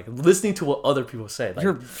 Okay, it's like listening to what other people say. Like,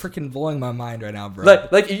 You're freaking blowing my mind right now, bro.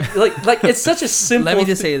 like it's such a simple. Let me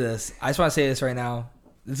just say this. I just want to say this right now.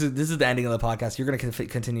 This is the ending of the podcast. You're going to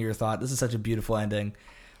continue your thought. This is such a beautiful ending.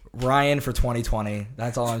 Ryan for 2020.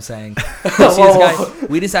 That's all I'm saying.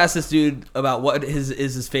 We just asked this dude about what is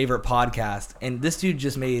his favorite podcast, and this dude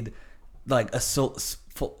just made like a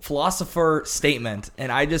philosopher statement,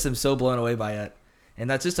 and I just am so blown away by it. And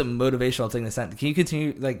that's just a motivational thing to send. Can you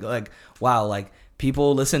continue like wow, like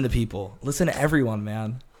people listen to people. Listen to everyone,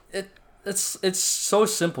 man. It's so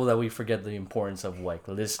simple that we forget the importance of like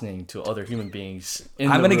listening to other human beings.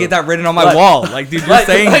 I'm gonna get that written on my wall. Like, dude, you're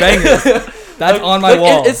saying bangers. That's on my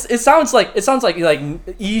wall. It sounds like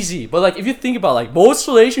easy, but like if you think about like most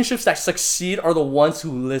relationships that succeed are the ones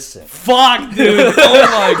who listen. Fuck, dude.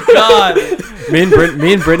 Oh my god. Me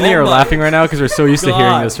and Brittany Oh are my laughing right now because we're so used to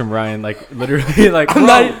hearing God. this from Ryan. Like literally, like I'm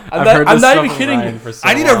not- I'm not- I'm not even from kidding Ryan you. for so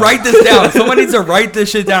I need to long. write this down. Someone needs to write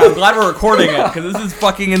this shit down. I'm glad we're recording it because this is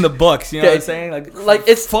fucking in the books. You know what I'm saying? Like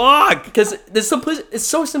it's Fuck. because it's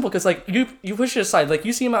so simple because like you push it aside, like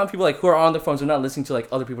you see the amount of people like who are on their phones, they're not listening to like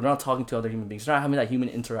other people, they're not talking to other human beings, they're not having that human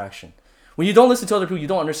interaction. When you don't listen to other people, you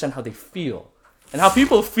don't understand how they feel, and how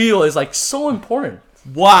people feel is like so important.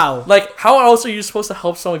 Wow. Like how else are you supposed to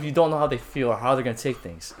help someone if you don't know how they feel or how they're gonna take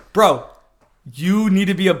things? Bro, you need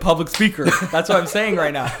to be a public speaker. That's what I'm saying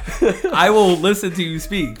right now. I will listen to you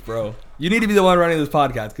speak, bro. You need to be the one running this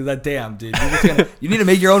podcast because that damn, dude. You need to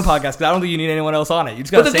make your own podcast because I don't think you need anyone else on it. You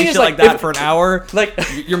just gotta But the say thing shit is, like like, that if- for an hour. Like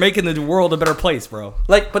You're making the world a better place, bro.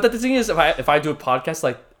 but the thing is, if I do a podcast,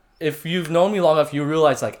 like if you've known me long enough, you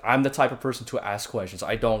realize like I'm the type of person to ask questions.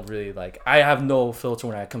 I don't really like. I have no filter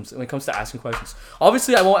when it comes to asking questions.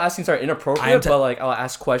 Obviously, I won't ask things that are inappropriate, but like I'll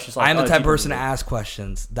ask questions. Like, I'm the oh, type of do you person to believe ask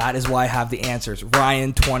questions. That is why I have the answers.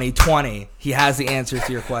 Ryan 2020. He has the answers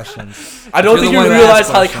to your questions. it? I don't You're think the you one who realize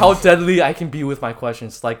asks how how questions. deadly I can be with my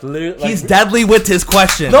questions. Like literally, like, He's deadly with his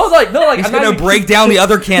questions. no, like He's I'm not gonna even break down the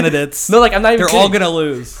other candidates. No, like I'm not even. They're all gonna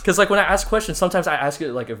lose. Because like when I ask questions, sometimes I ask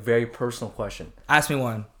it like a very personal question. Ask me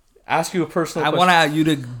one. Ask you a personal. I question. want you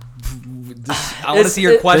to. I want to see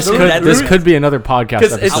your This question. This could be another podcast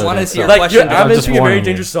 'Cause it's- episode. I wanna see your so- question. I'm just entering a very warning you.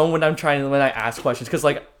 dangerous zone when when I ask questions because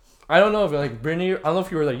like I don't know if like Brittany, I don't know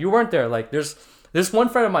if you were there, you weren't there. Like there's one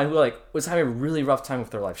friend of mine who like was having a really rough time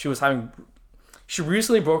with her life. She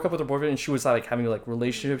recently broke up with her boyfriend and she was like having like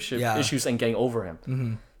relationship Yeah. issues and getting over him.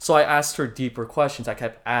 Mm-hmm. So I asked her deeper questions. I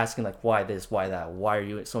kept asking like, why this, why that, why are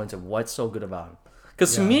you so into, what's so good about him?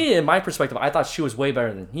 Because to me, in my perspective, I thought she was way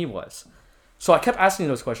better than he was. So I kept asking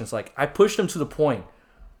those questions. Like I pushed him to the point.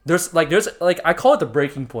 There's I call it the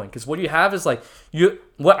breaking point, because what you have is like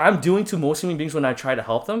what I'm doing to most human beings when I try to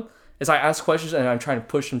help them is I ask questions and I'm trying to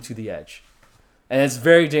push them to the edge. And it's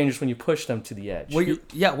very dangerous when you push them to the edge. What you're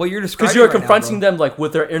describing, because you're right confronting now, them like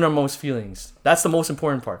with their innermost feelings. That's the most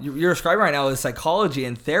important part. you're describing right now is psychology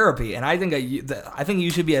and therapy, and I think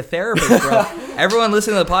you should be a therapist, bro. Everyone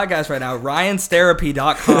listening to the podcast right now,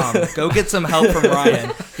 Ryan'sTherapy.com. Go get some help from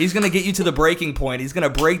Ryan. He's gonna get you to the breaking point. He's gonna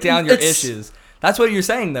break down your issues. That's what you're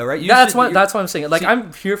saying, though, right? That's what I'm saying. Like,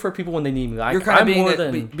 I'm here for people when they need me. You're kind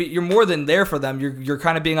of you're more than there for them. You're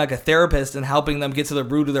kind of being like a therapist and helping them get to the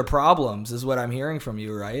root of their problems, is what I'm hearing from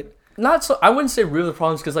you, right? Not so. I wouldn't say root of the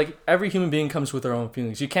problems, because like every human being comes with their own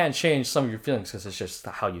feelings. You can't change some of your feelings because it's just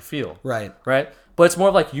how you feel. Right. Right. But it's more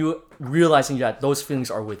of like you realizing that those feelings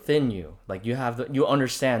are within you. Like you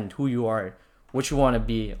understand who you are, what you want to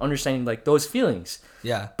be, understanding like those feelings.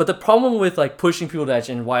 Yeah. But the problem with like pushing people to the edge,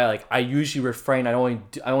 and why like I usually refrain, I only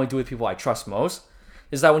do with people I trust most,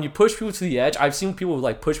 is that when you push people to the edge, I've seen people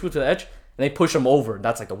like push people to the edge and they push them over.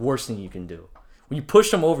 That's like the worst thing you can do. When you push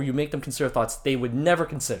them over, you make them consider thoughts they would never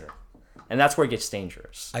consider. And that's where it gets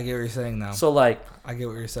dangerous. I get what you're saying now. So like, I get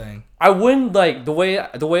what you're saying. I wouldn't like the way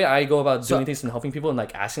I go about doing things and helping people and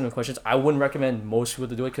like asking them questions. I wouldn't recommend most people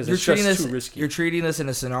to do it because it's just too risky. You're treating this in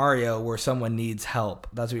a scenario where someone needs help.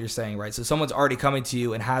 That's what you're saying, right? So someone's already coming to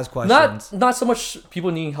you and has questions. Not so much people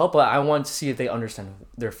needing help, but I want to see if they understand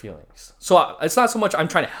their feelings. So it's not so much I'm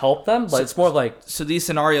trying to help them, but it's more like. So these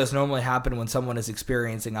scenarios normally happen when someone is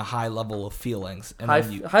experiencing a high level of feelings, and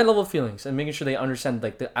high level feelings, and making sure they understand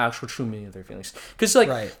like the actual true meaning of their feelings. Because like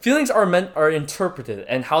feelings are interpreted,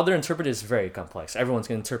 and how they're interpreted is very complex. Everyone's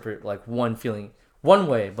gonna interpret like one feeling one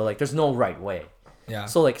way, but like there's no right way. Yeah.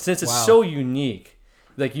 So like since it's so unique,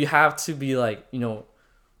 like you have to be like, you know,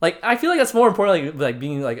 like I feel like that's more important, like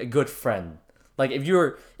being like a good friend. Like if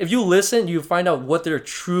you listen, you find out what their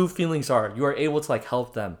true feelings are. You are able to like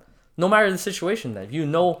help them, no matter the situation. Then if you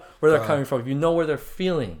know where they're coming from, if you know where they're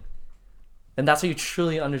feeling. And that's how you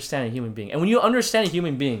truly understand a human being. And when you understand a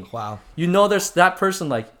human being, you know there's that person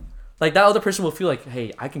like that other person will feel like,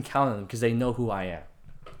 hey, I can count on them because they know who I am.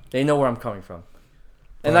 They know where I'm coming from.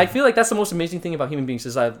 And I feel like that's the most amazing thing about human beings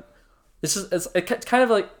is it's kind of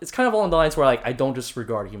along the lines where like I don't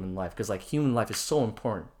disregard human life, because like human life is so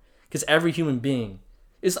important. Because every human being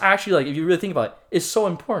is actually, like, if you really think about it, is so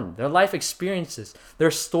important. Their life experiences,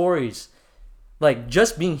 their stories. Like,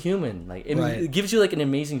 just being human, like, it gives you, like, an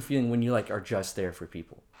amazing feeling when you, like, are just there for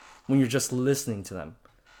people. When you're just listening to them.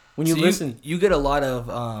 When you listen... You get a lot of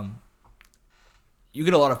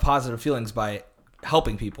positive feelings by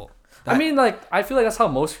helping people. I mean, like, I feel like that's how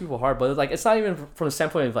most people are, but, like, it's not even from the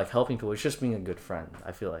standpoint of, like, helping people. It's just being a good friend,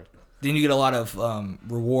 I feel like. Then you get a lot of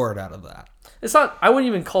reward out of that. It's not... I wouldn't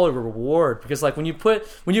even call it a reward, because, like, when you put...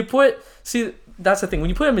 See... That's the thing. When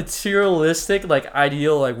you put a materialistic, like,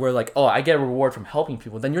 ideal, like, where, like, oh, I get a reward from helping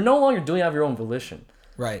people, then you're no longer doing it out of your own volition.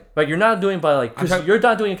 Right. Like, you're not doing it by, like, you're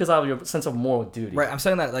not doing it because of your sense of moral duty. Right. I'm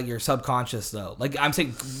saying that, like, your subconscious, though. Like, I'm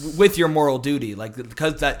saying with your moral duty, like,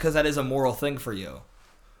 because that is a moral thing for you.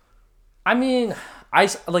 I mean,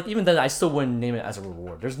 even then, I still wouldn't name it as a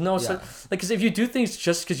reward. There's no such, like, because if you do things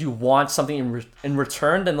just because you want something in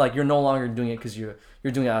return, then, like, you're no longer doing it because you're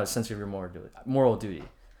doing it out of a sense of your moral duty.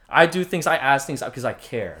 I do things, I ask things because I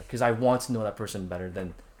care, because I want to know that person better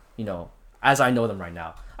than, you know, as I know them right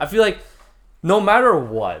now. I feel like no matter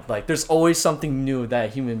what, like, there's always something new that a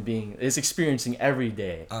human being is experiencing every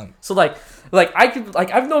day. So like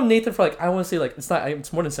I've known Nathan for, like, I want to say, like,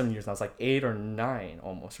 it's more than 7 years now. It's like 8 or 9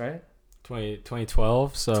 almost, right?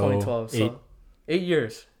 2012. So 2012. So 8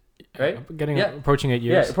 years. Right? Approaching 8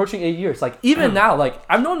 years. Yeah, approaching 8 years. Like, even now, like,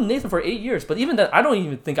 I've known Nathan for 8 years, but even then, I don't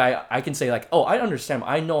even think I can say, like, oh, I understand him.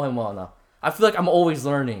 I know him well enough. I feel like I'm always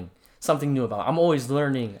learning something new about him. I'm always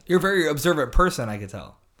learning. You're a very observant person, I can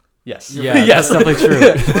tell. Yes. Yeah, yes, that's definitely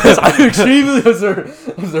true. Because I'm extremely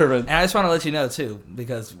observant. And I just want to let you know, too,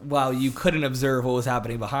 because while you couldn't observe what was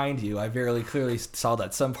happening behind you, I very clearly saw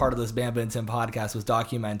that some part of this Bamba and Tim podcast was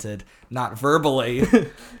documented, not verbally.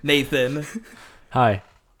 Nathan. Hi.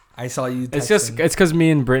 I saw you texting. It's because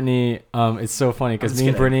me and Brittany, it's so funny because me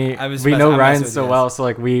and Brittany, we know Ryan so well, so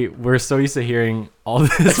like we're so used to hearing all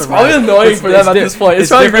this. It's probably annoying for them at this point. It's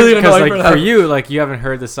probably really annoying for them. For you, like, you haven't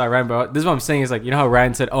heard this side Ryan, but this is what I'm saying is, like, you know how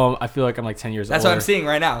Ryan said, oh, I feel like I'm like 10 years old. That's what I'm seeing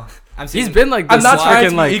right now. He's been like this. I'm not trying to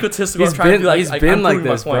be like, egotistical. He's been like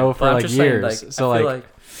this, bro, for like years. Saying, so like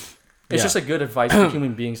it's just a good advice for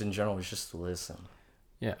human beings in general is just to listen.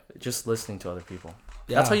 Yeah. Just listening to other people.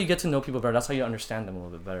 That's how you get to know people better. That's how you understand them a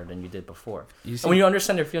little bit better than you did before. You And when you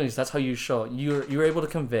understand their feelings, that's how you show you're able to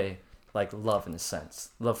convey like love in a sense,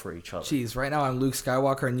 love for each other. Jeez, right now I'm Luke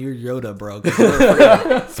Skywalker and you're Yoda, bro. 'Cause you're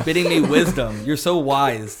freaking spitting me wisdom. You're so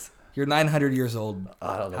wise. You're 900 years old.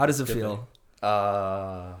 I don't know How if does it it's good feel?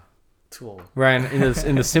 thing. Too old. Ryan,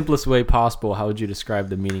 in the simplest way possible, how would you describe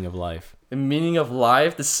the meaning of life? The meaning of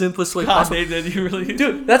life, the simplest way possible. You really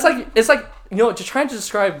Dude, that's like it's like just trying to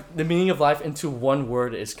describe the meaning of life into one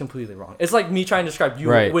word is completely wrong. It's like me trying to describe you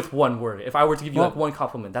Right. with one word. If I were to give you Well, like one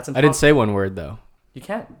compliment, that's I impossible. didn't say one word though. You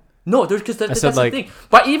can't. No, because that's said, the like- thing.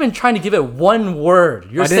 By even trying to give it one word,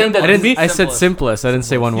 you're I saying didn't. that I didn't. me- I said simplest. I didn't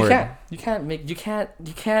say one you word. can't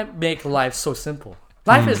make life so simple.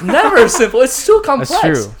 Life is never simple. It's too complex. That's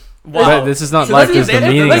true. Wow. But this is not So life. this This is is the it.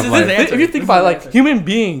 meaning This of is life. it. If you think about it, like human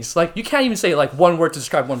beings, like you can't even say like one word to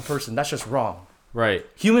describe one person. That's just wrong. Right.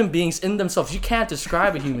 Human beings in themselves, you can't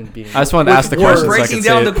describe a human being. I just wanted to ask the We're question so I breaking could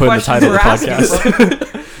down say the it, put in the questions title of the we're asking,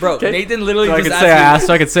 podcast. Bro, Okay. Nathan literally So I just could asked say I you. asked.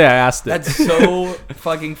 So I could say I asked it. That's so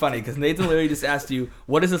fucking funny because Nathan literally just asked you,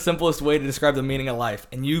 what is the simplest way to describe the meaning of life?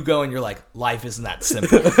 And you go and you're like, life isn't that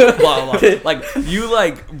simple. blah, blah, blah. Like, you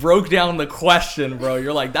like broke down the question, bro.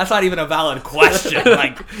 You're like, that's not even a valid question.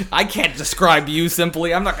 Like, I can't describe you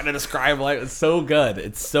simply. I'm not going to describe life. It's so good.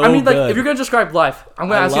 It's so I mean, like good. if you're gonna describe life, I'm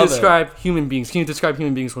gonna I ask you to love it. describe human beings. Can you describe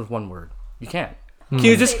human beings with one word? You can't. Hmm. Can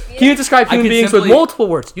you describe I human could beings simply- with multiple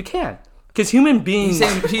words? You can't. Because human beings,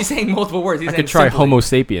 He's saying multiple words. He's I saying could try simply. Homo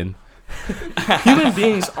sapien. human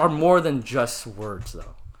beings are more than just words,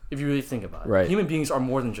 though. If you really think about it, Right. Human beings are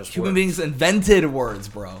more than just Human words. beings invented words,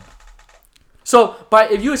 bro. So,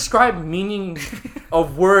 if you ascribe meaning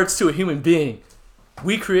of words to a human being,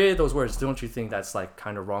 we created those words. Don't you think that's like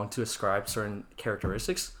kind of wrong to ascribe certain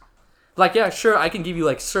characteristics? Like, yeah, sure, I can give you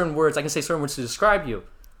like certain words. I can say certain words to describe you,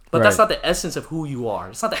 but that's Right. not the essence of who you are.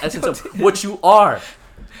 It's not the essence of what you are.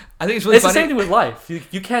 I think it's really It's the funny. same thing with life.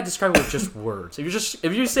 You can't describe it with just words.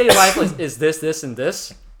 If you say life is this, and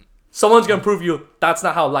this, someone's gonna prove you that's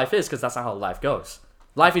not how life is because that's not how life goes.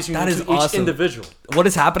 Life is unique That is to each awesome. individual. What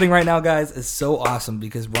is happening right now, guys, is so awesome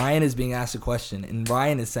because Ryan is being asked a question, and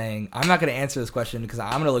Ryan is saying, I'm not going to answer this question because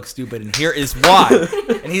I'm going to look stupid, and here is why.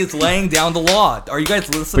 And he is laying down the law. Are you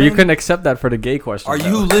guys listening? But you couldn't accept that for the gay question. Are though.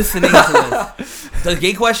 you listening to this? The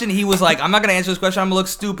gay question, he was like, I'm not going to answer this question. I'm going to look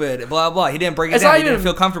stupid, blah, blah. He didn't break it It's down. not He didn't even-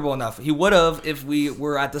 feel comfortable enough. He would have if we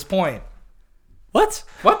were at this point. What?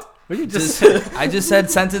 What? What you just? I just said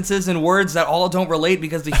sentences and words that all don't relate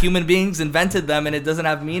because the human beings invented them, and it doesn't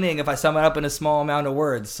have meaning if I sum it up in a small amount of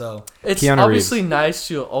words. So It's Keanu obviously nice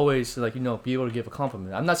to always be able to give a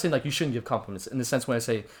compliment. I'm not saying like you shouldn't give compliments in the sense when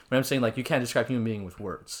I'm saying like you can't describe human being with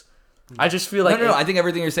words. I just feel like no. I think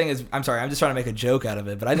everything you're saying is. I'm sorry. I'm just trying to make a joke out of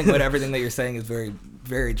it, but I think everything that you're saying is very,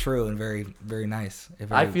 very true and very, very nice.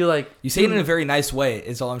 I feel like you say it in a very nice way.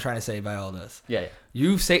 Is all I'm trying to say by all this. yeah.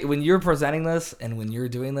 You say when you're presenting this and when you're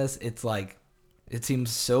doing this, it's like it seems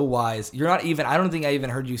so wise. You're not even. I don't think I even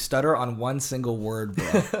heard you stutter on one single word,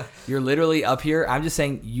 bro. You're literally up here. I'm just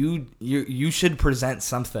saying you should present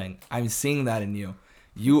something. I'm seeing that in you.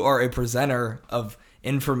 You are a presenter of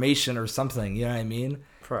information or something. You know what I mean?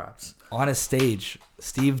 Perhaps. On a stage,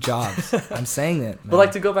 Steve Jobs. I'm saying it. But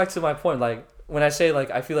like to go back to my point, like when I say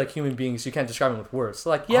like I feel like human beings, you can't describe them with words. So,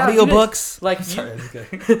 like yeah, audiobooks. like Sorry, you, I'm just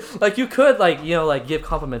kidding. like you could like give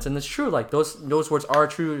compliments, and it's true. Like those words are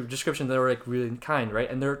true description. They're like really kind, right?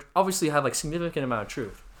 And they're obviously have like significant amount of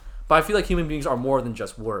truth. But I feel like human beings are more than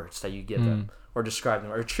just words that you give them or describe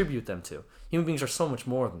them or attribute them to. Human beings are so much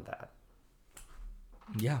more than that.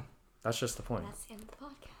 Yeah. That's just the point. That's the end of the podcast.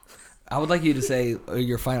 I would like you to say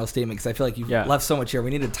your final statement because I feel like you've Yeah. left so much here. We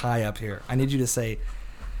need to tie up here. I need you to say,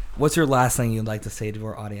 what's your last thing you'd like to say to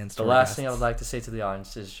our audience? The last thing I would like to say to the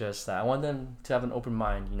audience is just that I want them to have an open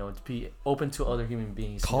mind, to be open to other human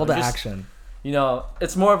beings. Call to just, action.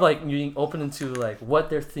 It's more of like being open into like what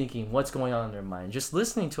they're thinking, what's going on in their mind, just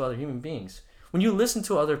listening to other human beings. When you listen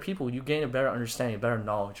to other people, you gain a better understanding, a better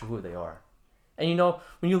knowledge of who they are. And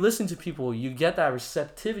when you listen to people, you get that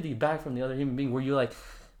receptivity back from the other human being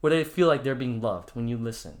where they feel like they're being loved when you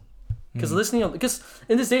listen. Because because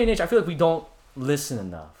in this day and age, I feel like we don't listen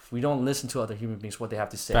enough. We don't listen to other human beings, what they have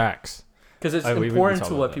to say. Facts. Because it's we important talk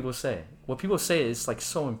to about what that. people say. What people say is like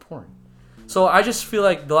so important. So I just feel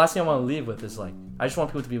like the last thing I want to leave with is like I just want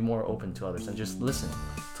people to be more open to others and just listen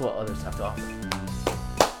to what others have to offer.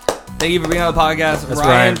 Thank you for being on the podcast. That's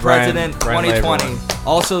Ryan, Ryan, President, Ryan 2020.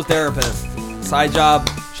 Also therapist. Side job.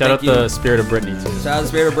 Shout out Thank you. the Spirit of Brittany too. Shout out to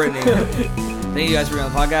Spirit of Brittany. Thank you guys for being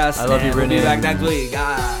on the podcast. I love you, and Brittany. We'll be back next week.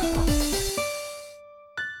 Ah.